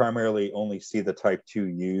 we primarily only see the type 2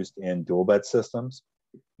 used in dual bed systems.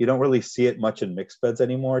 You don't really see it much in mixed beds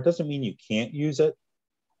anymore. It doesn't mean you can't use it.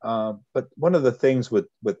 But one of the things with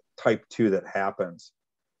type 2 that happens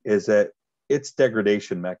is that its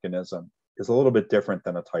degradation mechanism is a little bit different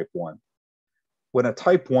than a type 1. When a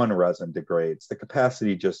type 1 resin degrades, the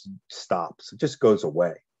capacity just stops. It just goes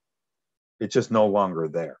away. It's just no longer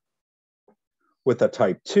there. With a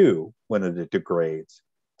type 2, when it degrades,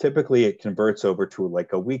 typically it converts over to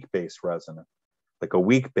like a weak base resin, like a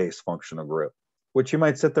weak base functional group, which you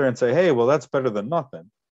might sit there and say, hey, well, that's better than nothing.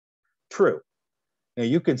 True.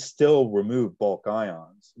 You can still remove bulk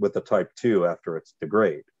ions with a type 2 after it's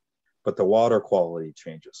degrade, but the water quality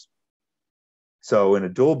changes. So in a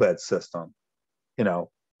dual bed system,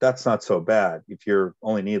 that's not so bad. If you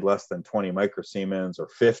only need less than 20 microsiemens or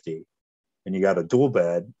 50, and you got a dual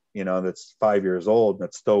bed, that's 5 years old and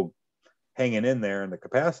it's still hanging in there and the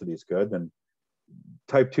capacity is good, then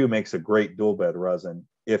type 2 makes a great dual bed resin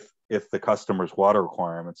if the customer's water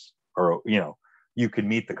requirements are, you can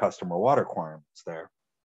meet the customer water requirements there.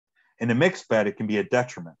 In a mixed bed, it can be a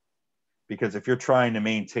detriment because if you're trying to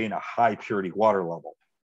maintain a high purity water level,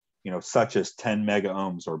 such as 10 mega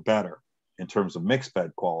ohms or better in terms of mixed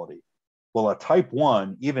bed quality, well, a type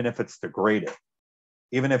 1, even if it's degraded,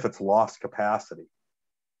 even if it's lost capacity,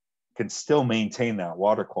 can still maintain that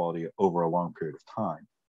water quality over a long period of time.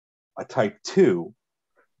 A type 2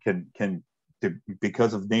 can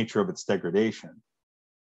because of the nature of its degradation,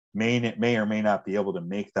 may or may not be able to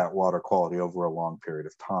make that water quality over a long period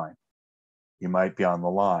of time. You might be on the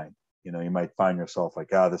line. You might find yourself like,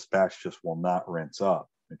 this batch just will not rinse up.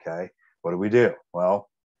 Okay, what do we do? Well,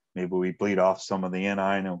 maybe we bleed off some of the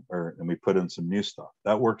anion and we put in some new stuff.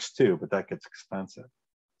 That works too, but that gets expensive.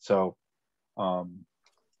 So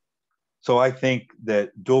I think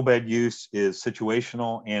that dual bed use is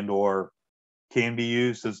situational and or can be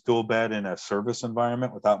used as dual bed in a service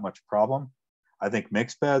environment without much problem. I think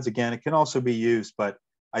mixed beds, again, it can also be used, but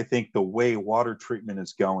I think the way water treatment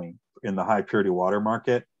is going in the high purity water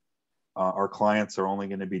market, our clients are only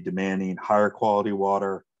going to be demanding higher quality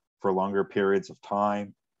water for longer periods of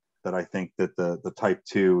time. That I think that the type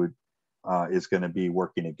 2 is going to be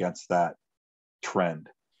working against that trend,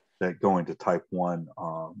 that going to type 1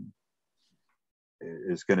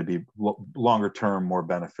 is going to be longer term more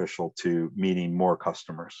beneficial to meeting more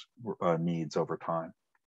customers' needs over time.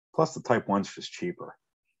 Plus the type 1's just cheaper.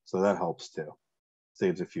 So that helps too.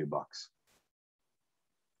 Saves a few bucks.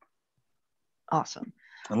 Awesome.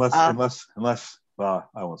 Unless, well,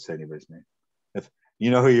 I won't say anybody's name. If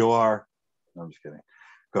you know who you are, no, I'm just kidding.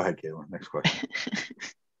 Go ahead, Caitlin. Next question.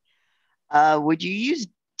 Would you use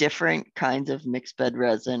different kinds of mixed bed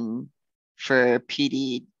resin for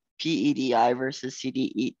PEDI versus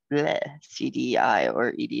CDI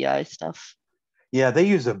or EDI stuff? Yeah, they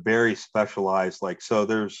use a very specialized,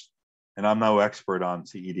 and I'm no expert on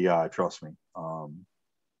CEDI, trust me.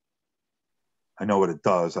 I know what it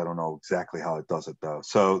does. I don't know exactly how it does it though.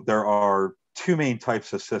 So there are two main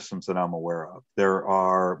types of systems that I'm aware of. There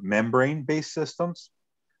are membrane-based systems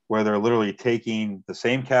where they're literally taking the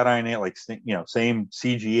same cation, same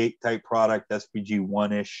CG8 type product,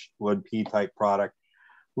 SPG1-ish, Wood-P type product.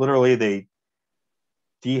 Literally, they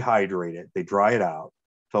dehydrate it, they dry it out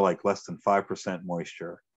to less than 5%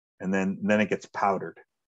 moisture, and then it gets powdered.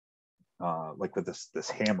 With this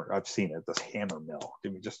hammer, I've seen it, this hammer mill,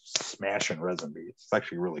 just smashing resin beads. It's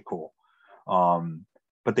actually really cool.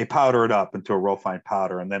 But they powder it up into a real fine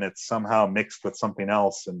powder, and then it's somehow mixed with something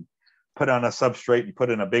else and put on a substrate and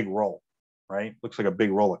put in a big roll, right? Looks like a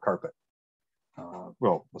big roll of carpet. A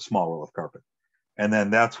small roll of carpet. And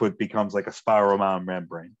then that's what becomes like a spiral wound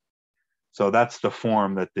membrane. So that's the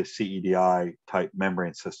form that the CEDI type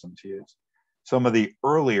membrane systems use. Some of the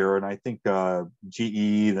earlier, and I think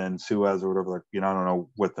GE, then Suez or whatever, I don't know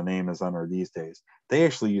what the name is under these days. They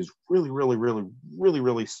actually use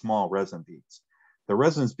really small resin beads. The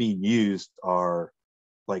resins being used are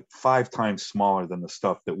like 5 times smaller than the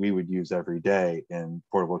stuff that we would use every day in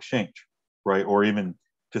portable exchange, right? Or even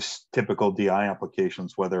just typical DI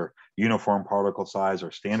applications, whether uniform particle size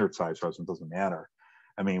or standard size resin, doesn't matter.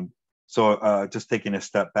 I mean, so just taking a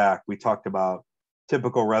step back, we talked about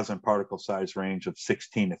typical resin particle size range of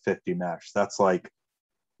 16 to 50 mesh. That's like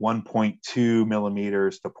 1.2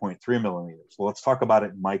 millimeters to 0.3 millimeters. Well, let's talk about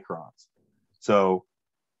it in microns. So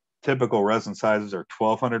typical resin sizes are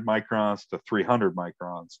 1200 microns to 300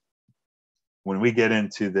 microns. When we get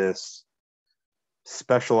into this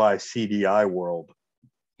specialized CDI world,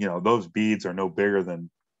 those beads are no bigger than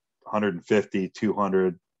 150,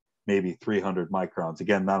 200, maybe 300 microns.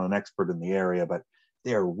 Again, not an expert in the area, but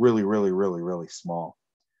they are really, really, really, really small.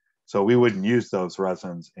 So we wouldn't use those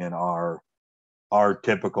resins in our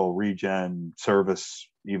typical regen service,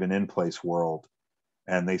 even in place world.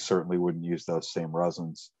 And they certainly wouldn't use those same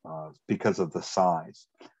resins because of the size.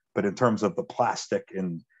 But in terms of the plastic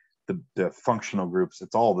and the functional groups,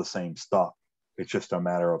 it's all the same stuff. It's just a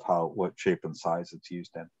matter of what shape and size it's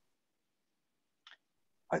used in.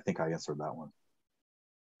 I think I answered that one.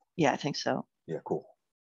 Yeah, I think so. Yeah, cool.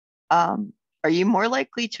 Are you more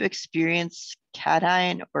likely to experience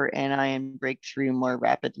cation or anion breakthrough more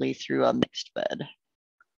rapidly through a mixed bed? Can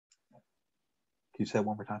you say it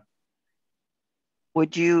one more time?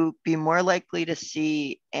 Would you be more likely to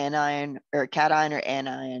see anion or cation or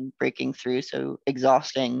anion breaking through, so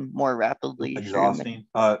exhausting more rapidly? Exhausting.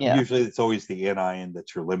 Yeah. Usually it's always the anion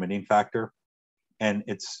that's your limiting factor. And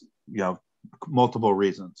it's, multiple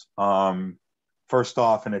reasons. First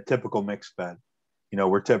off, in a typical mixed bed,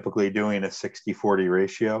 we're typically doing a 60-40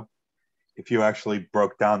 ratio. If you actually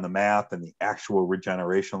broke down the math and the actual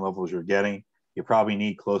regeneration levels you're getting, you probably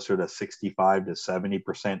need closer to 65 to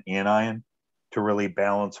 70% anion to really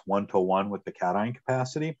balance 1-to-1 with the cation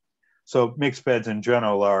capacity. So mixed beds in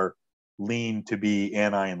general are lean to be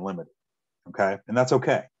anion limited, okay? And that's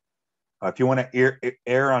okay. If you want to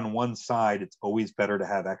err on one side, it's always better to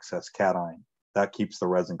have excess cation. That keeps the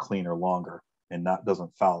resin cleaner longer and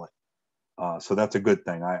doesn't foul it. So that's a good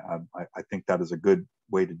thing. I think that is a good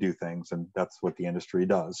way to do things, and that's what the industry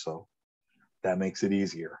does. So that makes it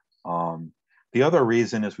easier. The other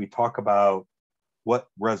reason is we talk about what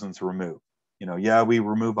resins remove. We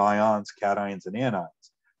remove ions, cations, and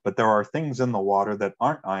anions, but there are things in the water that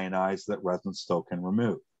aren't ionized that resins still can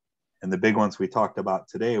remove. And the big ones we talked about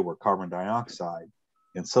today were carbon dioxide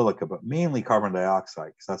and silica, but mainly carbon dioxide,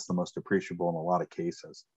 because that's the most appreciable in a lot of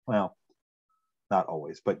cases. Well, not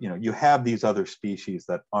always, but you have these other species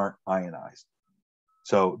that aren't ionized.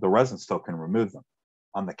 So the resin still can remove them.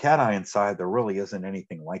 On the cation side, there really isn't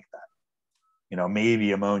anything like that.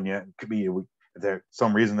 Maybe ammonia, it could be there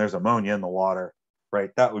some reason there's ammonia in the water, right?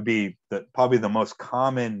 That would be probably the most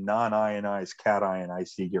common non-ionized cation I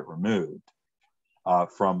see get removed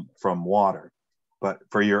from water. But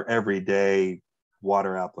for your everyday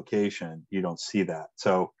water application, you don't see that.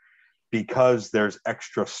 So because there's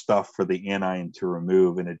extra stuff for the anion to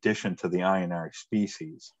remove in addition to the ionized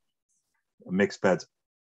species, mixed beds,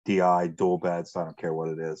 DI, dual beds, I don't care what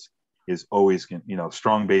it is always,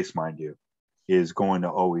 strong base, mind you, is going to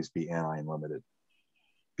always be anion limited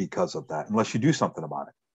because of that, unless you do something about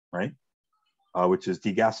it, right? Which is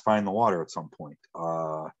degasifying the water at some point,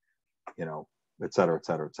 et cetera, et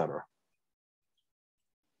cetera, et cetera.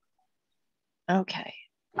 Okay.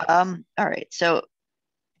 All right. So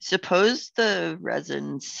suppose the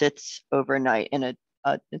resin sits overnight in it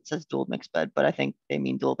says dual mixed bed, but I think they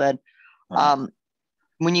mean dual bed.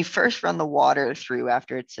 When you first run the water through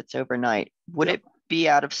after it sits overnight, would it be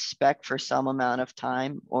out of spec for some amount of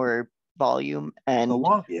time or volume? And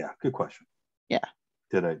yeah, good question. Yeah.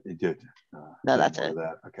 Did no, that's it.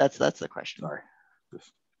 That. Okay. That's the question. Sorry.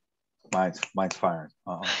 Just mine's firing.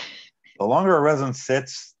 The longer a resin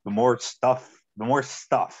sits, the more stuff.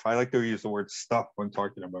 I like to use the word stuff when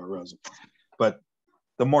talking about resin, but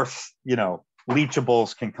the more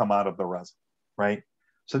leachables can come out of the resin, right?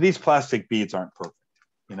 So these plastic beads aren't perfect.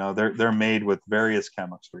 They're made with various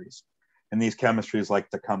chemistries, and these chemistries like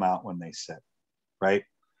to come out when they sit, right?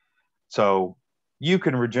 So you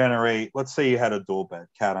can regenerate. Let's say you had a dual bed,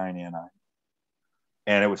 cation, anion,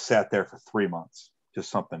 and it was sat there for 3 months. Just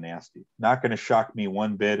something nasty. Not going to shock me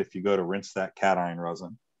one bit if you go to rinse that cation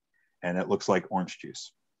resin and it looks like orange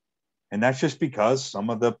juice. And that's just because some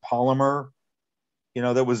of the polymer,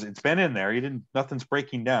 it's been in there. Nothing's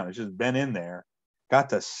breaking down. It's just been in there,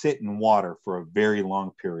 got to sit in water for a very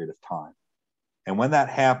long period of time. And when that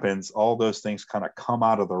happens, all those things kind of come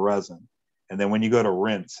out of the resin. And then when you go to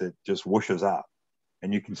rinse, it just whooshes out.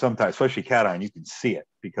 And you can sometimes, especially cation, you can see it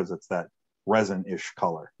because it's that resin-ish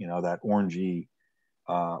color, that orangey,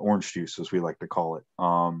 orange juice, as we like to call it.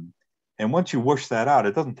 And once you whoosh that out,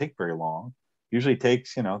 it doesn't take very long. Usually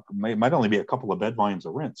takes, might only be a couple of bed volumes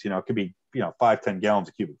of rinse. It could be, 5-10 gallons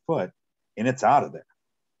a cubic foot, and it's out of there,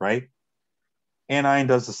 right? Anion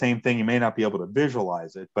does the same thing. You may not be able to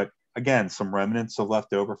visualize it, but again, some remnants are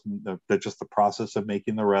left over from just the process of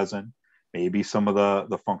making the resin. Maybe some of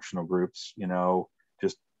the functional groups,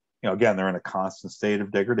 again, they're in a constant state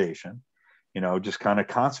of degradation. Just kind of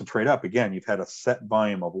concentrate up. Again, you've had a set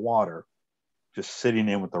volume of water just sitting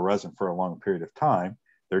in with the resin for a long period of time.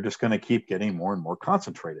 They're just going to keep getting more and more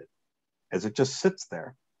concentrated as it just sits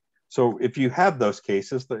there. So if you have those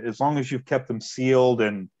cases, as long as you've kept them sealed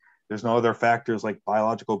and There's no other factors like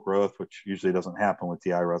biological growth, which usually doesn't happen with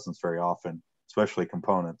DI resins very often, especially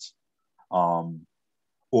components. Or,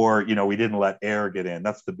 we didn't let air get in.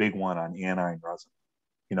 That's the big one on anion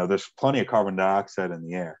resin. There's plenty of carbon dioxide in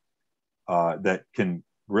the air that can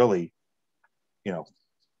really, the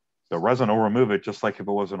resin will remove it just like if it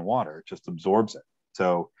was in water. It just absorbs it.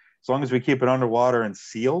 So as long as we keep it underwater and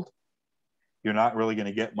sealed, you're not really going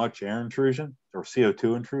to get much air intrusion or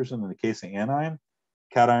CO2 intrusion in the case of anion.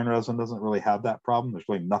 Cation resin doesn't really have that problem. There's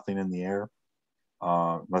really nothing in the air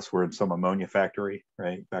unless we're in some ammonia factory,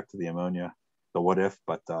 right? Back to the ammonia, the what if,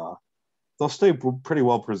 but they'll stay pretty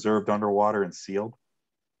well preserved underwater and sealed.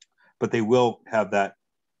 But they will have that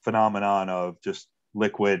phenomenon of just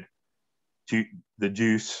liquid, the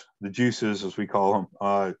juices, as we call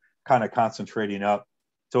them, kind of concentrating up.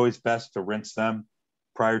 It's always best to rinse them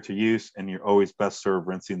prior to use, and you're always best served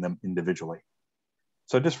rinsing them individually.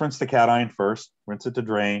 So just rinse the cation first, rinse it to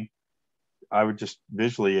drain. I would just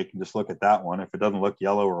visually, you can just look at that one. If it doesn't look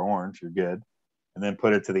yellow or orange, you're good. And then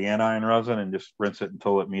put it to the anion resin and just rinse it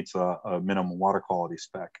until it meets a minimum water quality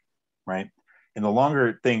spec, right? And the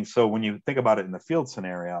longer things, so when you think about it in the field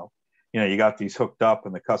scenario, you got these hooked up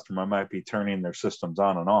and the customer might be turning their systems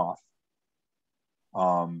on and off.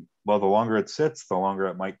 Well, the longer it sits, the longer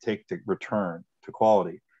it might take to return to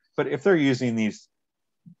quality. But if they're using these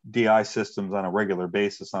DI systems on a regular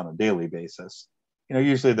basis, on a daily basis,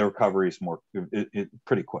 usually the recovery is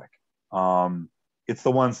pretty quick. It's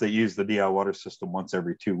the ones that use the DI water system once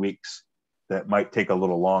every 2 weeks that might take a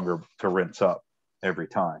little longer to rinse up every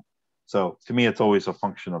time. So to me, it's always a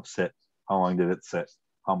function of sit. How long did it sit?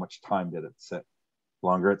 How much time did it sit? The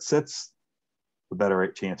longer it sits, the better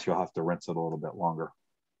chance you'll have to rinse it a little bit longer.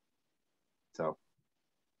 So,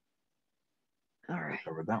 all right, I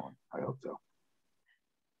covered that one. I hope so.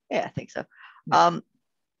 Yeah, I think so.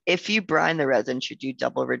 If you brine the resin, should you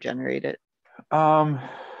double regenerate it? For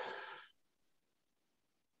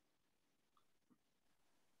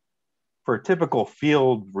a typical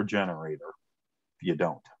field regenerator, you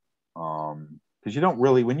don't. Because you don't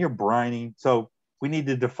really, when you're brining, so we need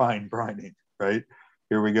to define brining, right?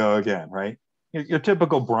 Here we go again, right? Your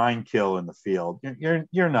typical brine kill in the field,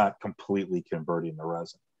 you're not completely converting the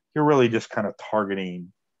resin. You're really just kind of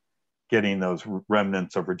targeting getting those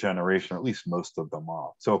remnants of regeneration, or at least most of them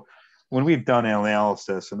off. So when we've done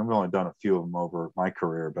analysis, and I've only done a few of them over my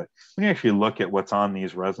career, but when you actually look at what's on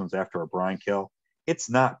these resins after a brine kill, it's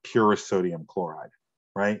not pure sodium chloride,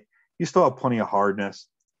 right? You still have plenty of hardness.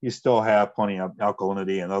 You still have plenty of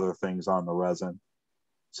alkalinity and other things on the resin.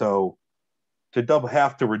 So to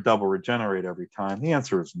double regenerate every time, the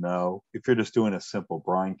answer is no, if you're just doing a simple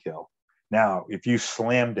brine kill. Now, if you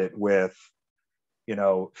slammed it with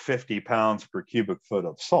 50 pounds per cubic foot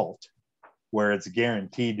of salt, where it's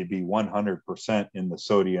guaranteed to be 100% in the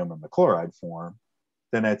sodium and the chloride form,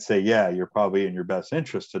 then I'd say, yeah, you're probably in your best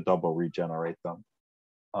interest to double regenerate them.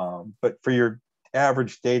 But for your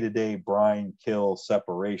average day-to-day brine kill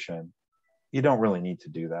separation, you don't really need to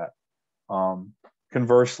do that.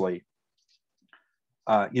 Conversely,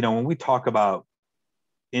 when we talk about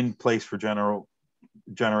in-place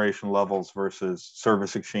generation levels versus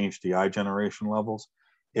service exchange DI generation levels,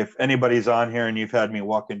 if anybody's on here and you've had me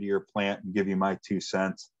walk into your plant and give you my 2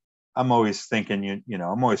 cents, I'm always thinking,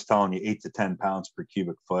 I'm always telling you 8 to 10 pounds per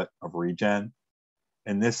cubic foot of regen.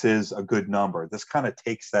 And this is a good number. This kind of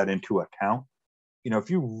takes that into account. If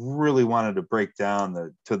you really wanted to break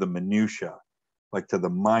down to the minutia, like to the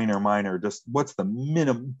minor, just what's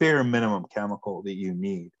the bare minimum chemical that you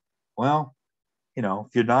need? Well,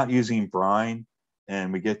 if you're not using brine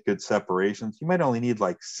and we get good separations, you might only need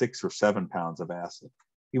like 6 or 7 pounds of acid.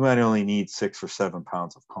 You might only need 6 or 7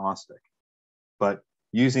 pounds of caustic. But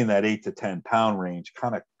using that 8 to 10 pound range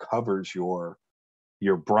kind of covers your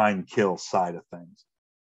brine kill side of things.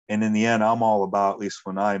 And in the end, I'm all about, at least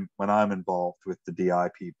when I'm involved with the DI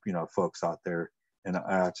folks out there, and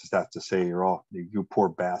I just have to say, you poor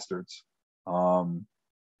bastards. I'm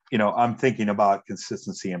thinking about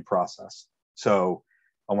consistency and process. So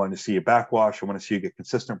I want to see you backwash. I want to see you get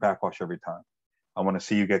consistent backwash every time. I want to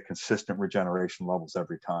see you get consistent regeneration levels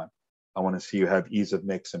every time. I want to see you have ease of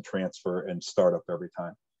mix and transfer and startup every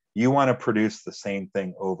time. You want to produce the same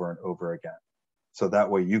thing over and over again. So that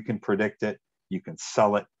way you can predict it, you can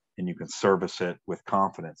sell it, and you can service it with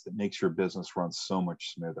confidence. It makes your business run so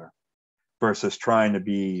much smoother versus trying to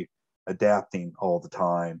be adapting all the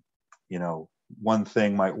time. One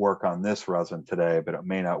thing might work on this resin today, but it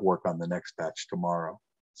may not work on the next batch tomorrow.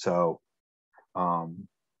 So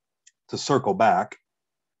to circle back,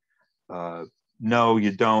 no,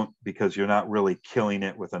 you don't, because you're not really killing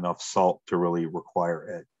it with enough salt to really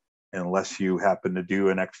require it. unless you happen to do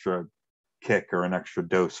an extra kick or an extra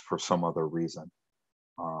dose for some other reason.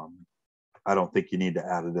 I don't think you need to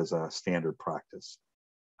add it as a standard practice.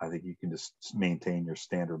 I think you can just maintain your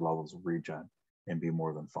standard levels of regen and be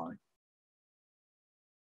more than fine.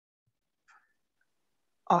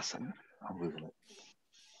 Awesome. I'm losing it.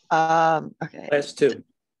 Okay. Last two.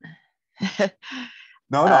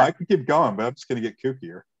 No, I can keep going, but I'm just going to get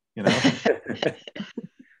kookier, you know?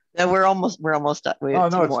 No, we're almost done. We have Oh,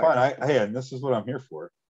 no, two it's more. fine. Hey, and this is what I'm here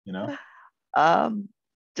for, you know?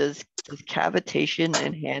 Does cavitation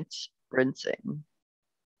enhance rinsing?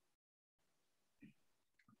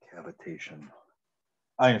 Cavitation.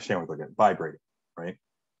 I understand what they're getting. Vibrating, right?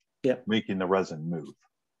 Yeah. Making the resin move.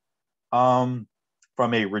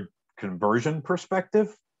 From a conversion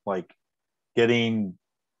perspective, like getting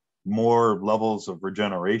more levels of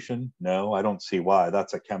regeneration, no, I don't see why.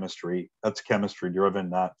 That's chemistry driven,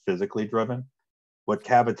 not physically driven. What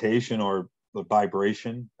cavitation or the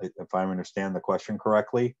vibration, if I understand the question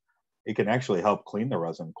correctly, it can actually help clean the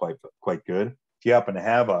resin quite good. If you happen to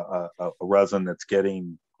have a resin that's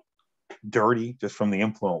getting dirty just from the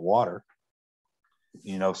influent water,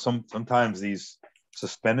 you know, sometimes these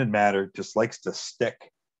suspended matter just likes to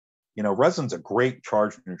stick. You know, resin's a great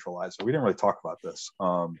charge neutralizer. We didn't really talk about this.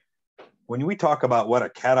 When we talk about what a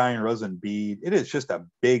cation resin bead, it is just a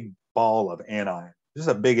big ball of anion, just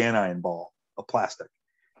a big anion ball of plastic.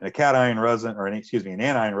 And a cation resin, an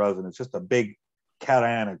anion resin is just a big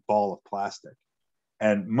cationic ball of plastic.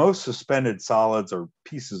 And most suspended solids or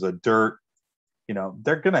pieces of dirt, you know,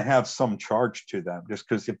 they're going to have some charge to them, just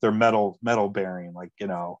because if they're metal bearing, like, you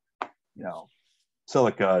know,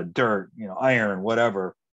 silica, dirt, you know, iron,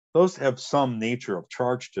 whatever, those have some nature of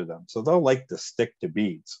charge to them. So they'll like to stick to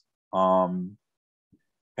beads. And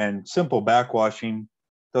simple backwashing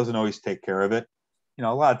doesn't always take care of it. You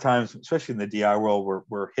know, a lot of times, especially in the DI world,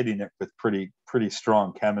 we're hitting it with pretty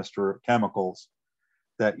strong chemicals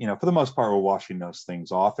that, you know, for the most part, we're washing those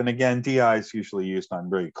things off. And again, DI is usually used on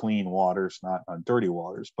very clean waters, not on dirty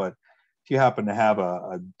waters. But if you happen to have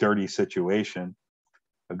a dirty situation,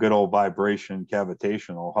 a good old vibration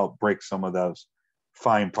cavitation will help break some of those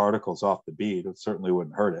fine particles off the bead. It certainly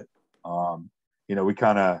wouldn't hurt it. You know, we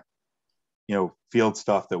kind of, you know, field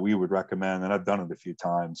stuff that we would recommend, and I've done it a few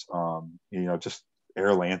times. You know, just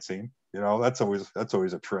air lancing. You know, that's always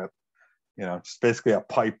a trip. You know, just basically a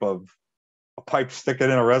pipe, stick it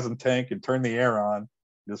in a resin tank and turn the air on.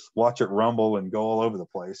 Just watch it rumble and go all over the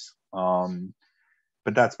place.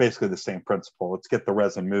 But that's basically the same principle. Let's get the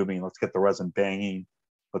resin moving. Let's get the resin banging.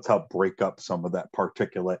 Let's help break up some of that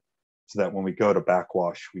particulate so that when we go to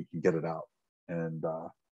backwash, we can get it out. And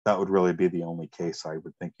that would really be the only case I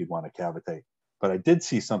would think you'd want to cavitate. But I did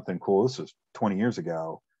see something cool. This was 20 years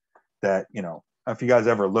ago that, you know, if you guys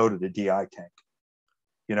ever loaded a DI tank,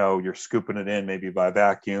 you know, you're scooping it in maybe by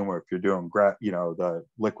vacuum, or if you're doing, you know, the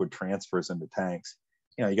liquid transfers into tanks,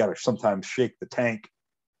 you know, you got to sometimes shake the tank,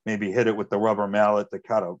 maybe hit it with the rubber mallet to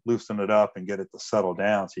kind of loosen it up and get it to settle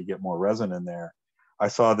down so you get more resin in there. I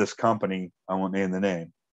saw this company, I won't name the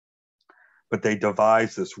name, but they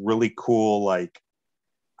devised this really cool, like,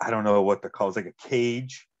 I don't know what to call it, like a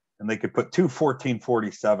cage, and they could put two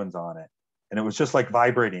 1447s on it. And it was just like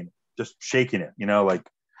vibrating, just shaking it, you know, like,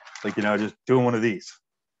 you know, just doing one of these.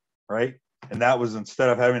 Right. And that was, instead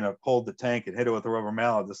of having to hold the tank and hit it with a rubber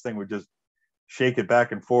mallet, this thing would just shake it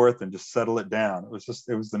back and forth and just settle it down. It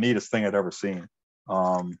was the neatest thing I'd ever seen.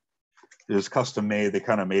 It was custom made. They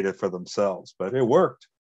kind of made it for themselves, but it worked.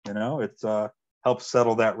 You know, it's helped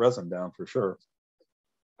settle that resin down for sure.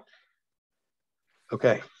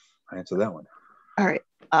 Okay, I answered that one. All right.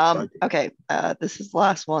 Okay. This is the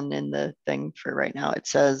last one in the thing for right now. It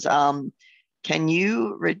says, can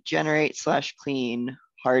you regenerate / clean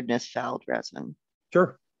hardness fouled resin?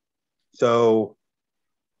 Sure. So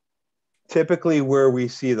typically where we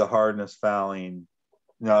see the hardness fouling,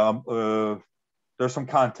 there's some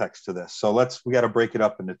context to this. So we got to break it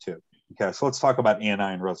up into two. Okay, so let's talk about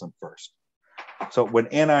anion resin first. So when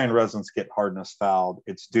anion resins get hardness fouled,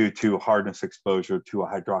 it's due to hardness exposure to a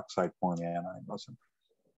hydroxide form anion resin.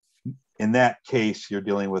 In that case, you're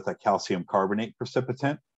dealing with a calcium carbonate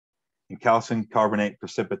precipitant, and calcium carbonate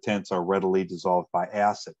precipitants are readily dissolved by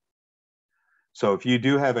acid. So if you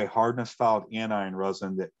do have a hardness fouled anion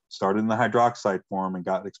resin that started in the hydroxide form and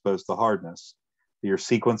got exposed to hardness, your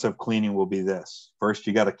sequence of cleaning will be this. First,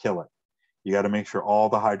 you got to kill it. You got to make sure all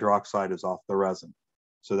the hydroxide is off the resin.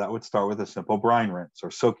 So that would start with a simple brine rinse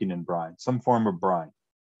or soaking in brine, some form of brine.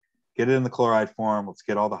 Get it in the chloride form. Let's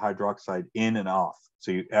get all the hydroxide in and off.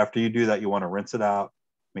 So after you do that, you want to rinse it out.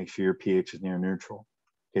 Make sure your pH is near neutral.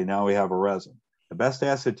 Okay, now we have a resin. The best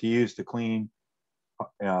acid to use to clean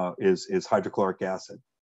is hydrochloric acid.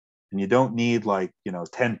 And you don't need like,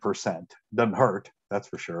 10%. Doesn't hurt, that's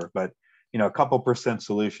for sure. But, a couple percent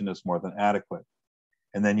solution is more than adequate.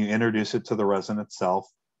 And then you introduce it to the resin itself.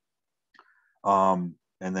 And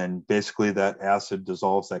then basically that acid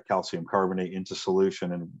dissolves that calcium carbonate into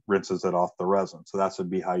solution and rinses it off the resin. So that would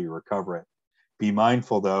be how you recover it. Be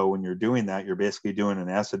mindful though, when you're doing that, you're basically doing an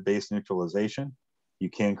acid-base neutralization. You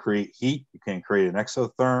can create heat, you can create an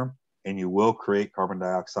exotherm, and you will create carbon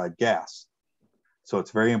dioxide gas. So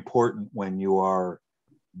it's very important when you are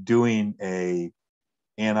doing a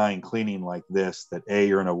anion cleaning like this, that A,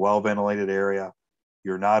 you're in a well-ventilated area,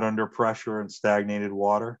 you're not under pressure and stagnated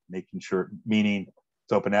water, meaning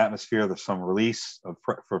it's open atmosphere, there's some release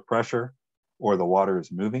for pressure, or the water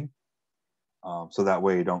is moving. So that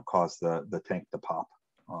way you don't cause the tank to pop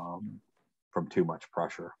from too much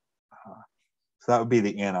pressure. So that would be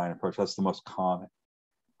the anion approach. That's the most common.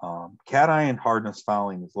 Cation hardness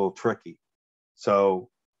fouling is a little tricky. So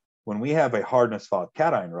when we have a hardness fouled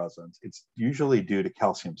cation resins, it's usually due to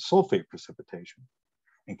calcium sulfate precipitation.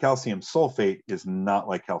 And calcium sulfate is not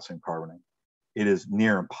like calcium carbonate. It is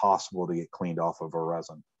near impossible to get cleaned off of a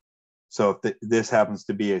resin. So if this happens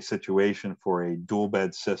to be a situation for a dual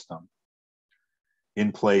bed system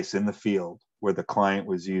in place in the field where the client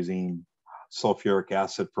was using sulfuric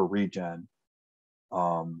acid for regen,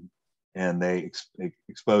 and they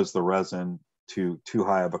exposed the resin to too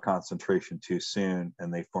high of a concentration too soon,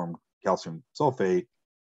 and they formed calcium sulfate,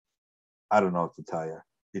 I don't know what to tell you.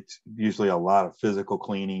 It's usually a lot of physical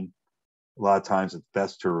cleaning. A lot of times it's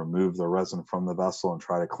best to remove the resin from the vessel and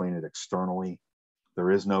try to clean it externally.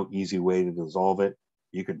 There is no easy way to dissolve it.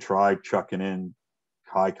 You can try chucking in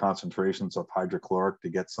high concentrations of hydrochloric to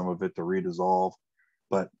get some of it to redissolve,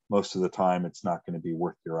 but most of the time it's not going to be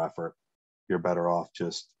worth your effort. You're better off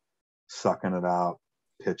just sucking it out,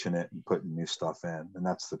 pitching it, and putting new stuff in. And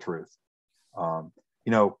that's the truth.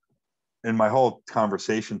 In my whole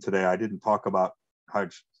conversation today, I didn't talk about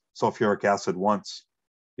sulfuric acid once,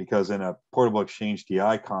 because in a portable exchange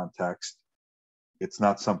DI context, it's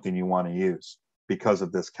not something you want to use because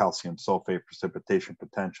of this calcium sulfate precipitation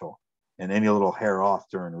potential. And any little hair off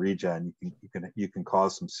during regen, you can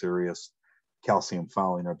cause some serious calcium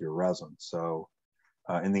fouling of your resin. So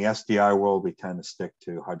in the SDI world, we tend to stick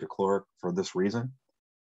to hydrochloric for this reason.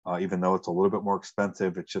 Even though it's a little bit more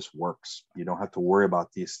expensive, it just works. You don't have to worry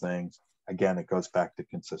about these things. Again, it goes back to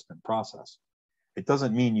consistent process. It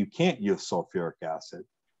doesn't mean you can't use sulfuric acid,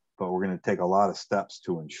 but we're going to take a lot of steps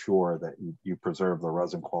to ensure that you preserve the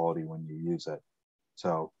resin quality when you use it.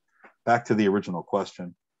 So back to the original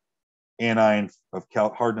question, anion of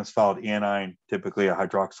hardness fouled anion, typically a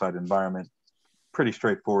hydroxide environment, pretty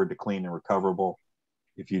straightforward to clean and recoverable.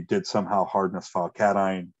 If you did somehow hardness foul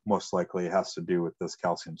cation, most likely it has to do with this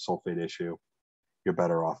calcium sulfate issue. You're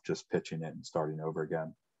better off just pitching it and starting over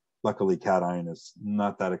again. Luckily, cation is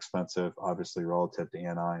not that expensive, obviously relative to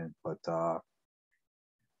anion, but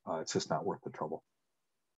it's just not worth the trouble.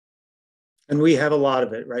 And we have a lot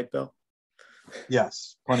of it, right, Bill?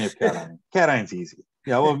 Yes, plenty of cation. Cation's easy.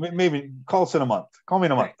 Yeah, well, maybe call us in a month. Call me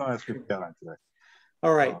in a month. Don't ask me for cation today.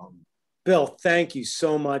 All right. Bill, thank you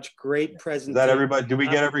so much. Great presentation. Is that everybody? Did we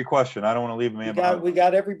get every question? I don't want to leave a man. We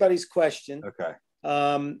got everybody's question. Okay.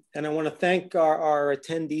 And I want to thank our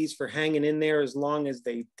attendees for hanging in there as long as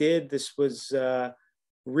they did. This was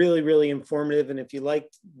really, really informative. And if you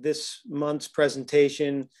liked this month's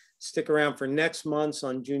presentation, stick around for next month's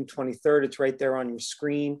on June 23rd. It's right there on your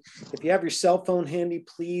screen. If you have your cell phone handy,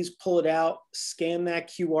 please pull it out, scan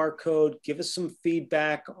that QR code, give us some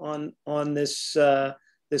feedback on this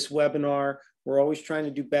this webinar. We're always trying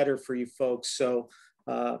to do better for you folks. So,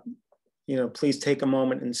 please take a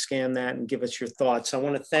moment and scan that and give us your thoughts. I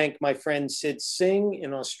want to thank my friend Sid Singh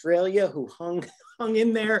in Australia, who hung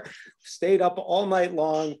in there, stayed up all night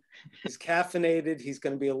long. He's caffeinated. He's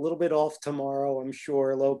going to be a little bit off tomorrow, I'm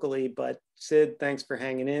sure, locally. But Sid, thanks for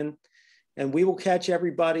hanging in. And we will catch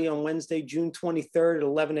everybody on Wednesday, June 23rd at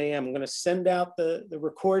 11 a.m. I'm going to send out the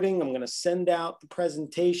recording. I'm going to send out the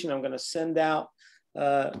presentation. I'm going to send out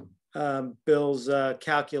Bill's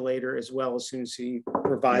calculator as well as soon as he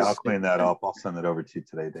revises. Yeah, I'll clean that up. I'll send it over to you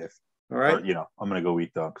today, Dave. All right. Or, I'm going to go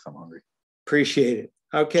eat though because I'm hungry. Appreciate it.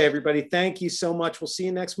 Okay, everybody. Thank you so much. We'll see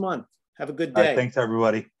you next month. Have a good day. All right, thanks,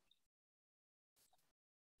 everybody.